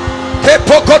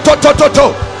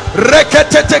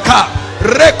 Reketeteka,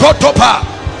 rekotopa,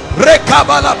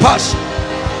 rekabalapash,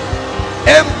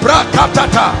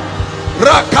 embrakatata,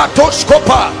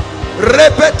 rakatoshkopa,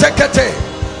 rebetekete.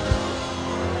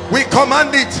 We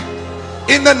command it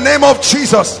in the name of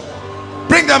Jesus.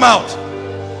 Bring them out.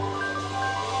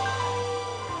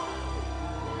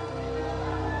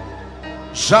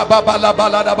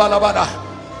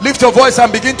 Lift your voice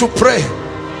and begin to pray.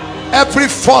 Every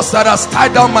force that has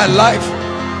tied down my life,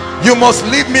 you must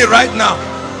leave me right now.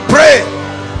 Pray.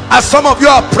 As some of you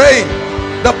are praying,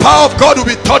 the power of God will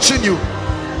be touching you.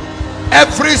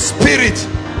 Every spirit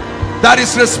that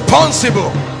is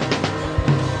responsible,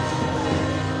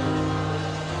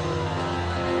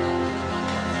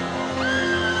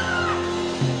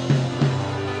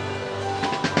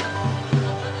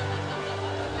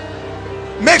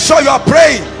 make sure you are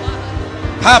praying.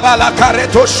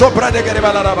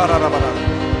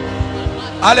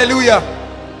 Hallelujah.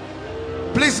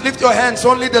 Please lift your hands,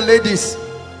 only the ladies.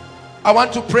 I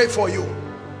want to pray for you.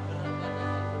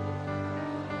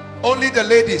 Only the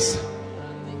ladies.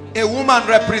 A woman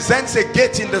represents a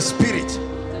gate in the spirit,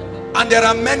 and there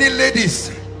are many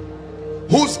ladies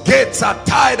whose gates are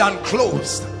tied and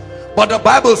closed, but the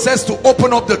Bible says to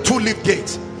open up the 2-leaf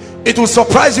gates. It will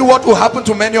surprise you what will happen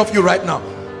to many of you right now.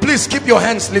 Please keep your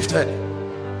hands lifted.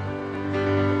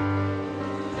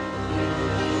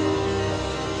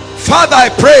 Father, I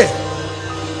pray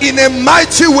in a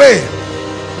mighty way,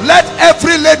 let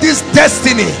every lady's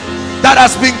destiny that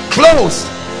has been closed,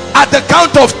 at the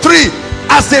count of 3,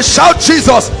 as they shout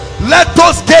Jesus, let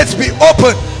those gates be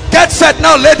open. Get set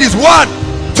now, ladies. 1,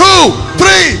 2,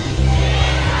 3.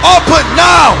 Open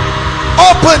now,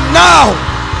 open now,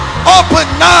 open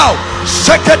now.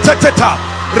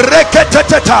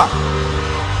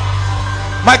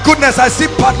 My goodness, I see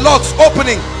padlocks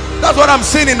opening. That's what I'm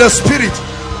seeing in the spirit.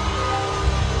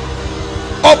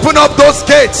 Open up those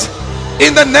gates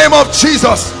in the name of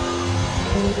Jesus.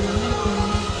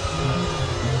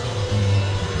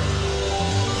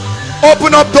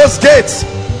 Open up those gates.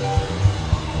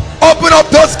 Open up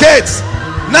those gates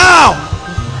now.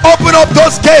 Open up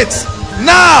those gates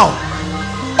now.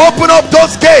 Open up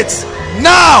those gates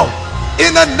now,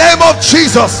 in the name of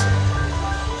Jesus.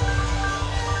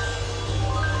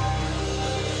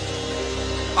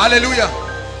 Hallelujah.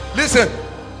 Listen,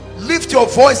 lift your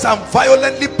voice and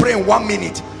violently pray in 1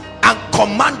 minute and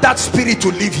command that spirit to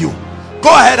leave you. Go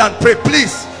ahead and pray,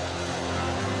 please.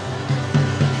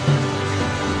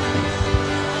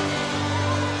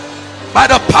 By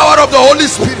the power of the Holy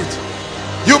Spirit,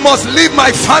 you must leave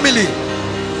my family.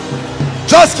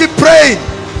 Just keep praying.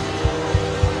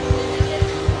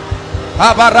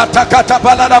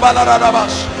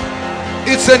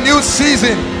 It's a new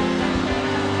season.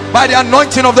 By the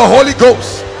anointing of the Holy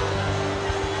Ghost,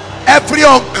 every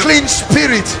unclean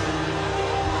spirit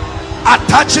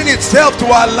attaching itself to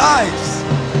our lives,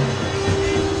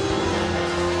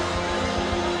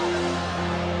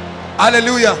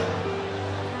 hallelujah,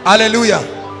 hallelujah,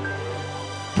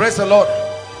 praise the Lord.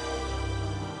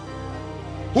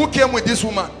 Who came with this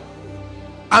woman?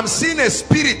 I'm seeing a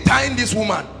spirit tying this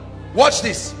woman. Watch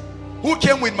this. Who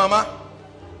came with Mama?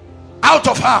 Out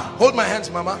of her. Hold my hands,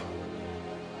 Mama.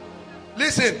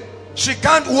 Listen, she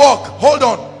can't walk. Hold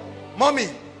on, Mommy.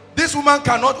 This woman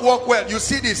cannot walk well. You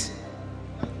see this?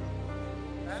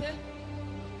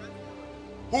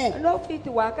 Who? No fit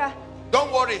to walk.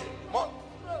 Don't worry.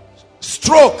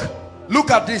 Stroke. Look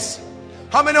at this.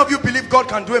 How many of you believe God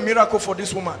can do a miracle for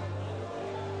this woman?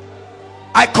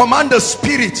 I command the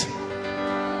spirit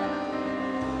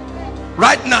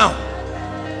right now.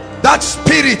 That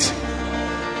spirit,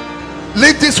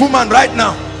 leave this woman right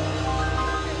now.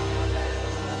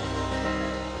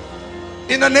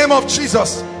 In the name of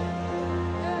Jesus.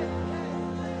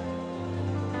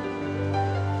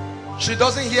 She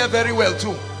doesn't hear very well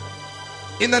too.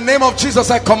 In the name of Jesus,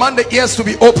 I command the ears to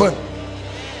be open.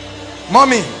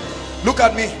 Mommy, look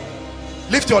at me.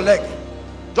 Lift your leg.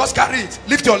 Just carry it.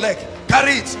 Lift your leg.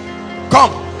 Carry it.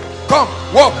 Come. Come.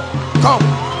 Walk. Come.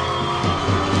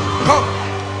 Come.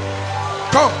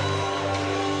 Come.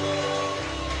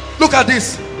 Look at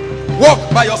this.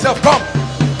 Walk by yourself. Come.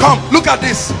 Come. Look at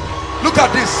this. Look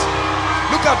at this.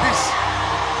 Look at this.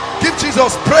 Give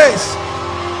Jesus praise.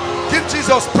 Give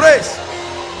Jesus praise.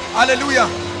 Hallelujah.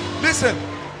 Listen.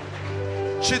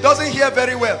 She doesn't hear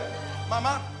very well.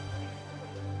 Mama.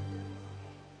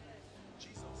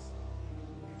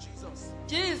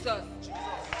 Jesus.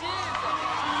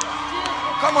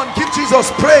 Come on, give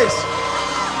Jesus praise.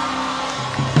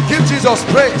 Give Jesus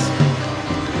praise.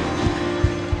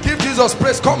 Give Jesus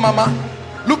praise. Come, Mama.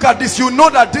 Look at this. You know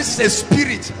that this is a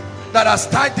spirit that has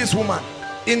tied this woman.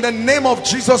 In the name of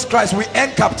Jesus Christ, we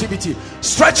end captivity.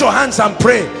 Stretch your hands and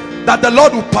pray that the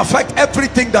Lord will perfect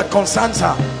everything that concerns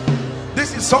her.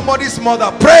 This is somebody's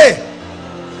mother. Pray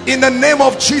in the name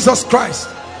of Jesus Christ.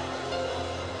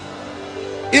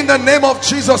 In the name of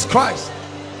Jesus Christ.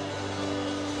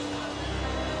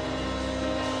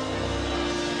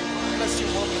 Bless you,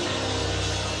 mommy.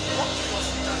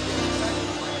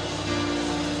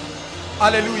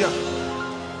 Hallelujah.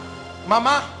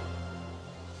 Mama,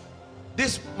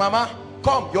 this mama,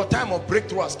 come. Your time of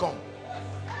breakthrough has come.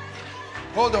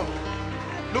 Hold on.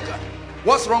 Look at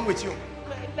what's wrong with you.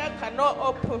 My leg cannot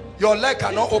open. Your leg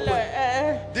cannot This open.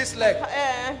 leg, This leg.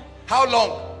 How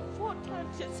long? for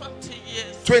 20-something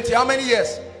years. 20. How many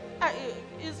years?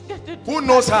 It's getting to Who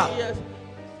knows 30 her? years.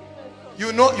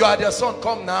 You know you are their son.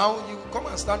 Come now. You come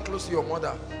and stand close to your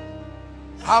mother.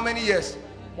 How many years?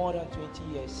 More than 20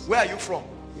 years. Where are you from?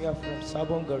 We are from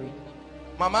Sabongari.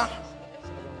 Mama,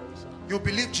 you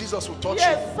believe Jesus will touch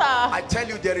Yes, you? sir. I tell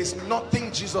you, there is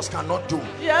nothing Jesus cannot do.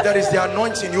 Yes, There is sir. the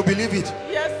anointing. You believe it?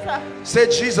 Yes, sir.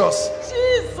 Say, Jesus,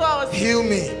 Jesus. heal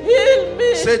me. Heal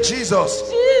me. Say, Jesus,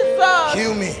 Jesus.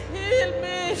 heal me. Heal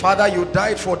me. Father, you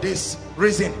died for this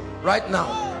reason right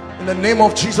now. In the name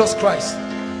of Jesus Christ,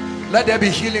 let there be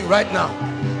healing right now.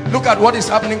 Look at what is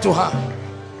happening to her.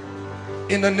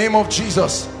 In the name of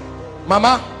Jesus.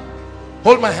 Mama,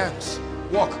 hold my hands.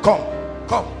 Walk. Come.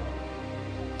 Come.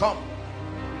 Come.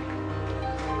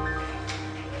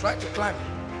 Try to climb.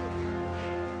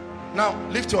 Now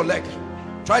lift your leg.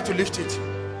 Try to lift it.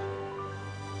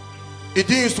 It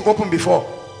didn't used to open before.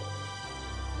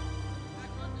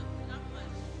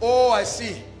 Oh, I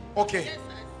see. Okay.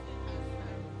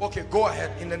 Okay, go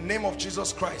ahead. In the name of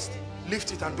Jesus Christ,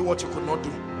 lift it and do what you could not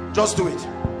do. Just do it.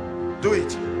 Do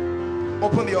it.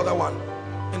 Open the other one.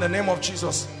 In the name of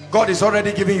Jesus. God is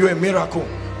already giving you a miracle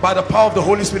by the power of the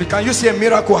Holy Spirit. Can you see a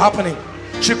miracle happening?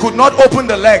 She could not open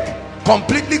the leg.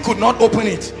 Completely could not open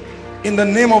it. In the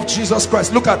name of Jesus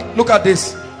Christ. Look at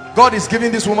this. God is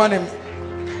giving this woman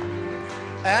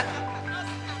a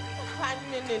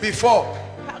before.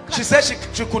 She said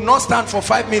she could not stand for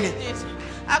 5 minutes.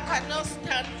 I cannot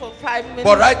stand for 5 minutes.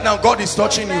 But right now God is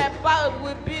touching you. My back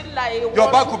will be like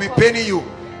Your back will be paining you.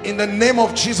 In the name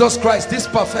of Jesus Christ, this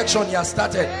perfection he has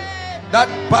started. That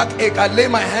backache, I lay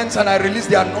my hands and I release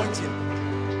the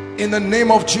anointing. In the name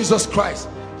of Jesus Christ.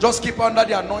 Just keep under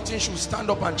the anointing. She'll stand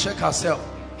up and check herself.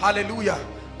 Hallelujah.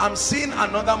 I'm seeing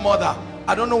another mother.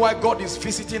 I don't know why God is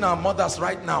visiting our mothers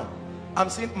right now. I'm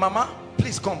seeing, Mama,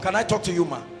 please come. Can I talk to you,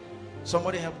 ma?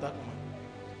 Somebody help that woman.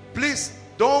 Please,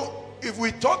 don't, if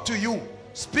we talk to you,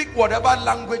 speak whatever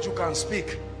language you can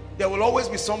speak. There will always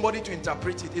be somebody to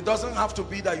interpret it. It doesn't have to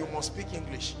be that you must speak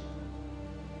English.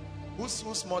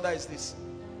 Whose mother is this?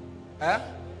 Eh?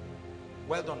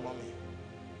 Well done, mommy.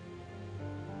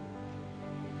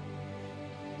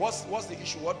 What's the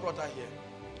issue? What brought her here?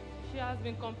 She has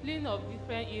been complaining of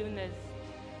different illness.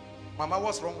 Mama,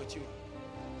 what's wrong with you?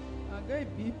 I got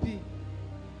BP.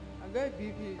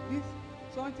 This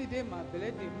something day my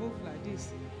belly they move like this.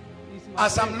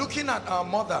 As I'm looking at our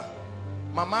mother,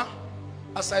 Mama,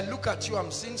 as I look at you,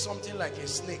 I'm seeing something like a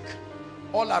snake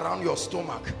all around your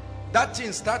stomach. That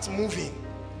thing starts moving.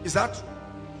 Is that?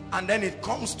 And then it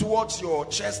comes towards your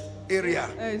chest area.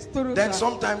 Then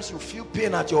sometimes you feel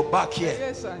pain at your back here.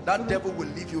 Yes, that devil will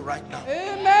leave you right now.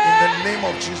 Amen. In the name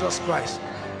of Jesus Christ.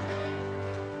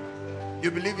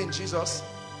 You believe in Jesus?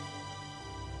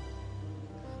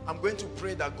 I'm going to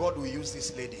pray that God will use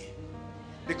this lady,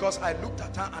 because I looked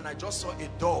at her and I just saw a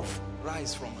dove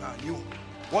rise from her. You,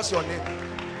 what's your name?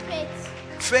 Faith.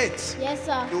 Faith. Yes,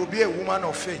 sir. You will be a woman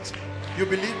of faith. You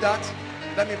believe that?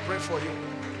 Let me pray for you.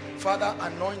 Father,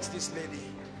 anoint this lady.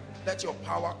 Let your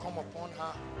power come upon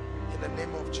her in the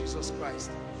name of Jesus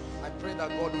Christ. I pray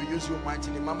that God will use you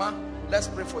mightily. Mama, let's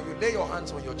pray for you. Lay your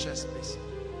hands on your chest, please.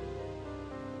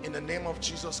 In the name of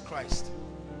Jesus Christ.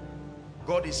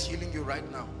 God is healing you right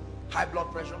now. High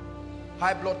blood pressure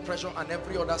and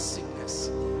every other sickness,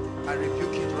 I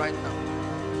rebuke it right now.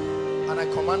 And I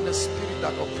command the spirit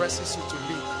that oppresses you to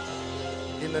leave.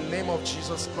 In the name of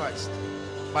Jesus Christ.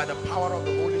 By the power of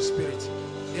the Holy Spirit.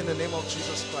 In the name of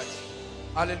Jesus Christ.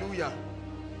 Hallelujah.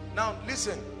 Now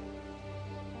listen.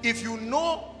 If you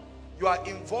know you are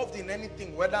involved in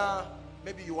anything, whether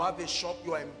maybe you have a shop,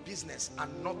 you are in business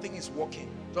and nothing is working,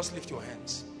 just lift your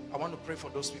hands. I want to pray for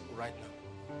those people right now.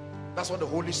 That's what the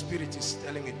Holy Spirit is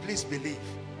telling me. Please believe.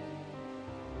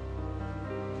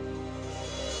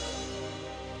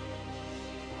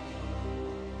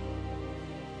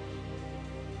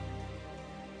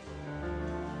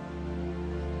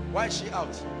 Why is she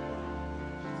out?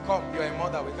 Come, you're a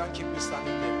mother. We can't keep you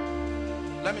standing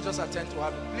there. Let me just attend to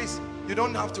her. Please, you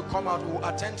don't have to come out. We'll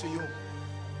attend to you.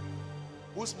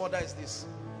 Whose mother is this?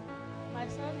 My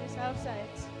son is outside.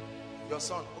 Your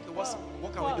son. Okay, what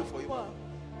can we do for you? Paul.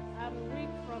 I'm weak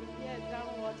from here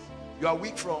downwards. You are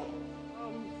weak from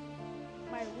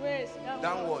my waist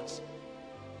downwards.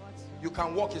 You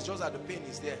can walk, it's just that the pain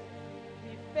is there.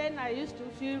 The pain, I used to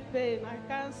feel pain. I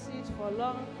can't sit for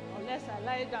long. Unless I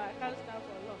lie down, I can't stand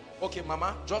for long. Okay,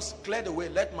 Mama, just clear the way.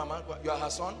 Let Mama, you are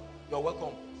her son. You're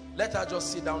welcome. Let her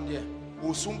just sit down there.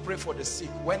 We'll soon pray for the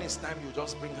sick. When it's time, you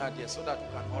just bring her there so that you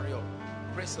can hurry up.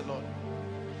 Praise the Lord.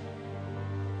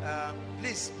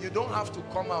 Please, you don't have to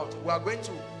come out. We are going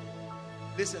to,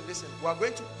 listen. We are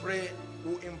going to pray.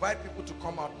 We'll invite people to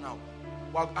come out now.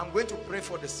 Well, I'm going to pray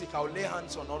for the sick. I'll lay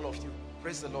hands on all of you.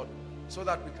 Praise the Lord. So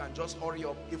that we can just hurry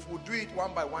up. If we do it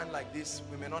one by one like this,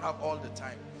 we may not have all the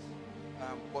time.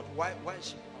 But why is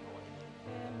she?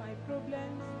 My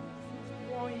problem is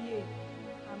 1 year.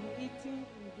 I'm eating in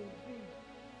the dream.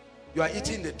 You are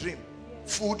eating the dream?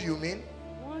 Yes. Food, you mean?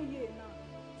 1 year now.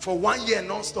 For 1 year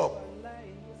non-stop?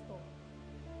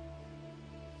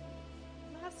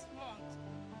 Last month,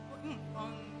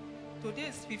 today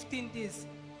is 15 days,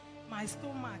 my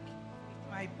stomach with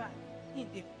my back,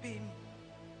 they pay me.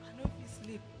 I no fit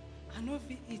sleep. I no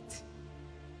fit eat.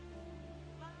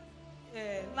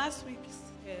 Last week,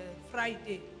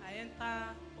 Friday, I enter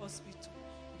hospital.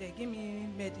 They give me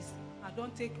medicine. I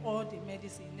don't take all the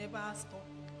medicine. Never stop.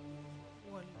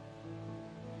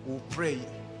 We'll pray.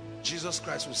 Jesus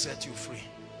Christ will set you free.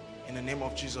 In the name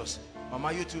of Jesus.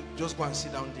 Mama, you two, just go and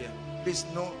sit down there. Please,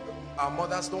 no, our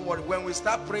mothers, don't worry. When we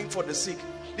start praying for the sick,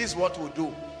 this is what we'll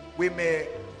do. We may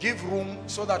give room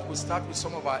so that we start with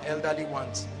some of our elderly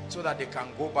ones so that they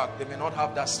can go back. They may not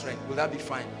have that strength. Will that be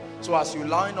fine? So as you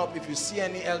line up, if you see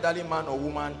any elderly man or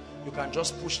woman, you can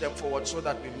just push them forward so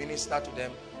that we minister to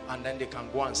them and then they can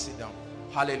go and sit down.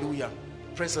 Hallelujah.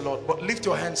 Praise the Lord. But lift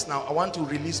your hands now. I want to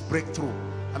release breakthrough.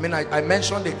 I mean, I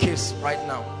mentioned the case right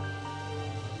now.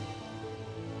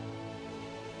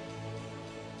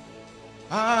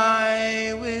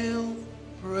 I will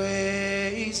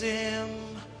praise him.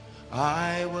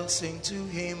 I will sing to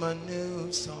him a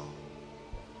new song.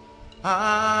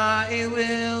 I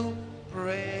will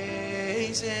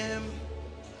praise him.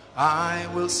 I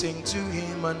will sing to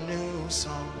him a new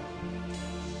song.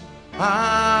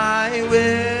 I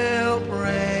will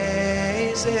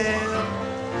praise him.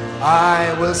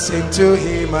 I will sing to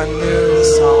him a new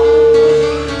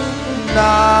song. And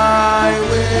I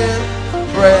will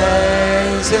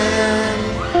praise him.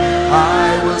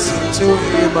 I will sing to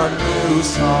him a new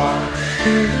song.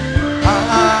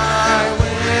 I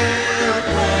will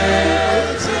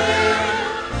praise him.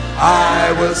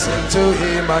 I will sing to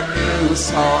him a new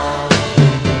song.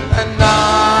 And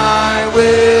I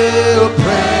will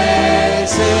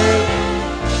praise him.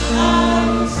 I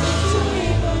will sing to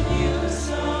him a new song.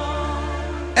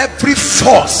 Every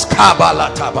force, keep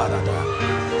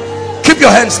your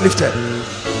hands lifted,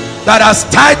 that has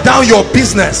tied down your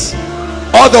business,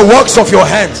 all the works of your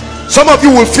hands. Some of you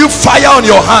will feel fire on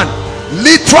your hand,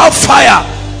 literal fire.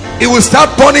 It will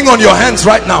start burning on your hands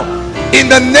right now. In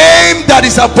the name that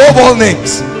is above all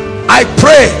names, I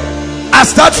pray,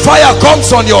 as that fire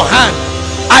comes on your hand,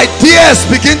 ideas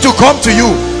begin to come to you.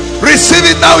 Receive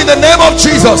it now in the name of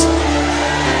Jesus.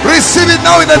 Receive it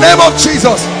now in the name of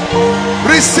Jesus.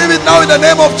 Receive it now in the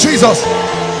name of Jesus.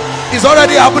 It's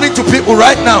already happening to people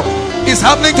right now. It's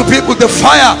happening to people. The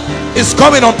fire is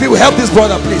coming on people. Help this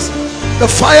brother, please. The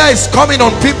fire is coming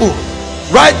on people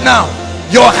right now.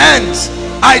 Your hands,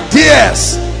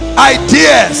 ideas.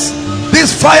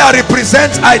 This fire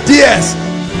represents ideas.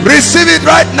 Receive it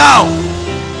right now.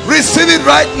 Receive it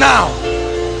right now.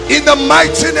 In the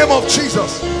mighty name of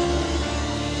Jesus.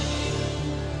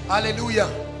 Hallelujah.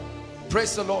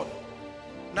 Praise the Lord.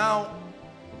 Now,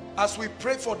 as we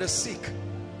pray for the sick,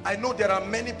 I know there are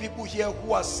many people here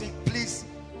who are sick. Please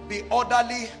be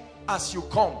orderly as you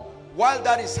come. While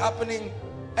that is happening,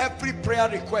 every prayer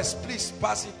request, please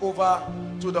pass it over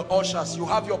to the ushers. You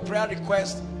have your prayer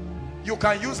request. You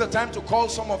can use the time to call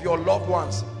some of your loved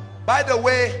ones. By the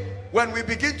way, when we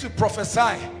begin to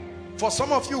prophesy, for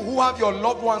some of you who have your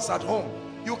loved ones at home,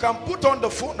 you can put on the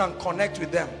phone and connect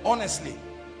with them. Honestly,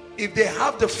 if they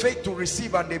have the faith to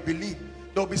receive and they believe,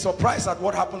 they'll be surprised at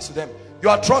what happens to them. You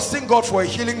are trusting God for a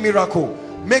healing miracle.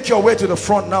 Make your way to the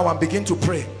front now and begin to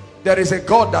pray. There is a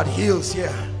God that heals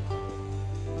here.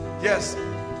 Yes.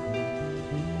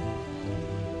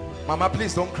 Mama,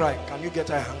 please don't cry. Can you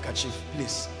get a handkerchief,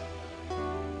 please?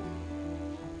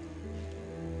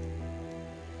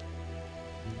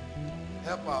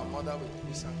 Help our mother with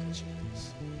this handkerchief,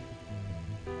 please.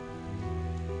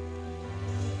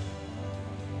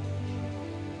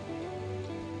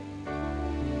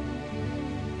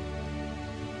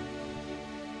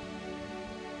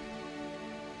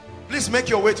 Please make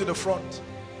your way to the front.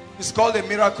 It's called a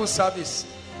miracle service.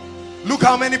 Look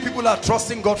how many people are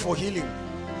trusting God for healing.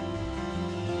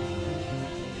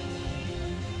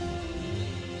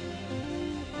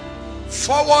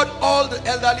 Forward all the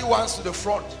elderly ones to the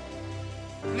front.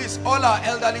 Please, all our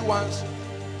elderly ones.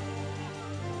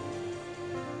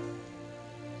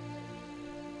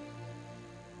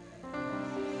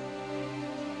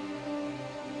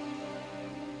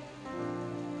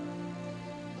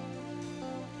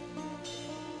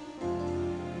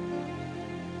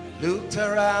 Looked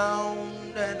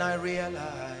around and I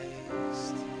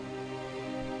realized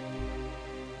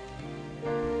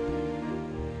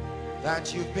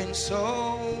that you've been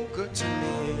so good to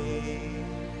me.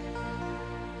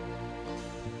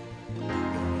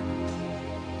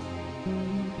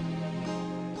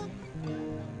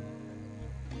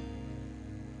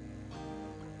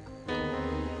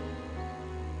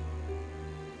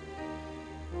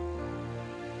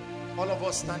 All of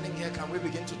us standing here, can we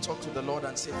begin to talk to the Lord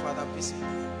and say, Father, visit me.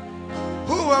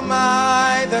 Who am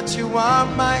I that you are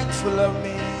mindful of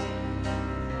me?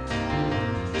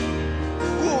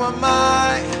 Who am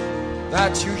I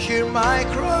that you hear my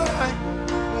cry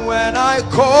when I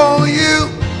call you?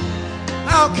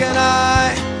 How can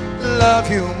I love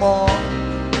you more,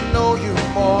 know you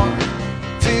more,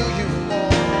 feel you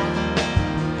more,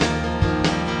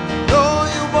 know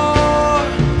you more?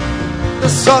 The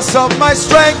source of my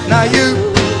strength, now you,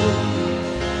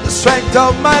 the strength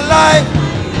of my life,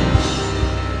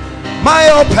 my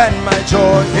hope and my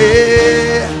joy,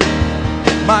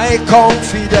 my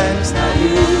confidence, now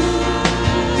you,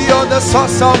 you're the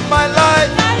source of my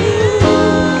life,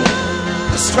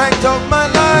 the strength of my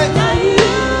life,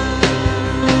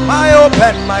 my hope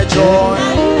and my joy,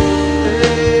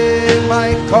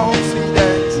 my confidence.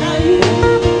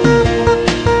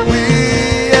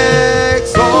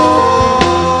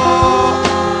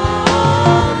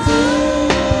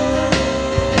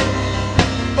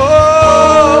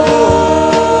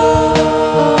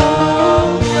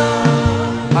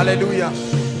 Hallelujah.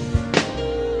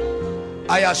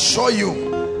 I assure you,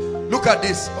 look at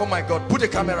this. Oh my God, put a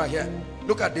camera here.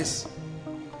 Look at this.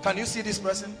 Can you see this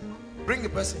person? Bring the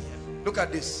person here. Look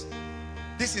at this.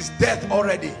 This is death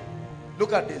already.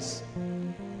 Look at this.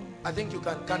 I think you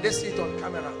can they see it on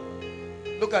camera?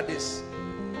 Look at this.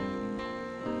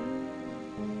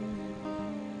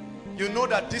 You know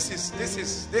that this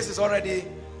is already,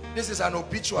 this is an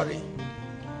obituary.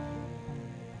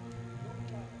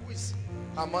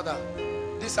 Her mother.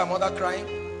 This is her mother crying.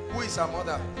 Who is her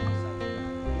mother?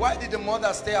 Why did the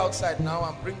mother stay outside now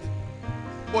and bring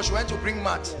oh, she went to bring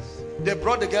mat. They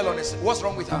brought the girl on it. What's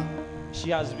wrong with her?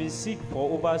 She has been sick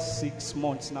for over 6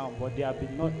 months now, but they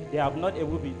have not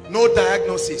able to be. No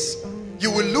diagnosis. You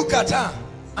will look at her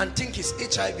and think it's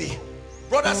HIV.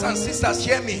 Brothers and sisters,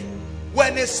 hear me.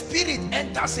 When a spirit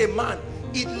enters a man,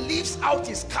 it leaves out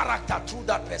his character through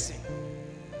that person.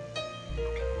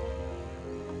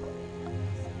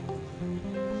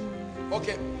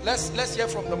 Okay, let's hear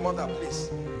from the mother, please.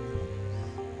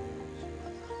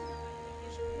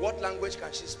 What language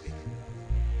can she speak?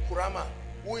 Kurama.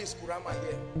 Who is Kurama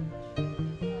here?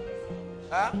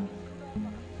 Huh?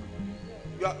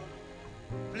 You are,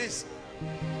 please.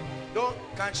 Don't.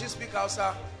 Can she speak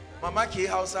Hausa? Mama ki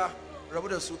Hausa.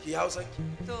 Rabuda Suki Hausa.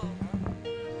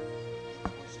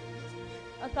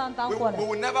 We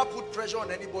will never put pressure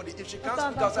on anybody. If she can't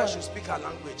speak outside, she'll speak her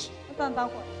language.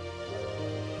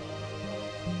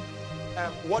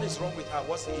 What is wrong with her?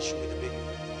 What's the issue with the baby?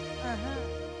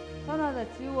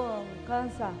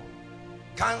 Cancer.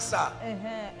 Cancer.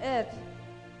 AIDS.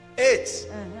 AIDS.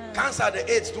 Cancer,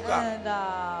 the AIDS. And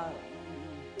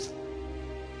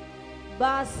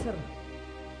Basr.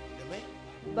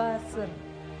 Basr.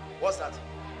 What's that?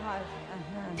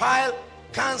 Pile,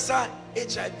 cancer,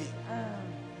 HIV.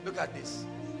 Look at this.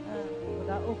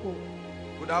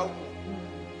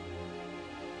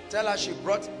 Tell her she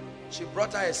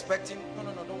brought her expecting. No,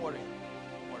 don't worry.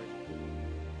 Don't worry.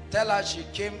 Tell her she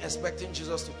came expecting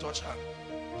Jesus to touch her.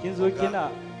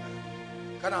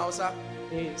 Kana Hausa?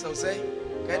 So say,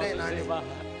 Kaden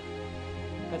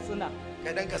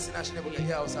Kasina she never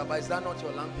hear Hausa, but is that not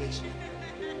your language?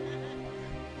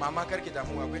 Mama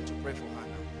Karkidamu, we're going to pray for her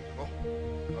now. Go.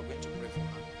 We're going to pray for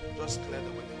her. Just clear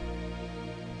the way.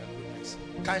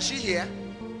 Can she hear?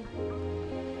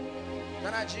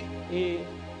 Nanaji?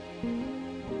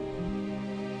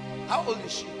 How old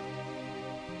is she?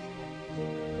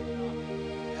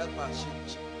 Help her.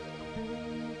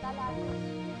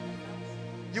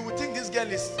 You would think this girl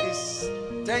is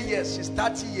 10 years. She's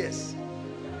 30 years.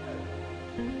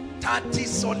 30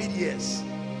 solid years.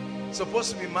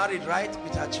 Supposed to be married, right?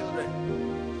 With her children.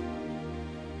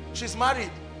 She's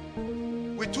married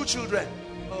with 2 children.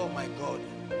 Oh my God.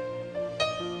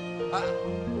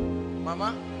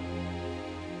 Mama?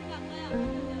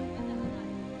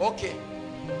 Okay.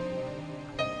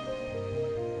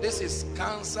 This is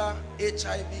cancer,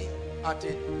 HIV at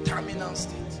a terminal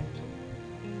state.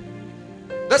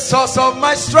 The source of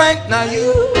my strength, now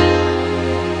you.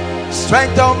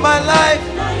 Strength of my life,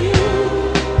 now you.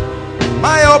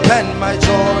 My hope and my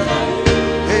joy,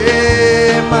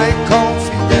 hey, my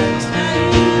confidence.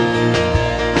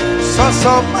 Source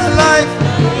of my life,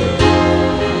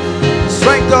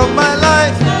 strength of my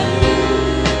life,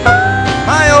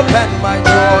 my hope and my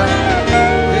joy,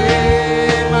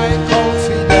 hey, my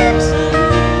confidence.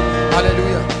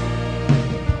 Hallelujah.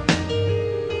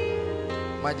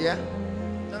 My dear,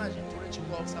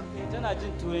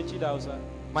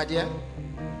 my dear,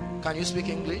 can you speak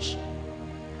English?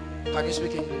 Can you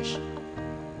speak English?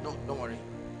 No, don't worry.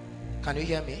 Can you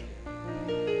hear me?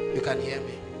 You can hear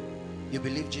me. You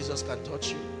believe Jesus can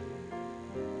touch you?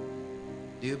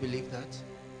 Do you believe that?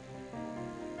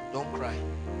 Don't cry.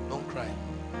 Don't cry.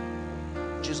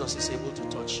 Jesus is able to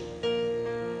touch you.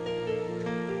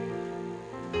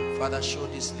 Father, show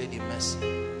this lady mercy.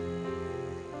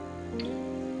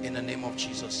 In the name of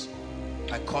Jesus,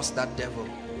 I curse that devil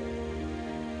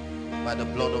by the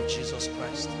blood of Jesus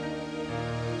Christ.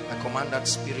 I command that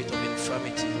spirit of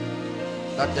infirmity,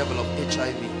 that devil of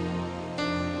HIV,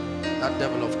 that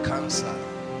devil of cancer,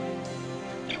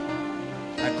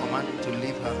 I command him to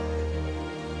leave her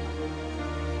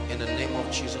in the name of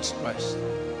Jesus Christ.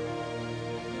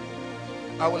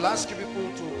 I will ask you people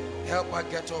to help her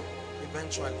get up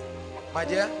eventually. My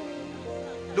dear,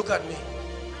 look at me.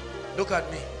 Look at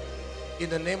me. In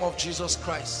the name of Jesus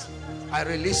Christ, I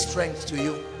release strength to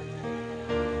you.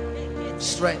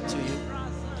 Strength to you.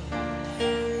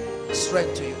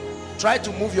 Strength to you. Try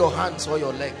to move your hands or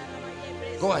your leg.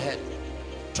 Go ahead.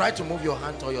 Try to move your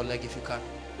hand or your leg if you can.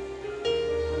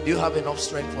 Do you have enough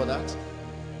strength for that?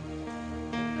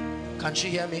 Can she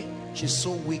hear me? She's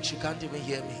so weak she can't even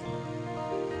hear me.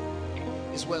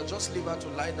 It's well, just leave her to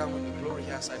lie down with the glory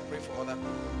here as I pray for other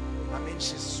people. I mean,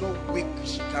 she's so weak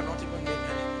she cannot even make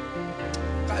any.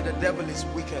 God, the devil is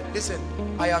wicked. Listen,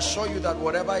 I assure you that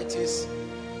whatever it is.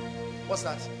 What's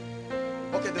that?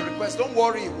 Okay, the request, don't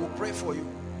worry, we'll pray for you.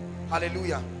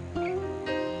 Hallelujah.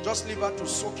 Just leave her to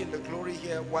soak in the glory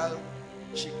here while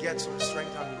she gets some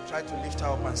strength, and we'll try to lift her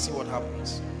up and see what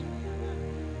happens.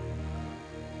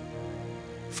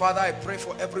 Father, I pray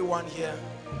for everyone here.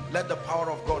 Let the power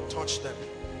of God touch them.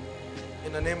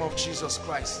 In the name of Jesus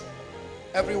Christ.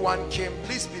 Everyone came.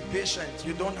 Please be patient.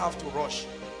 You don't have to rush.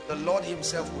 The Lord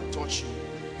himself will touch you.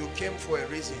 You came for a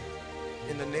reason.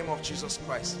 In the name of Jesus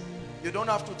Christ. You don't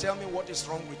have to tell me what is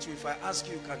wrong with you. If I ask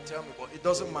you, you can tell me, but it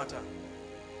doesn't matter.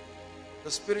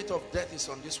 The spirit of death is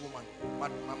on this woman.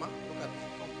 But Mama, look at me.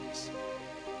 Come, please.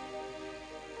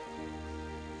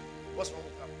 What's wrong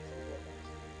with her?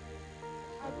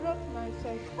 I brought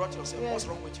myself. You brought yourself. Yes. What's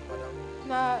wrong with you, madam?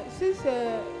 Now, since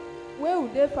where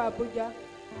would they for Abuja?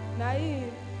 Now,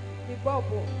 the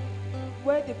bubble,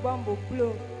 where the bomb will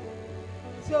blow.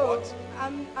 So what?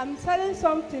 I'm selling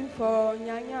something for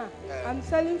Nyanya. I'm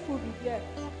selling food here.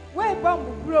 Where bomb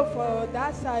will blow for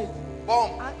that side.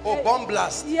 Bomb? Bomb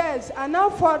blast? Yes, and now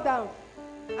fall down.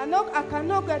 I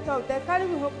cannot get out. They carry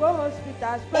me go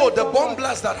hospital. Oh, the bomb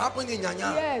blast that happened in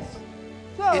Nyanya. Yes.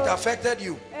 So it affected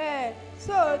you.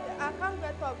 So I can't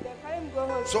get up. They carry me go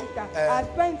hospital. I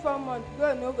spent 4 months.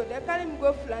 Go no go. They carry me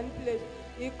go Flan place.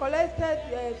 He collected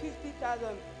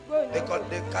 50,000. Go no go.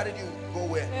 They carried you go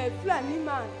where? Flani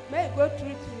man. May go treat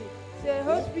me. Say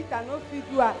hospital no fit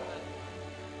do it.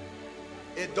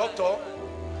 A doctor?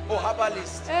 Oh,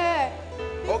 herbalist.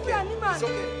 Okay, it's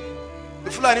okay. The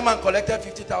Fulani man collected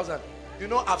 50,000. You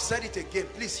know, I've said it again.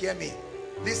 Please hear me.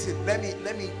 Listen, let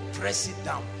me press it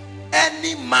down.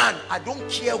 Any man, I don't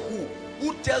care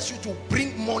who tells you to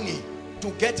bring money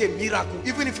to get a miracle,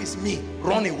 even if it's me,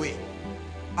 run away.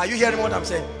 Are you hearing what I'm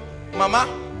saying? Mama,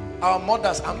 our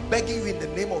mothers, I'm begging you in the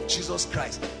name of Jesus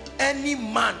Christ. Any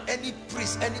man, any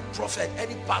priest, any prophet,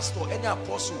 any pastor, any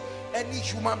apostle, any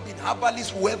human being,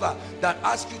 herbalist, whoever that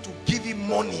asks you to give him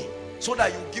money so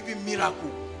that you give him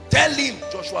miracle, tell him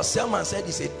Joshua Selman said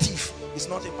he's a thief. He's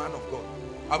not a man of God.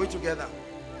 Are we together?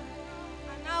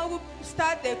 And now we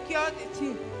start the cure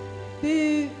the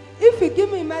thing. If you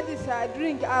give me medicine I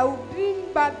drink, I will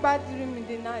dream bad dream in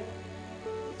the night.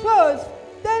 So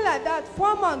then like that,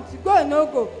 4 months go no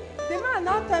go. The man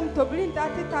now tell me to bring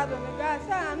 30,000 again. I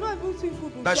said I know even see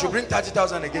food. That should bring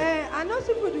 30,000 again. I know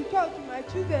see food to talk to my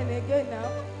children again now.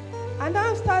 And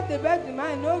now start the beg the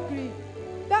man no green.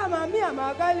 That mommy I'm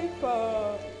going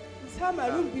for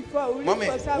Samaroon before. Mommy,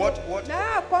 what?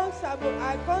 Now I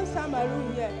come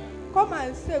Samaroon here. Come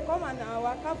and say, come and I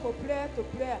work up for prayer to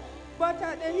prayer. But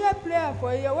I didn't hear prayer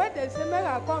for you. When they say,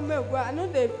 I come, I know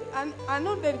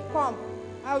they come.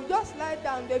 I'll just lie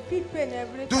down, they feel pain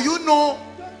every time. Do you know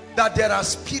that there are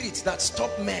spirits that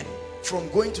stop men from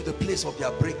going to the place of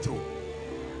their breakthrough?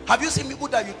 Have you seen people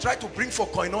that you try to bring for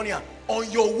koinonia,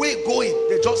 on your way going,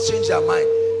 they just change their mind?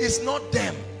 It's not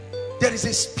them. There is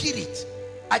a spirit.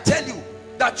 I tell you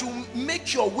that you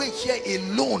make your way here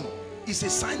alone is a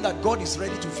sign that God is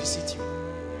ready to visit you.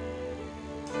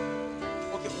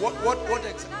 Okay, what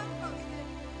exactly?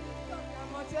 I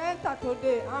must enter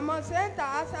today. I must enter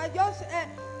as I just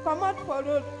come out for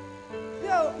road.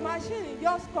 The machine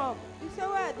just come. He said,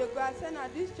 where they go? I said,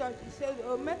 at this church. He said,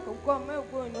 oh, make them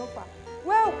go in over.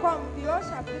 Where come the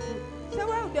usher people? He said,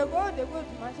 where they go? They go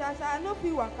to machine. I said, I know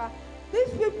people work.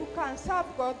 These people can serve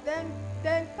God.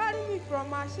 Then carry me from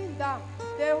machine down.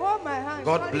 They hold my hand.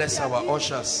 God bless our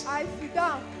ushers. I sit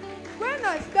down. When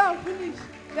I sit down, finish.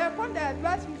 They come, they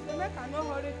advise me, say, make I no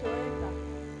hurry to enter.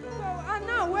 So, and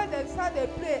now when they start the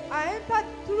play, I entered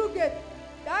through gate.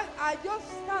 That I just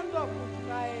stand up with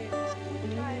my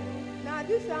now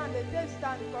this hand they just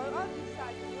stand because all this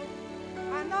side, you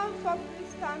know. And now softly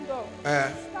stand up.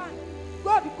 Stand.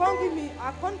 God can't give me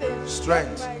the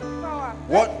strength. My power.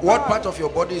 What part of your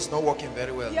body is not working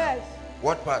very well? Yes.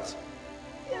 What part?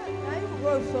 Yeah, now you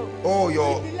go so. Oh,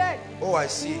 your leg. Oh, I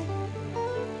see.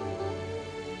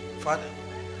 Father,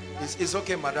 it's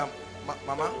okay, madam.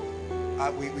 Mama,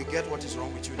 we get what is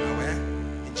wrong with you now.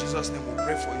 In Jesus' name, we'll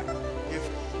pray for you. If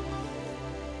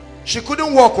she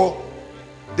couldn't walk,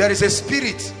 there is a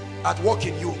spirit at work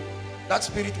in you. That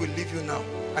spirit will leave you now.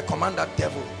 I command that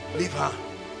devil, leave her.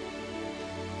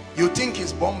 You think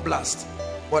it's bomb blast,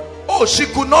 but she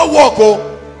could not walk.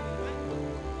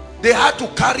 They had to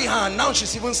carry her, and now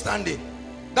she's even standing.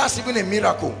 That's even a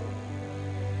miracle.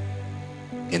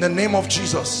 In the name of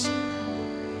Jesus.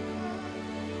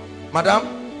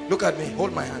 Madam, look at me.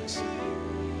 Hold my hands.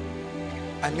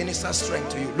 I minister strength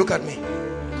to you. Look at me.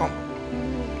 Come.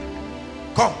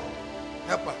 Come.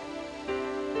 Help her.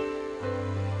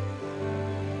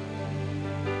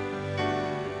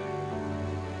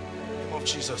 In the name of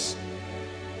Jesus.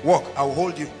 Walk. I will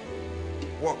hold you.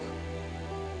 Walk.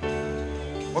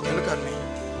 Okay, look at me.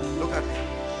 Look at me.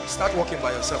 Start walking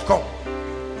by yourself. Come.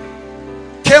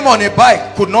 Came on a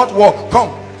bike, could not walk.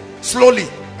 Come. Slowly.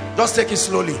 Just take it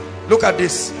slowly. Look at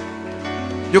this.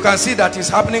 You can see that it's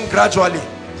happening gradually.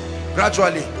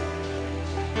 Gradually.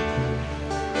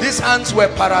 These hands were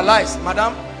paralyzed.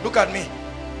 Madam, look at me.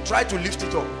 Try to lift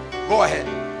it up. Go ahead.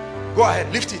 Go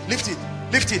ahead. Lift it. Lift it.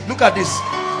 Lift it. Look at this.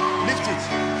 Lift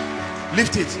it.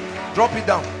 Lift it. Drop it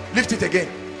down. Lift it again.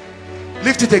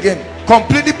 Lift it again.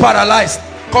 Completely paralyzed.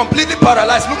 Completely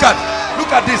paralyzed. Look at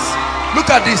this. Look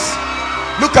at this.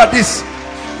 Look at this.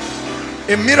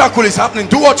 A miracle is happening.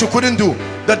 Do what you couldn't do.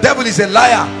 The devil is a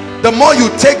liar. The more you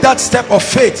take that step of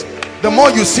faith, the more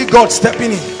you see God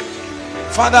stepping in.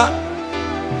 Father,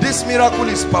 this miracle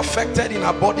is perfected in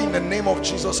her body in the name of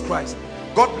Jesus Christ.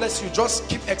 God bless you. Just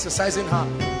keep exercising her.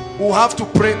 We'll have to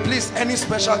pray. Please, any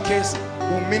special case,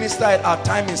 we'll minister it. Our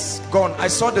time is gone. I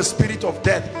saw the spirit of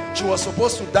death. She was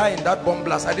supposed to die in that bomb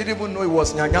blast. I didn't even know it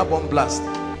was Nyanya bomb blast.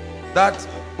 That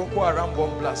Boko Haram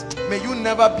bomb blast. May you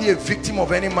never be a victim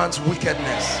of any man's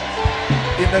wickedness.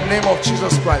 In the name of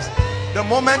Jesus Christ. The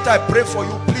moment I pray for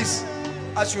you, please,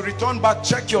 as you return back,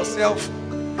 check yourself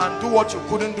and do what you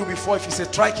couldn't do before. If it's a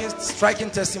striking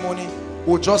testimony,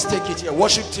 we'll just take it here.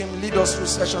 Worship team, lead us through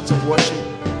sessions of worship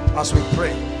as we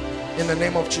pray. In the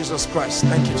name of Jesus Christ.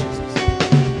 Thank you, Jesus.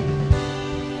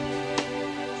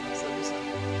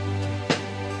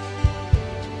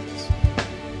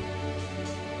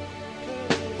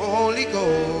 Holy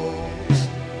Ghost,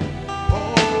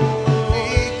 Holy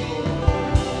Ghost,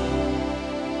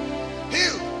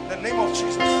 heal the name of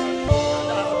Jesus. We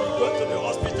go to the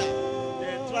hospital.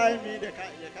 They try me. They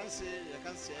can't say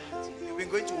anything. You've been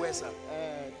going to where, sir?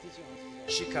 Teaching.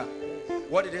 Shika.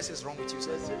 What did they say is wrong with you,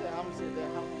 sir? They say they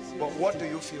have. But what do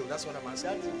you feel? That's what I'm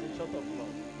asking. That is the short of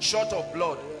blood. Short of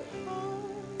blood.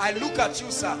 I look at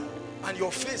you, sir, and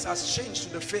your face has changed to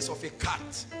the face of a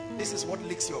cat. This is what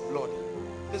licks your blood.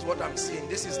 This is what I'm seeing.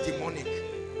 This is demonic.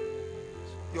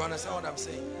 You understand what I'm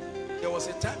saying? There was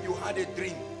a time you had a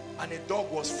dream and a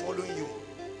dog was following you.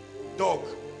 Dog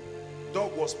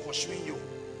was pursuing you.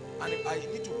 And I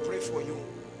need to pray for you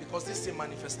because this is a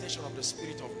manifestation of the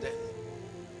spirit of death.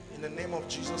 In the name of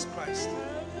Jesus Christ,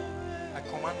 I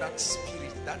command that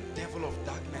spirit, that devil of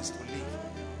darkness to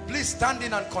leave. Please stand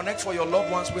in and connect for your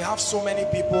loved ones. We have so many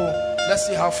people. Let's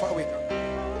see how far we can.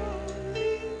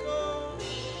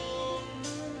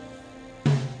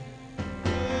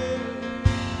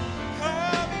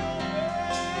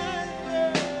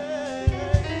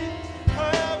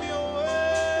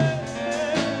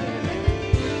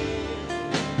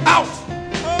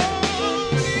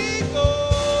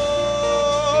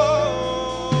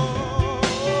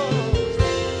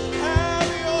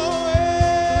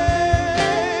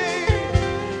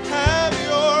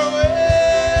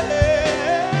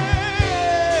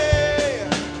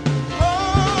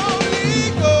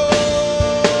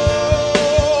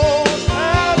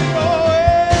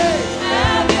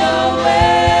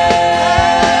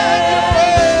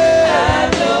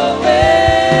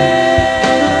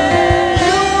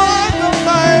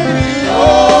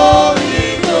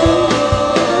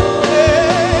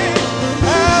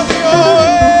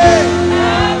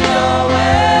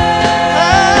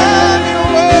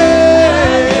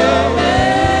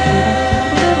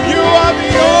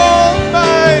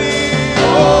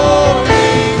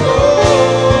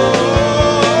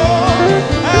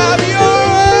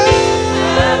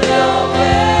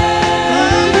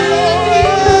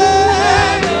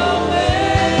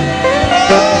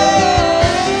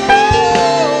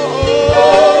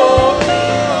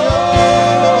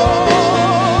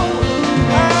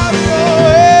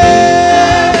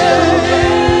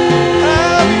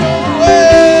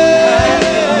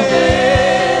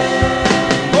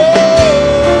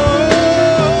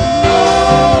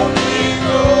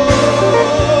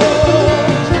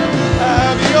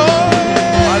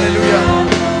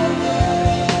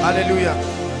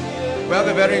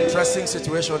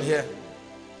 Situation here.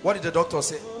 What did the doctor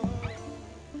say?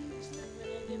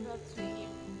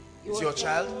 It's your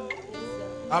child?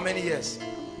 How many years?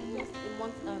 Just a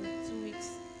month and 2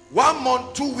 weeks. 1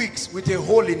 month, 2 weeks with a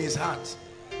hole in his heart.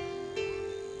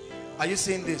 Are you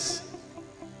seeing this?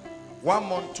 1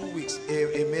 month, 2 weeks,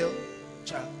 a male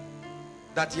child.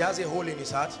 That he has a hole in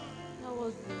his heart?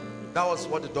 That was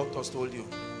what the doctors told you.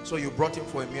 So you brought him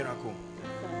for a miracle.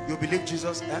 You believe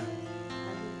Jesus? Eh?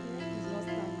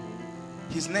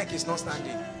 His neck is not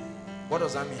standing. What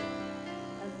does that mean?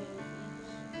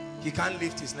 He can't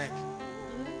lift his neck.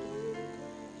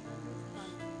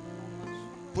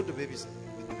 Put the baby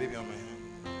on my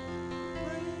hand.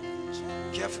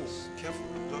 Careful, careful.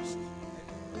 Just.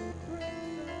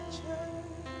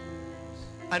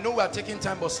 I know we are taking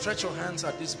time, but stretch your hands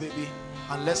at this baby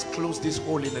and let's close this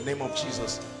hole in the name of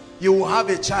Jesus. You will have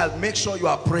a child. Make sure you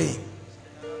are praying.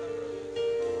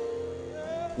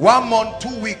 1 month,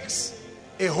 2 weeks.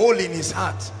 A hole in his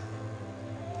heart.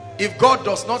 If God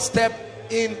does not step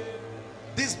in,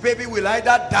 this baby will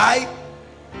either die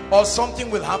or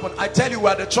something will happen. I tell you, we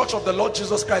are the church of the Lord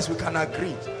Jesus Christ. We can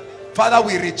agree. Father,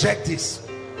 we reject this.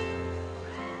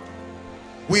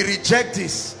 We reject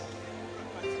this.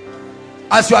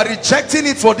 As you are rejecting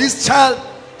it for this child,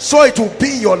 so it will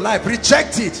be in your life.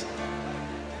 Reject it.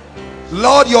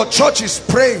 Lord, your church is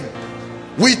praying.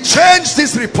 We change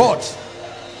this report.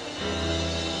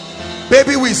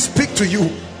 Baby, we speak to you.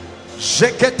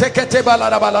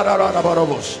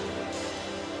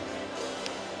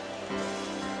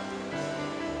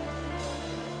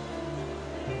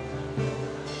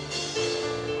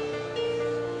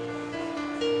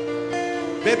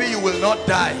 Baby, you will not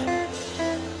die.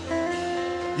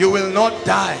 You will not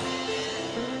die.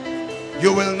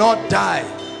 You will not die.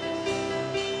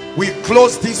 We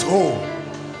close this hole.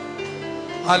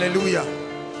 Hallelujah.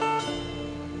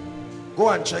 Go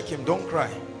and check him. Don't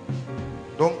cry.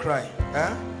 Don't cry.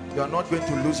 Eh? You are not going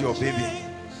to lose your baby.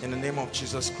 In the name of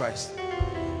Jesus Christ.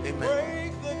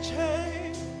 Amen.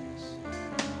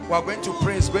 We are going to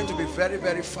pray. It's going to be very,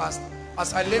 very fast.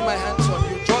 As I lay my hands on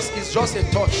you, it's just a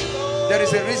touch. There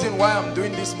is a reason why I'm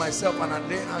doing this myself and I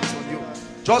lay hands on you.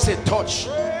 Just a touch.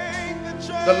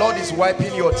 The Lord is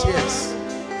wiping your tears.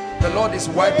 The Lord is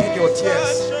wiping your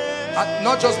tears.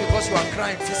 Not just because you are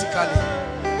crying physically.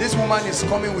 This woman is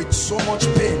coming with so much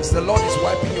pains. The Lord is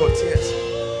wiping your tears.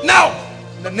 Now,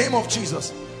 in the name of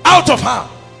Jesus, out of her,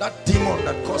 that demon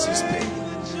that causes pain.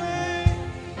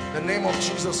 In the name of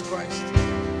Jesus Christ.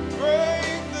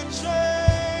 Break the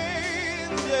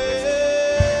chains,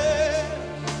 yeah.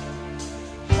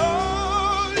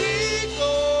 Holy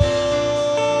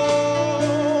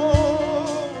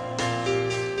Ghost.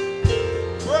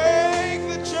 Break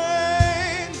the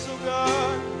chains, oh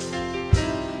God.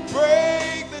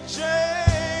 Break the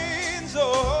chains, oh.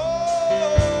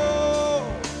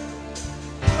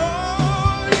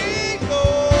 Holy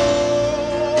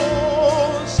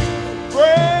Ghost.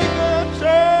 Break the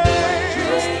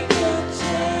chains.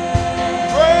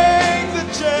 Break the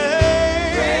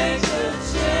chains.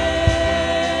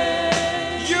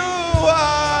 You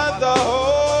are the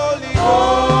Holy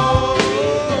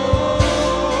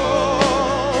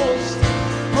Ghost.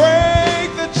 Break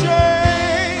the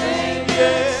chains,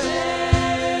 yes.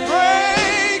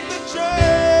 Break the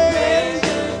chains.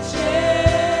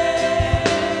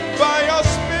 By your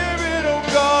Spirit, oh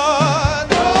God.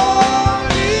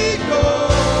 Holy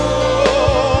Ghost.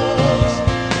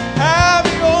 Have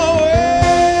your way.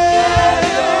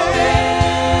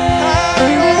 Have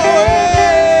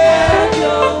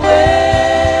your way.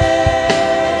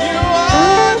 You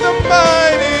are the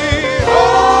mighty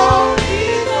Holy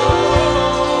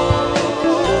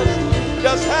Ghost.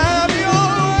 Just have your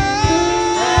way.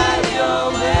 Have your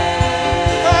way.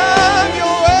 Have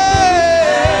your way.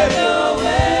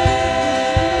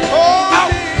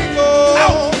 Holy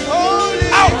Ghost. Holy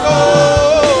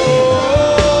Ghost.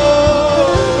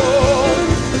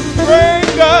 Break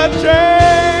the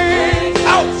chains.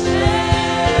 Out.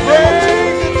 Break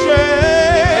the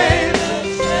chains.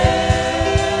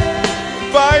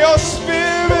 By your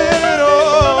Spirit,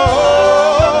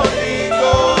 Holy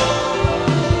Ghost.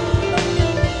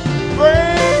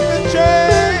 Break the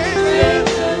chains.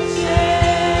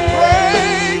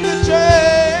 Break the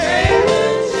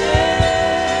chains.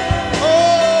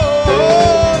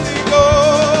 Holy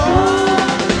Ghost.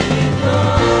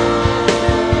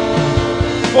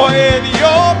 For in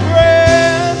your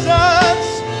presence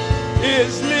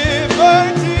is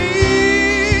liberty.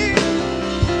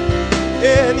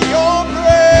 In your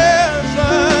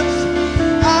presence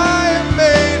I am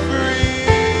made free.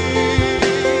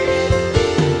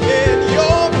 In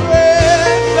your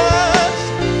presence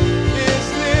is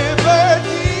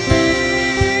liberty.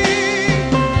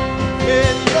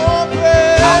 In your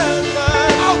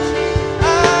presence I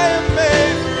am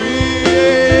made free.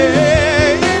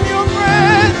 In your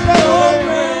presence.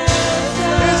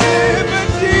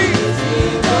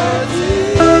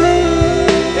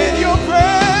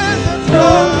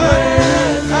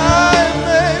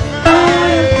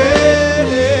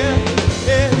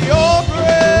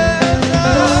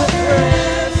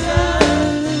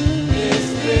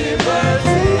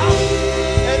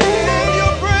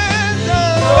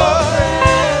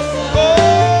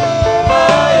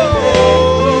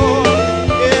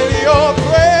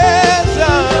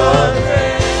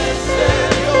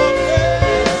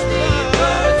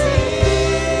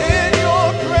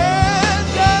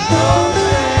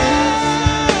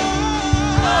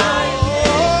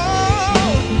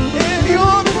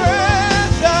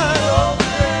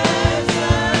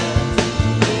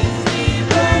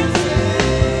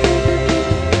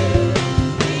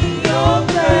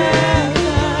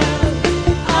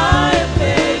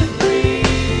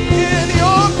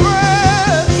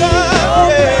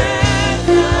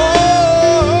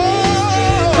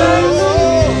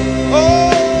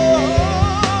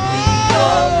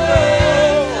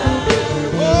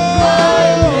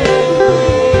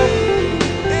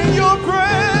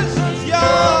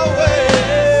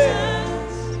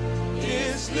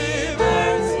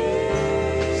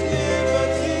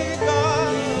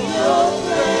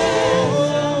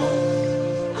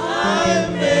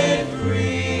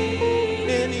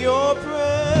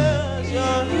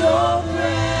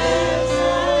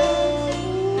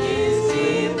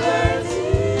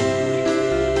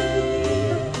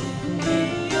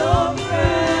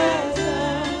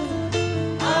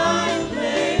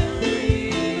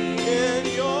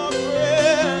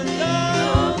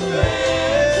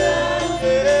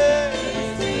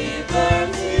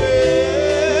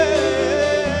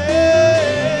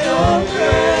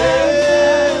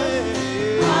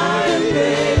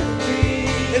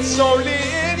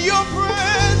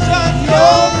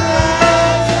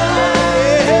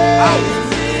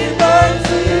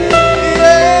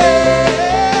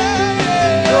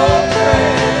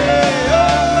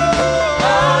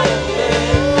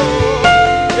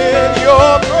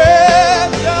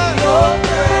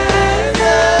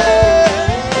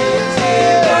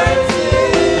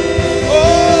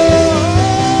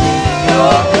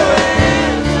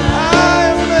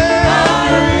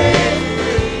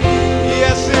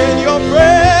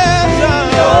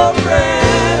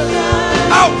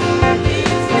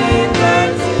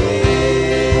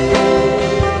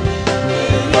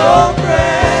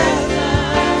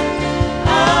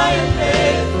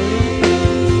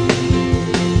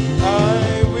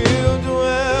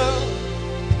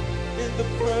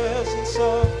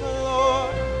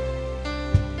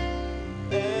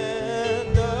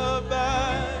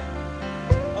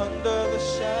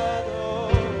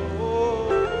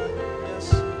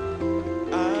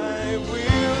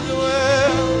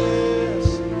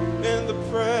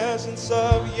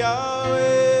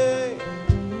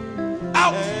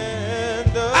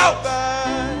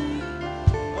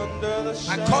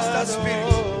 that spirit.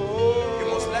 You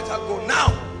must let her go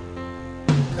now.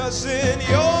 'Cause in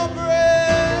your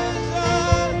presence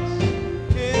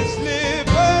is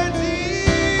liberty.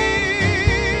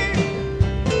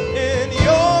 In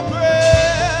your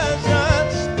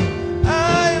presence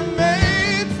I am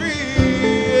made free.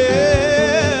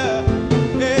 Yeah.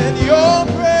 In your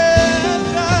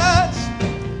presence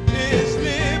is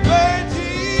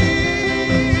liberty.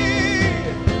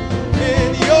 In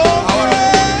your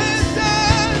presence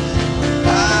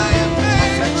I am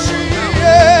made free.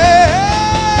 Yeah.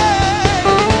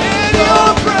 In your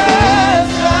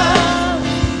presence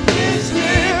is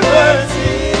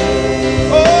liberty.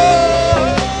 Oh,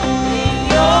 in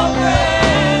your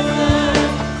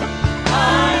presence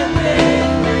I am made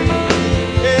free.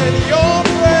 In your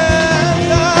presence,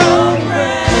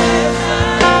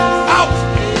 out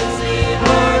is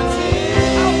liberty.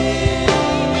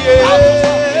 Yeah.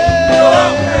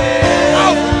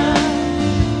 Out.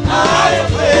 I am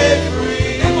made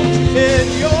free. In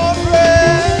your presence.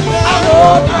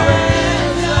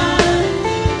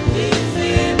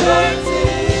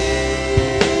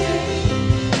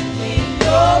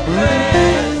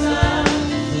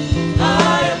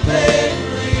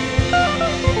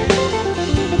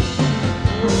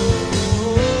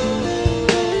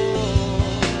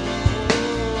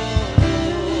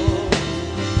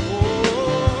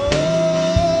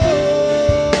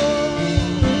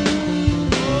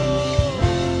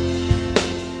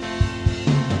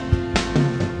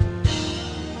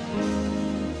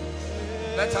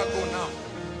 Let her go now.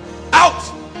 Out.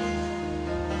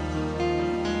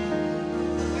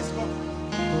 Let's go.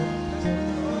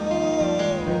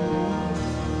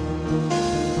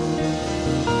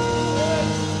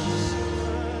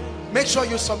 Make sure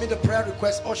you submit the prayer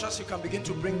request. Ushers, you can begin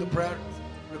to bring the prayer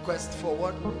request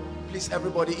forward. Please,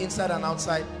 everybody, inside and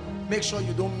outside, make sure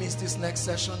you don't miss this next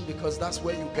session, because that's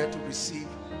where you get to receive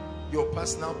your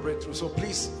personal breakthrough. So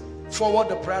please forward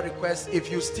the prayer request.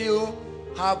 If you still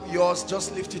have yours,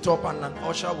 just lift it up and an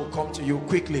usher will come to you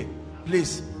quickly.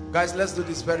 Please, guys, let's do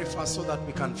this very fast so that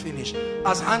we can finish.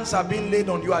 As hands are being laid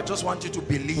on you, I just want you to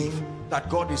believe that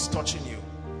God is touching you.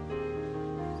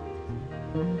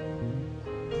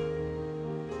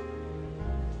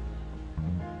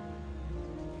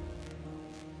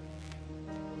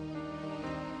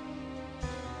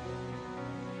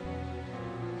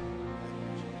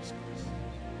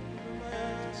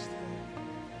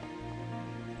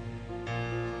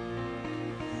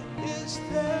 Is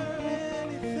there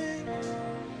anything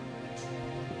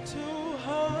too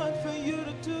hard for you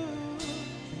to do?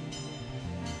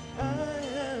 I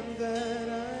am that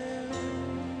I am.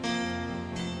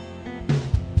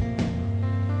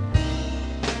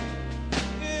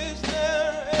 Is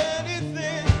there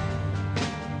anything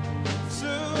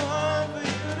too hard for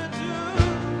you to do?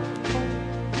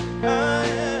 I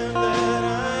am that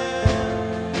I am.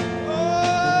 Oh,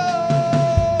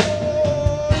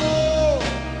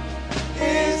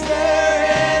 is there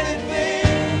anything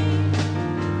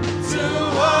too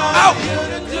hard for you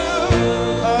to do?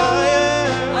 I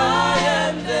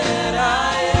am that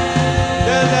I am.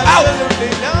 There's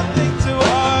absolutely nothing too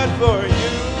hard for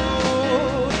you.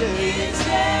 Is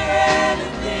there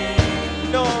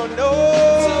anything? No, no.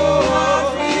 Too hard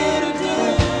for you to do?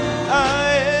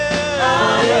 I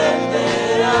am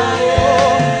that I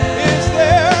am. Is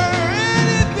there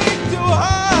anything too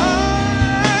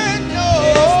hard? No.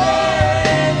 Is there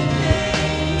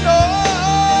anything? No.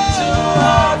 Too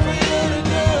hard for you to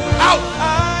do? Out.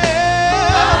 I am.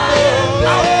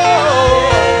 Out.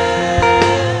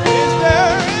 Is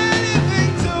there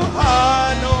anything too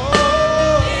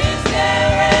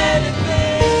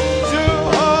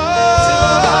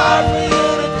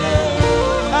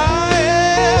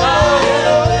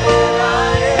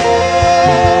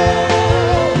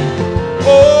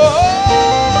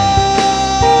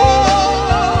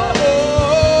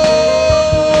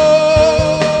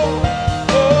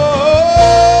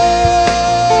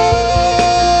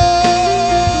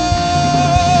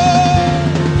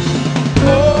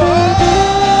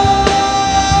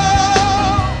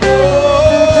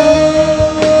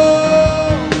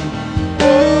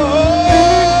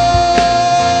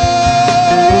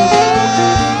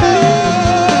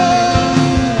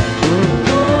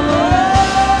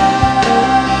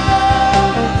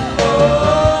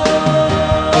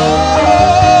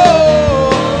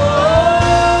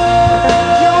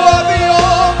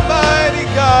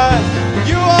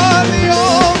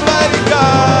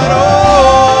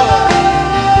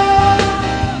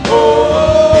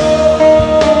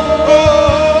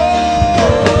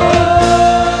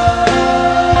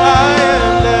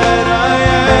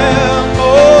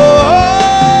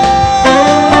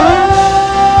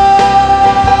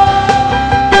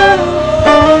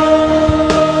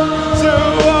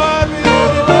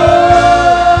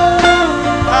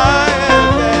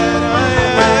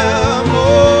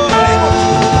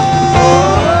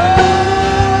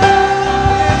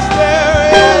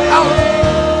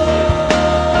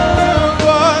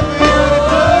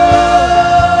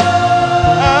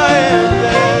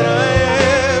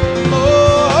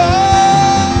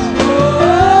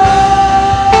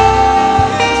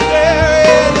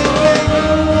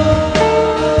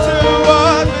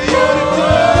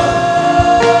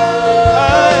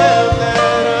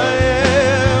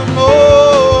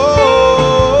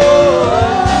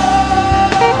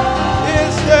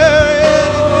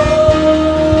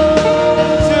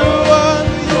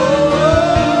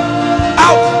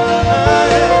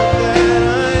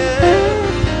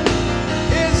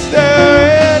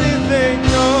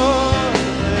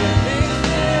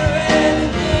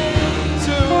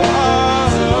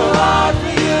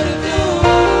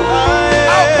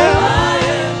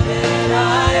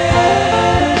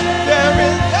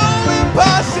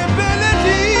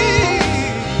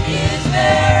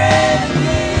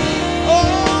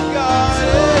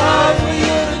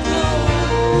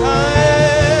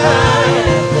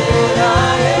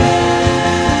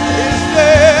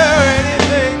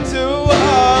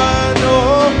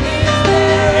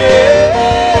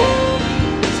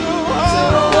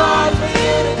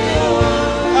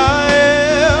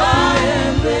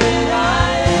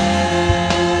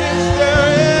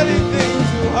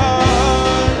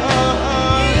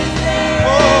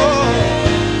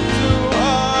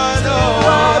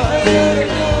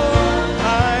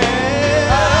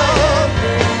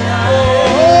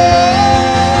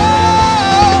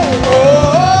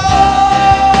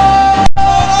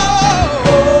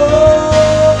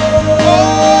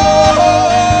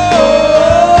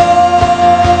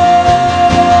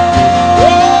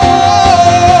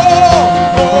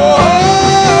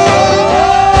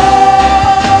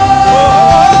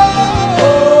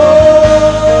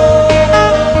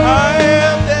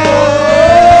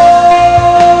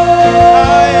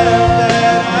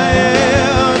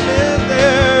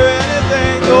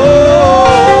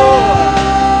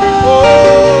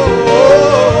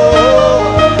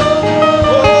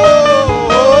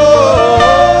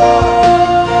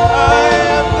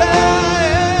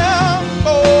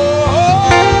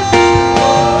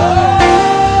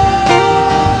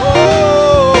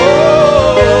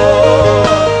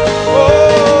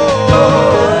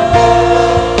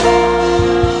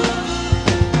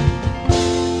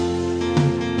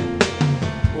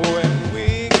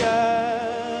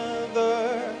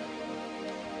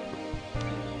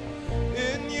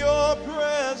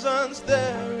presence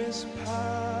there is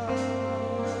power.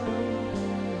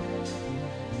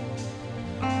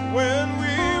 When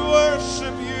we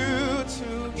worship you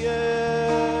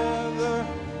together,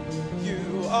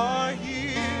 you are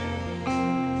here.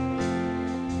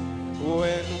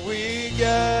 When we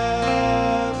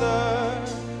gather,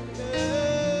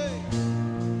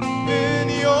 in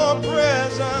your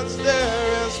presence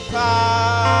there is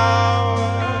power.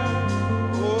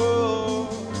 Oh,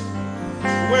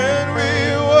 when we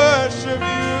worship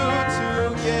you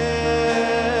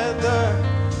together,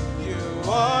 you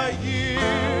are here.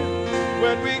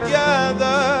 When we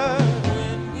gather,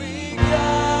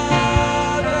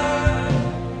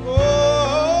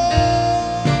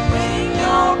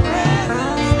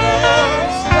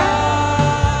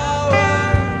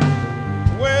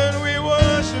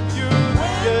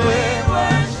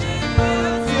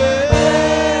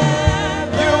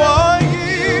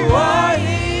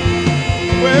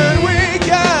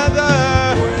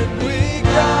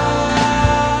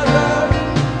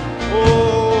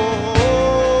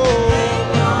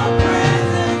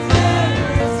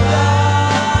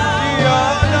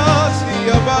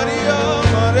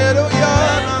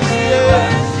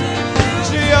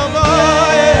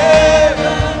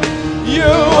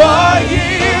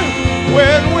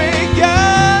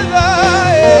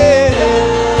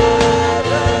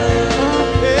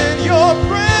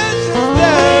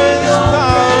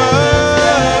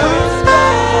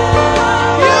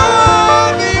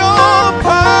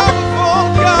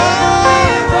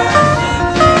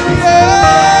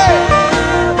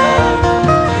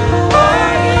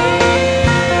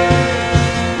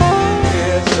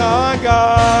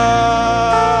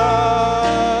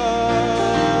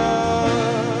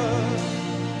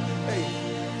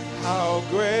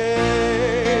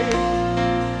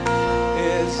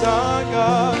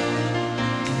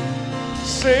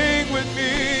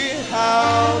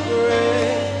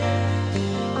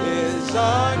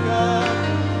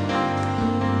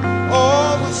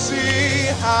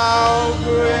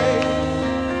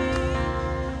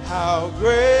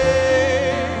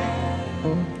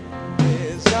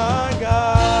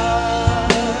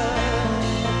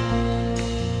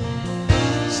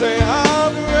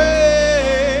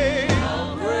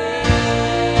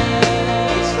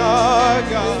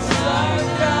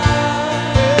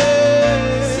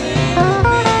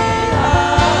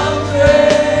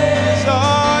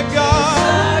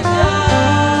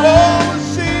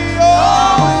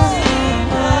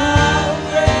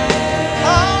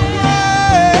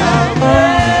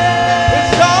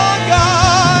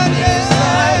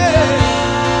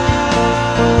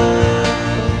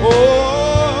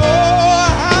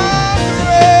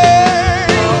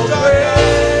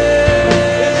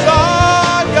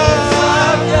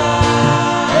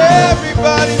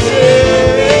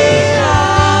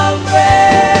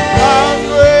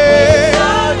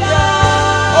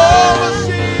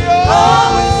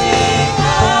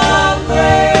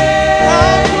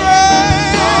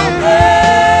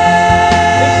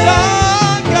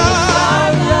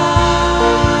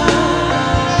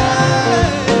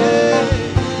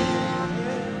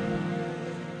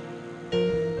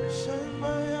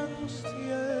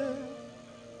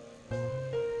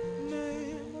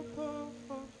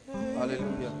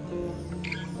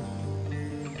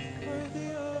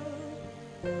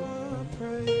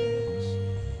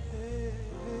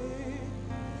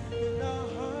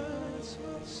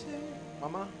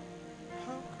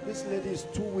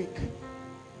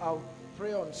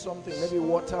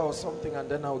 and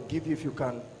then I'll give you, if you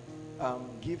can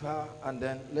give her, and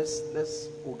then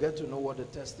we'll get to know what the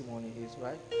testimony is,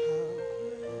 right?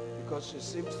 Because she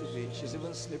seems to be, she's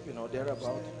even sleeping or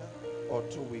thereabout, or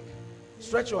 2 weeks.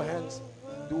 Stretch your hands.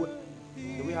 Do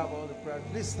we have all the prayer?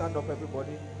 Please stand up,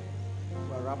 everybody.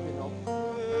 We're wrapping up.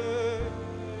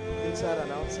 Inside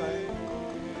and outside.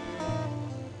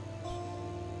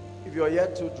 If you're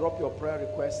yet to drop your prayer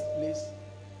request, please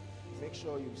make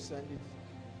sure you send it.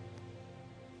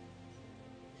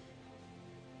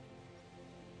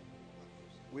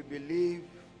 We believe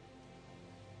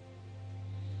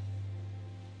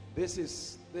this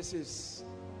is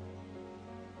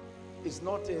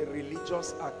not a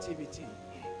religious activity.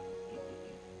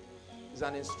 It's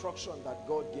an instruction that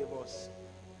God gave us.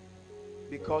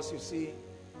 Because you see,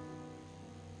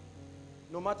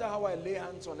 no matter how I lay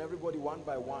hands on everybody one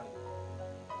by one,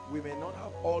 we may not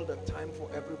have all the time for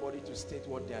everybody to state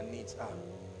what their needs are.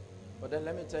 But then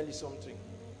let me tell you something.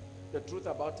 The truth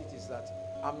about it is that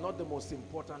I'm not the most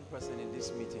important person in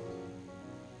this meeting.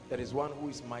 There is one who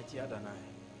is mightier than I.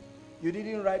 You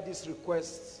didn't write this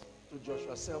request to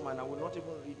Joshua Selman. I will not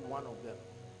even read one of them.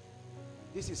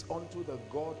 This is unto the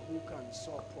God who can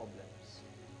solve problems.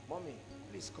 Mommy,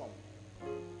 please come.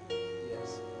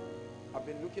 Yes. I've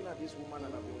been looking at this woman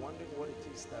and I've been wondering what it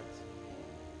is that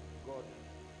God,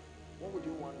 what would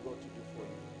you want God to do for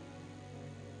you?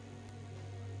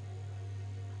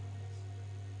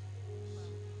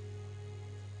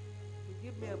 To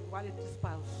give me a quality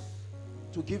spouse.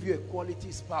 To give you a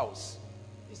quality spouse.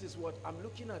 This is what I'm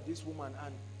looking at this woman,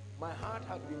 and my heart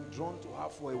had been drawn to her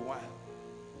for a while.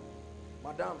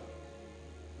 Madam,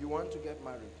 you want to get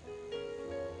married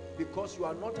because you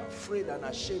are not afraid and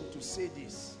ashamed to say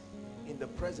this in the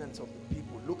presence of the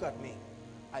people. Look at me.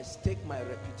 I stake my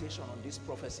reputation on this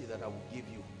prophecy that I will give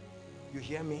you. You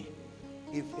hear me?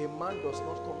 If a man does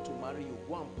not come to marry you,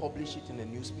 go and publish it in the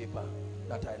newspaper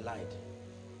that I lied.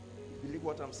 You believe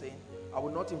what I'm saying? I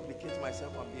will not implicate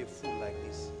myself and be a fool like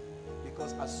this.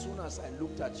 Because as soon as I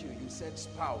looked at you, you said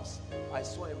spouse. I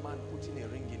saw a man putting a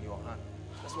ring in your hand.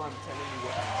 That's why I'm telling you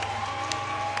what I'm telling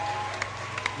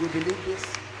you. You believe this?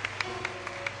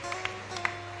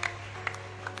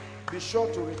 Be sure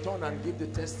to return and give the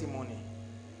testimony.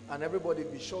 And everybody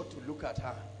be sure to look at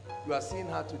her. You are seeing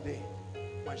her today.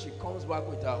 When she comes back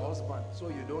with her husband, so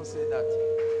you don't say that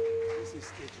this is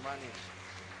stage managed.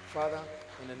 Father,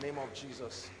 in the name of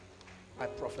Jesus, I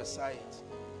prophesy it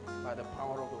by the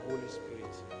power of the Holy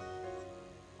Spirit.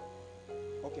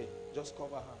 Okay, just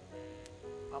cover her.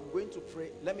 I'm going to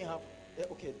pray. Let me have,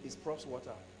 okay, it's props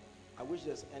water. I wish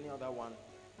there's any other one.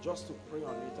 Just to pray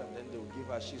on it and then they will give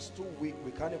her. She's too weak.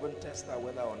 We can't even test her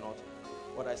whether or not.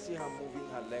 But I see her moving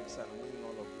her legs and moving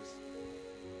all of this.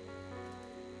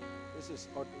 This is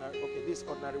ordinary. Okay, this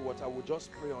ordinary water. We'll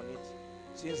just pray on it.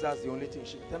 Since that's the only thing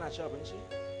she. Then I shall she.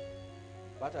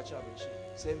 But I shall she.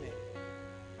 Say me.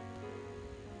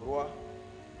 Roa.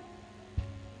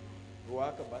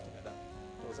 Roa ka bata kada.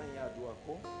 Tozan ya dua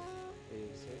ko.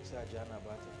 Sai jana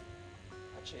bata.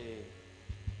 Ache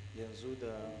yanzu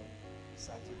da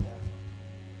sati da.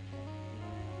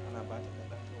 Ana bata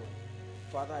kada.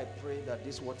 Father, I pray that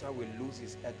this water will lose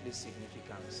its earthly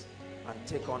significance and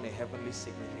take on a heavenly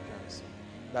significance.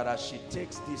 That as she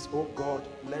takes this, oh God,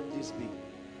 let this be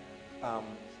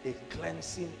a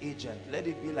cleansing agent. Let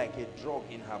it be like a drug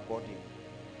in her body.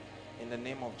 In the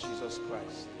name of Jesus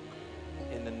Christ.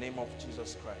 In the name of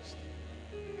Jesus Christ.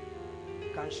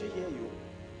 Can she hear you?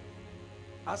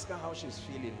 Ask her how she's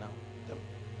feeling now.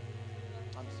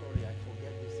 I'm sorry, I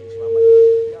forget these things.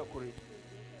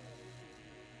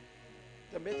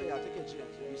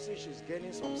 You see she's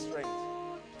gaining some strength.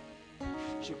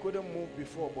 She couldn't move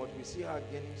before, but we see her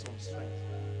gaining some strength.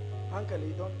 Uncle,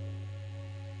 you don't.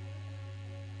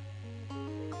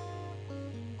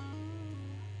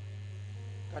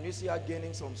 Can you see her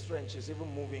gaining some strength? She's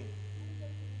even moving.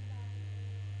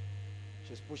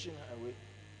 She's pushing her away.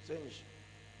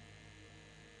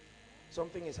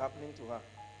 Something is happening to her.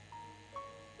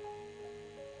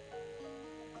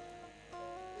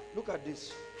 Look at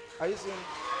this. Are you seeing?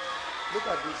 Look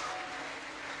at this.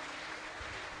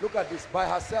 Look at this. By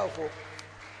herself. Oh.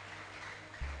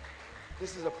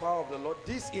 This is the power of the Lord.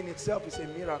 This in itself is a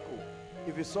miracle.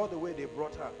 If you saw the way they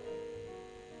brought her.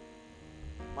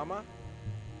 Mama,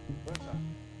 brought her.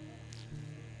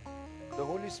 The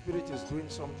Holy Spirit is doing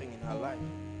something in her life.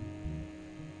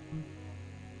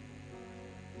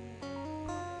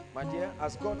 My dear,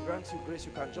 as God grants you grace,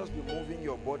 you can just be moving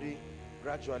your body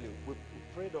gradually. We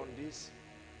prayed on this.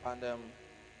 And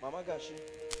Mama Gashi,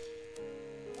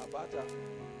 Abata,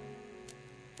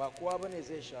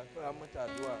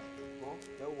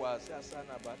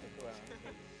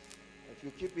 if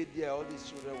you keep it there, all these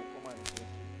children will come and take you.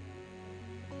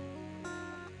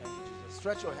 Thank you, Jesus.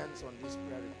 Stretch your hands on these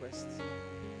prayer requests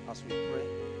as we pray.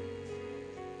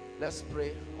 Let's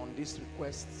pray on these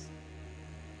requests.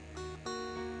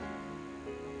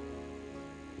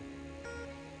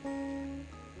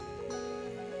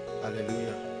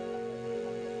 Hallelujah.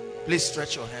 Please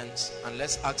stretch your hands and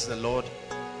let's ask the Lord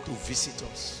to visit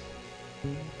us.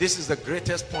 This is the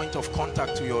greatest point of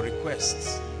contact to your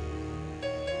requests.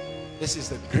 This is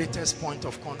the greatest point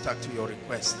of contact to your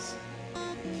requests.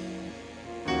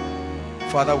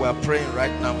 Father, we are praying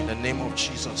right now in the name of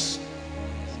Jesus.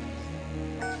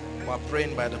 We are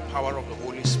praying by the power of the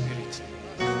Holy Spirit.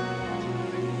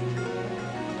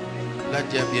 Let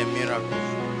there be a miracle.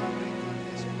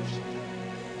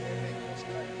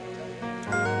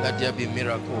 Let there be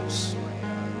miracles.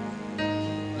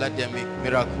 Let there be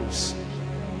miracles.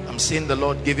 I'm seeing the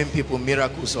Lord giving people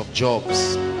miracles of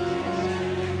jobs.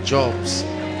 Jobs.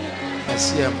 I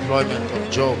see employment of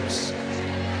jobs.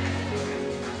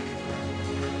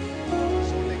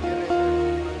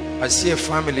 I see a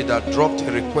family that dropped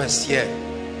a request here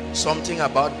something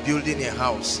about building a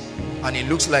house and it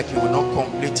looks like you will not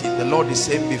complete it. The Lord is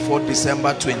saying before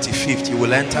December 25th you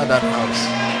will enter that house.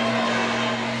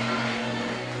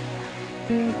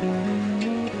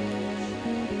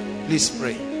 Please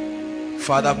pray.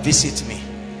 Father, visit me.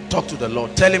 Talk to the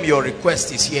Lord. Tell him your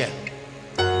request is here.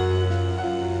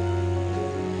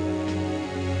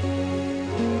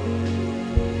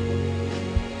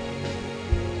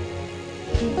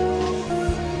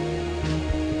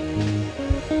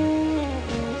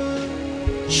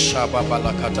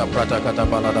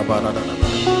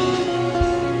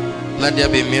 Let there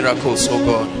be miracles, oh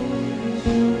God.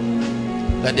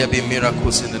 Let there be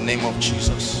miracles in the name of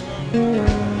Jesus.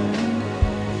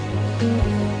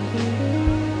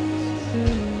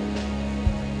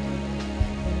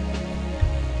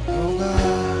 Oh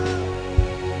God,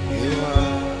 you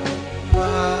are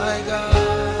my God,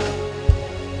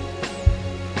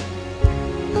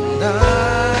 and I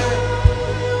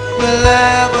will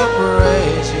ever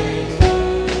praise you.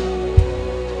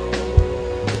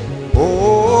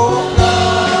 Oh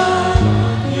God,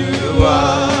 you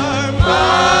are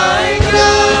my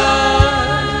God,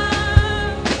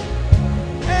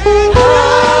 and I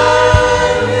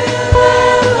will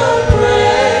ever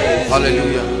praise you.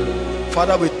 Hallelujah.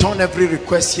 Father, we turn every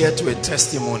request here to a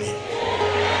testimony.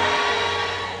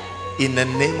 In the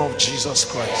name of Jesus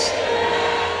Christ.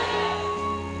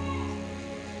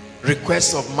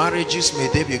 Requests of marriages, may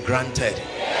they be granted.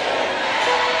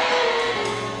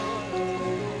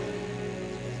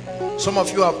 Some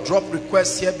of you have dropped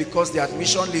requests here because the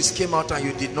admission list came out and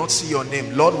you did not see your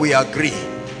name. Lord, we agree.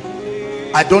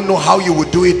 I don't know how you would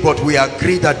do it, but we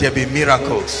agree that there be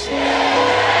miracles.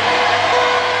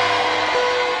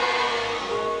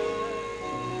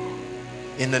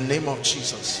 In the name of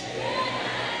Jesus.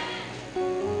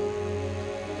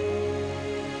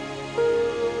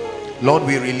 Lord,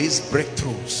 we release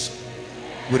breakthroughs.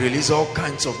 We release all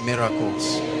kinds of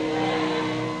miracles.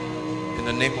 In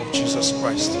the name of Jesus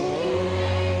Christ.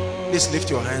 Please lift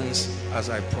your hands as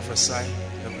I prophesy,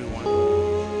 everyone.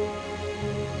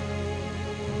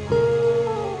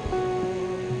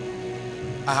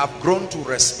 I have grown to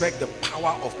respect the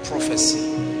power of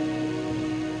prophecy.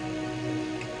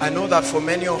 I know that for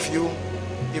many of you,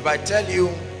 if I tell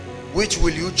you which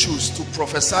will you choose, to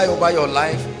prophesy over your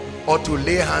life or to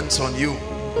lay hands on you,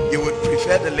 you would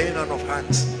prefer the laying on of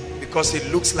hands because it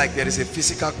looks like there is a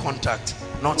physical contact.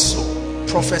 Not so.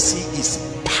 Prophecy is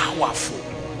powerful,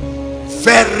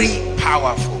 very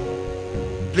powerful.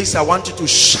 Please, I want you to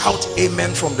shout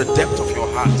amen from the depth of your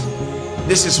heart.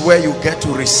 This is where you get to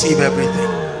receive everything.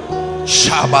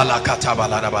 Shout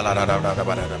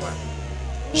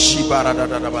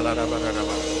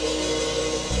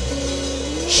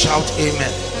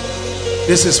amen.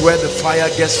 This is where the fire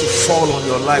gets to fall on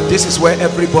your life. This is where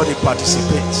everybody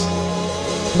participates.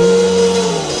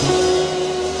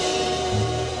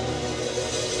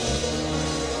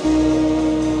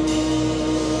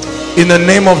 In the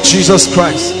name of Jesus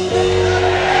Christ.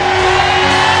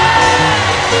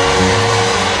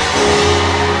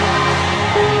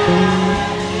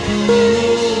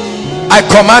 I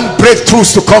command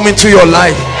breakthroughs to come into your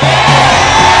life.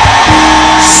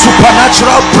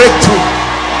 Supernatural breakthrough.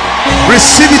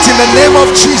 Receive it in the name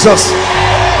of Jesus.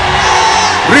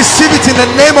 Receive it in the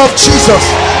name of Jesus.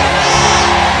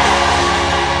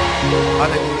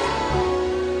 Hallelujah.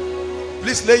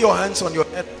 Please lay your hands on your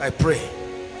head. I pray.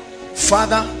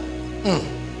 Father,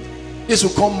 this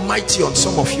will come mighty on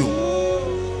some of you.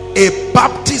 A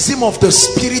baptism of the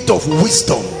spirit of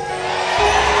wisdom.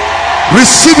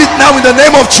 Receive it now in the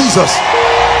name of Jesus.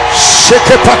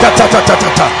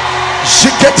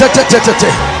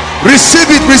 Receive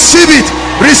it, receive it,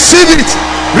 receive it,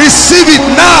 receive it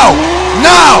now.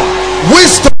 Now,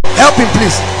 wisdom, help him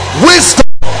please. Wisdom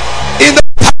in the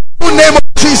powerful name of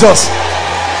Jesus.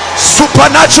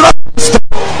 Supernatural wisdom.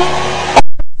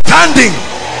 Understanding.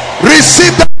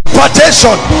 Receive the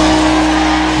impartation.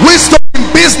 Wisdom in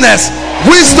business,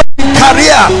 wisdom in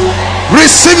career.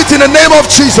 Receive it in the name of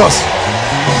Jesus.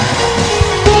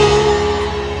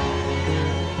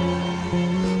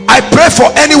 I pray for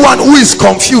anyone who is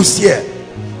confused here,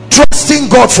 trusting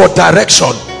God for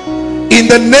direction. In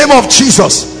the name of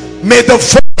Jesus, may the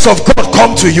voice of God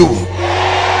come to you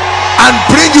and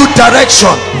bring you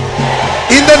direction.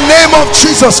 In the name of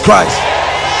Jesus Christ.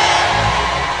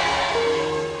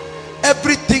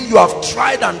 Everything you have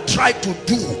tried to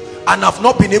do and have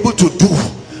not been able to do,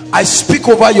 I speak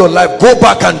over your life. Go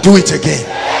back and do it again.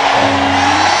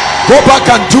 Go back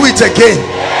and do it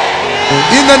again.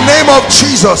 In the name of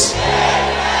Jesus.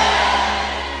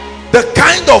 The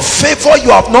kind of favor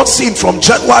you have not seen from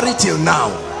January till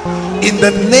now, in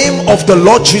the name of the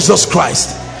Lord Jesus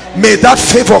Christ, may that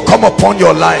favor come upon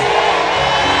your life.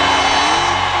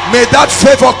 May that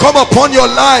favor come upon your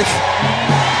life.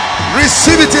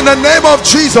 Receive it in the name of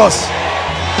Jesus.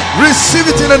 Receive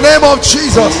it in the name of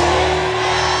Jesus.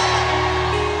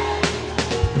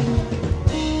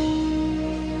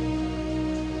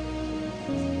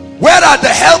 Where are the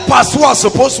helpers who are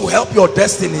supposed to help your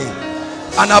destiny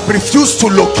and have refused to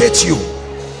locate you?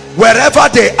 Wherever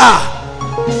they are,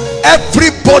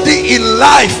 everybody in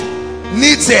life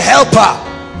needs a helper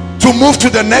to move to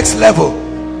the next level.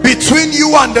 Between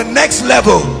you and the next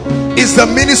level is the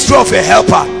ministry of a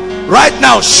helper. Right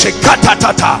now,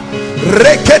 shekatatata,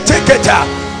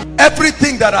 reketeketa,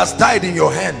 everything that has died in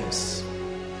your hands,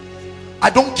 I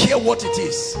don't care what it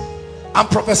is, I'm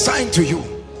prophesying to you.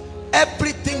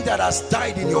 Everything that has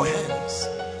died in your hands,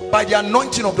 by the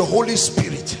anointing of the Holy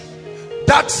Spirit,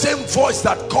 that same voice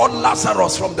that called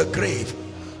Lazarus from the grave,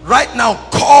 right now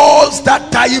calls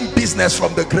that dying business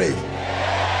from the grave,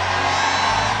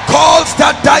 calls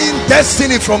that dying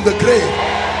destiny from the grave,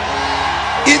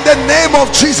 in the name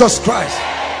of Jesus Christ.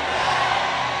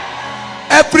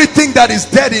 Everything that is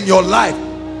dead in your life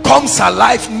comes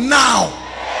alive now.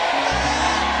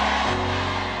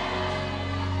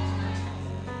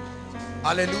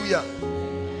 Hallelujah.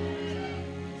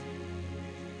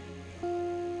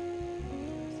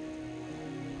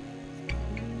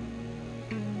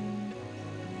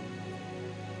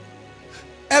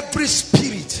 Every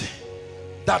spirit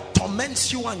that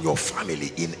torments you and your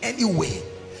family in any way,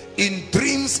 in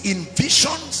dreams, in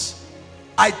visions,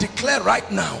 I declare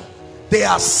right now, they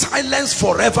are silenced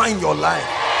forever in your life.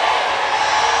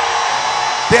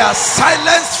 They are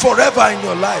silenced forever in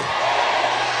your life.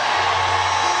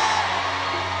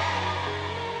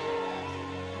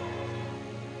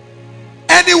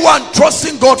 Anyone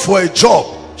trusting God for a job,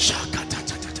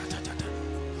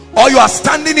 or you are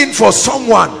standing in for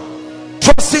someone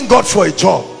trusting God for a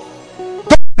job,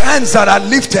 those hands that are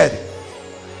lifted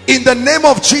in the name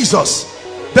of Jesus,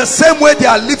 the same way they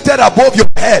are lifted above your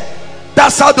head,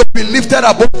 that's how they'll be lifted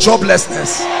above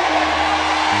joblessness.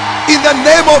 In the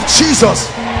name of Jesus,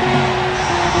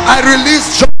 I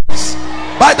release jobs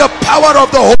by the power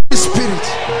of the Holy Spirit.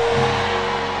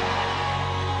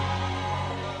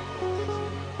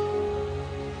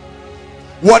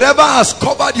 Whatever has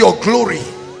covered your glory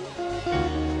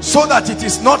so that it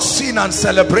is not seen and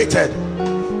celebrated,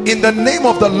 in the name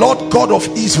of the Lord God of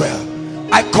Israel,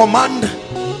 I command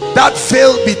that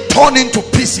veil be torn into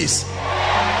pieces.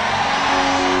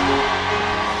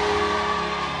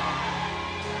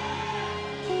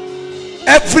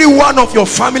 Every one of your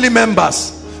family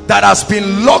members that has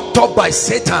been locked up by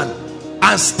Satan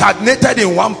and stagnated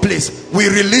in one place, we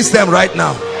release them right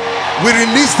now. We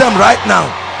release them right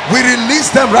now. We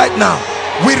release them right now.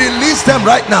 We release them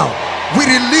right now. We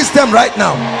release them right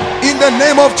now in the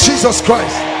name of Jesus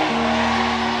Christ.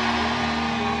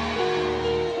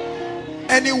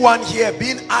 Anyone here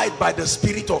being eyed by the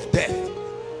spirit of death,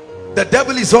 the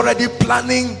devil is already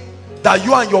planning that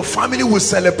you and your family will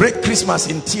celebrate Christmas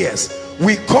in tears.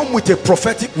 We come with a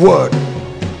prophetic word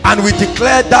and we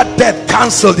declare that death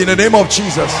cancelled in the name of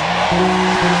Jesus.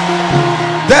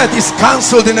 Death is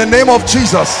cancelled in the name of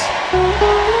Jesus.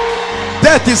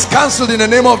 Death is cancelled in the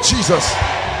name of Jesus.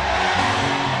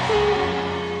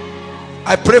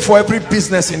 I pray for every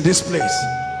business in this place,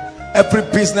 every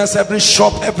business, every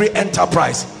shop, every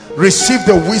enterprise. Receive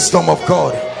the wisdom of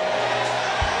God.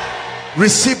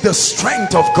 Receive the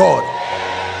strength of God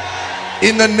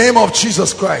in the name of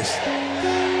Jesus Christ.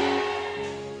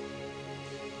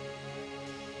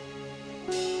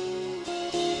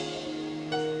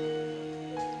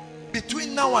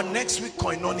 Between now and next week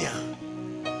Koinonia,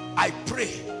 I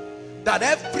pray that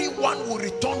everyone will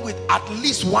return with at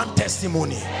least one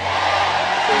testimony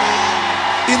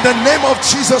in the name of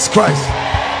Jesus Christ.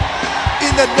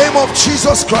 In the name of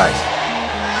Jesus Christ,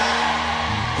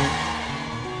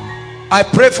 I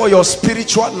pray for your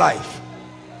spiritual life.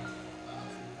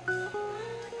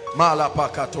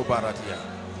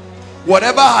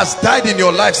 Whatever has died in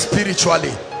your life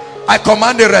spiritually, I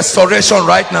command a restoration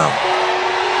right now.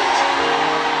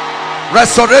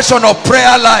 Restoration of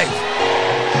prayer life,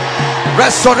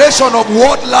 restoration of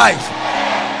word life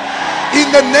in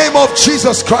the name of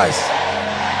Jesus Christ.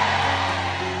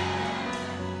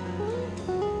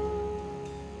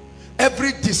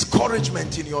 Every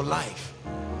discouragement in your life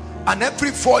and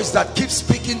every voice that keeps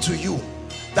speaking to you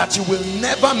that you will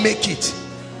never make it,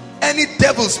 any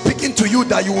devil speaking to you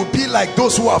that you will be like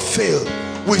those who have failed,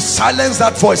 we silence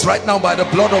that voice right now by the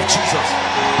blood of Jesus.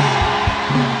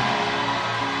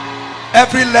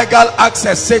 Every legal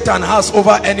access Satan has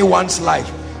over anyone's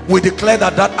life, We declare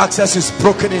that that access is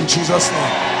broken in Jesus'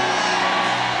 name.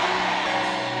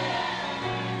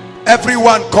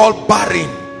 Everyone called barren,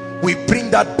 we bring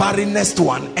that barrenness to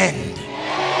an end.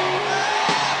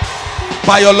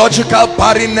 Biological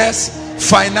barrenness,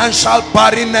 financial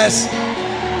barrenness,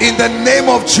 in the name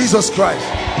of Jesus Christ.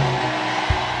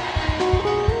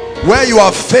 Where you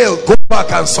have failed, go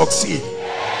back and succeed.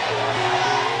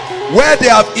 Where they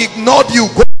have ignored you,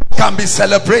 go back and be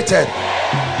celebrated.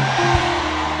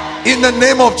 In the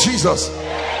name of Jesus.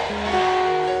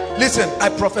 Listen, I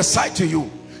prophesy to you,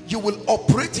 you will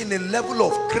operate in a level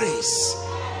of grace.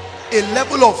 A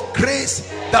level of grace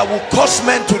that will cause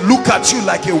men to look at you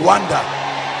like a wonder.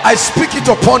 I speak it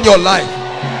upon your life.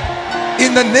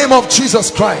 In the name of Jesus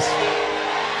Christ.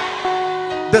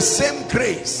 The same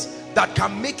grace that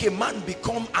can make a man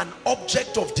become an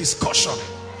object of discussion,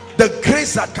 the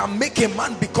grace that can make a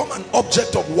man become an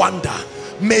object of wonder,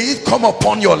 may it come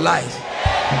upon your life.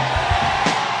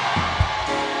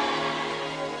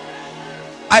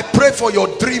 I pray for your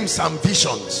dreams and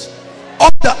visions.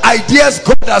 All the ideas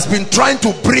God has been trying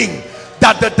to bring,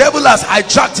 that the devil has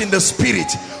hijacked in the spirit,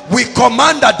 we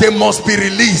command that they must be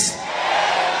released.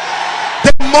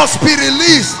 They must be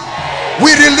released.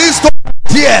 We release those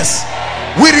ideas.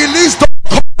 We release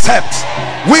those concepts.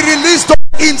 We release those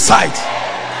insights.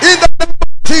 In the name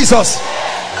of Jesus.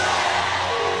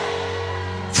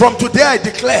 From today I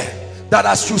declare that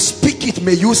as you speak it,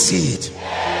 may you see it.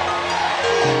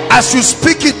 As you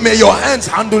speak it, may your hands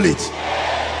handle it.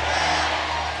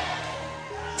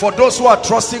 For those who are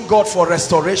trusting God for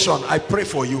restoration, I pray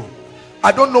for you.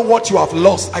 I don't know what you have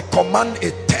lost. I command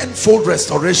a tenfold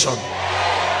restoration.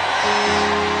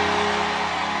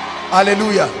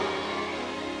 Hallelujah.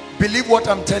 Believe what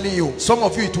I'm telling you. Some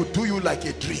of you, it will do you like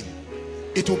a dream.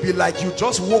 It will be like you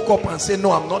just woke up and say,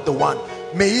 no, I'm not the one.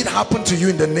 May it happen to you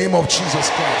in the name of Jesus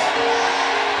Christ.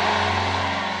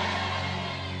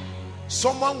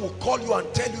 Someone will call you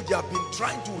and tell you they have been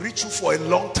trying to reach you for a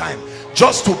long time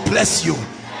just to bless you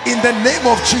in the name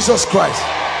of Jesus Christ.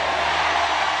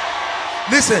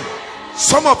 Listen,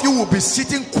 some of you will be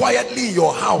sitting quietly in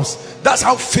your house. That's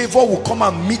how favor will come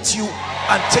and meet you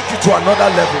and take you to another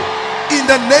level. In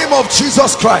the name of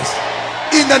Jesus Christ.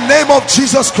 In the name of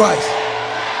Jesus Christ.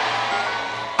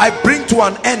 I bring to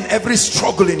an end every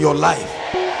struggle in your life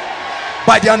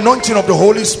by the anointing of the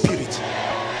Holy Spirit.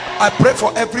 I pray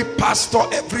for every pastor,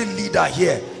 every leader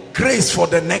here, grace for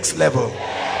the next level.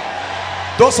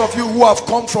 Those of you who have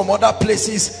come from other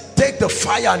places, take the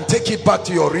fire and take it back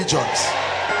to your regions.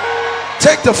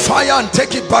 Take the fire and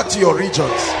take it back to your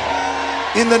regions.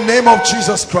 In the name of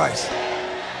Jesus Christ.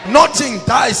 Nothing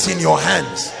dies in your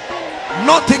hands.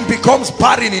 Nothing becomes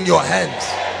barren in your hands.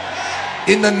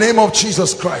 In the name of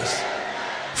Jesus Christ.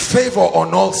 Favor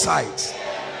on all sides.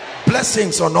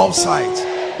 Blessings on all sides.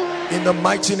 In the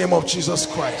mighty name of Jesus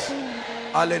Christ.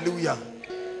 Hallelujah.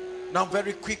 Now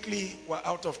very quickly, we're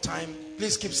out of time.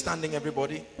 Please keep standing,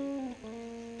 everybody.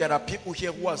 There are people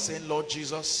here who are saying, Lord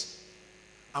Jesus,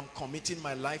 I'm committing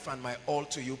my life and my all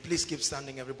to you. Please keep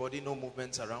standing, everybody. No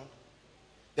movements around.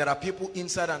 There are people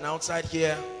inside and outside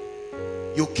here.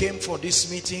 You came for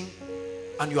this meeting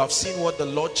and you have seen what the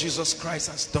Lord Jesus Christ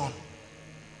has done.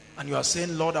 And you are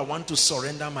saying, Lord, I want to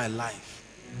surrender my life.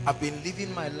 I've been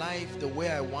living my life the way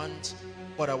I want,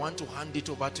 but I want to hand it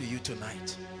over to you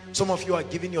tonight. Some of you are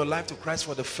giving your life to Christ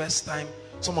for the first time.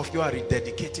 Some of you are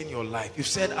rededicating your life. You've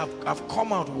said, I've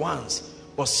come out once,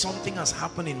 but something has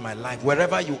happened in my life.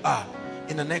 Wherever you are,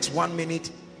 in the next 1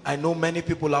 minute, I know many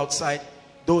people outside.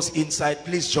 Those inside,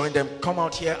 please join them. Come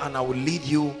out here and I will lead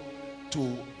you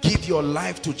to give your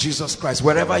life to Jesus Christ.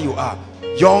 Wherever you are,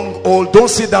 young, old, don't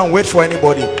sit down, wait for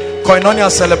anybody. Koinonia,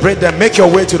 celebrate them. Make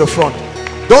your way to the front.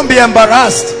 Don't be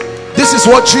embarrassed. This is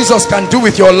what Jesus can do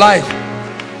with your life.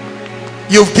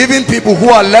 You've given people who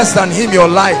are less than him your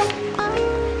life.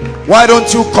 Why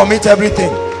don't you commit everything?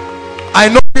 I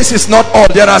know this is not all.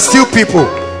 There are still people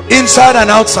inside and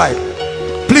outside.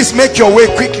 Please make your way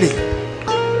quickly.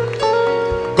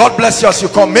 God bless you as you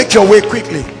come. Make your way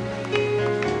quickly.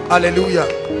 Hallelujah.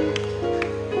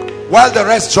 While the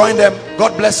rest join them,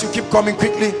 God bless you. Keep coming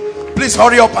quickly. Please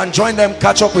hurry up and join them.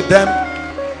 Catch up with them.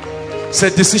 It's a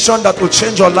decision that will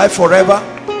change your life forever.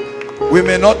 We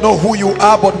may not know who you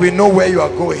are, but we know where you are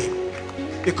going.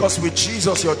 Because with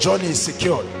Jesus, your journey is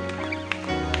secured.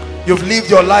 You've lived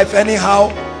your life anyhow,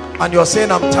 and you're saying,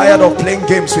 I'm tired of playing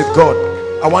games with God.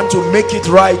 I want to make it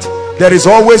right. There is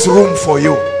always room for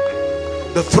you.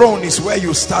 The throne is where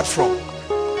you start from.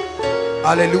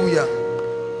 Hallelujah.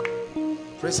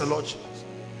 Praise the Lord Jesus.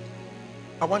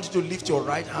 I want you to lift your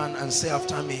right hand and say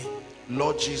after me,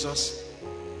 Lord Jesus,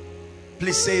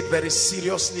 Please say it very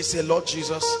seriously. Say, Lord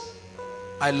Jesus,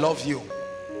 I love you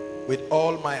with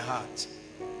all my heart.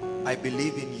 I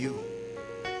believe in you.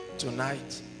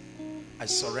 Tonight, I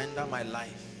surrender my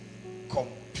life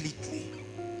completely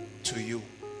to you.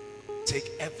 Take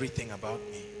everything about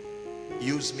me.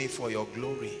 Use me for your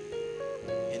glory.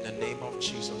 In the name of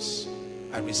Jesus,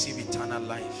 I receive eternal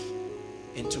life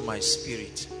into my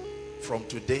spirit. From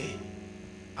today,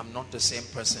 I'm not the same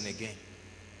person again.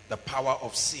 The power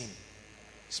of sin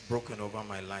is broken over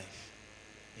my life.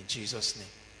 In Jesus'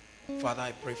 name. Father,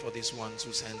 I pray for these ones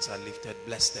whose hands are lifted.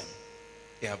 Bless them.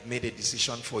 They have made a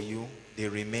decision for you. They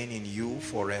remain in you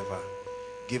forever.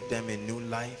 Give them a new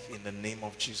life in the name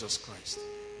of Jesus Christ.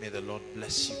 May the Lord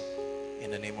bless you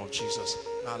in the name of Jesus.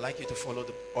 Now I'd like you to follow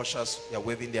the ushers. They're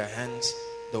waving their hands.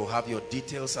 They'll have your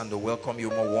details and they'll welcome you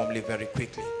more warmly very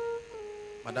quickly.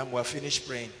 Madam, we're finished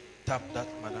praying. Tap that,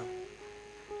 madam.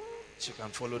 So you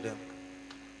can follow them.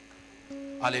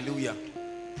 Hallelujah.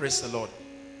 Praise the Lord.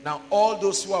 Now, all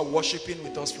those who are worshiping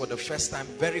with us for the first time,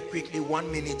 very quickly,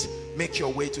 1 minute, make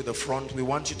your way to the front. We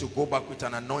want you to go back with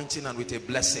an anointing and with a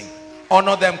blessing.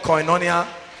 Honor them, koinonia.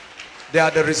 They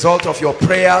are the result of your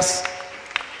prayers.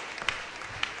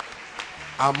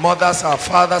 Our mothers, our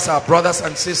fathers, our brothers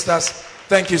and sisters,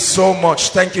 thank you so much.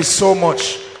 Thank you so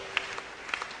much.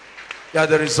 They are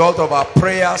the result of our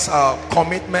prayers, our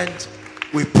commitment.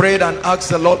 We prayed and asked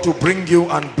the Lord to bring you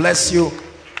and bless you.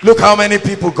 Look how many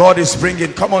people God is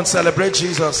bringing. Come on, celebrate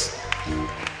Jesus.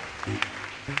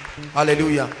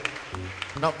 Hallelujah.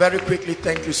 Now, very quickly,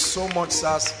 thank you so much,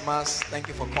 sirs, Mas. Thank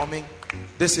you for coming.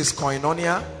 This is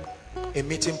Koinonia, a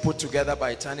meeting put together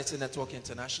by Eternity Network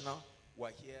International. We're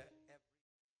here.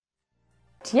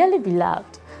 Dearly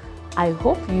beloved, I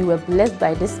hope you were blessed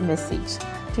by this message.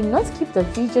 Do not keep the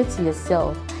video to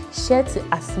yourself. Share to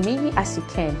as many as you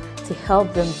can to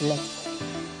help them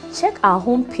bless. Check our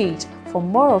homepage for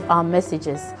more of our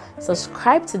messages.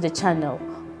 Subscribe to the channel,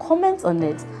 comment on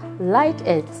it, like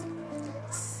it.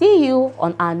 See you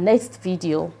on our next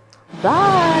video.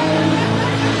 Bye.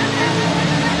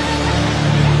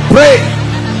 Pray,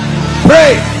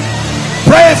 pray,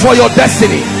 pray for your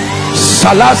destiny.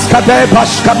 Salas kade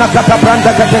bashkana kata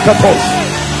branda kate katos.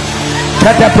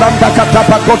 Kate branda kata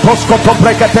pakotos koto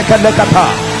brekete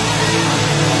kelekata.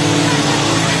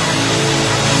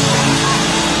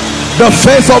 The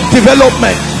phase of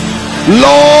development.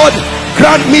 Lord,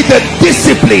 grant me the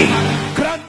discipline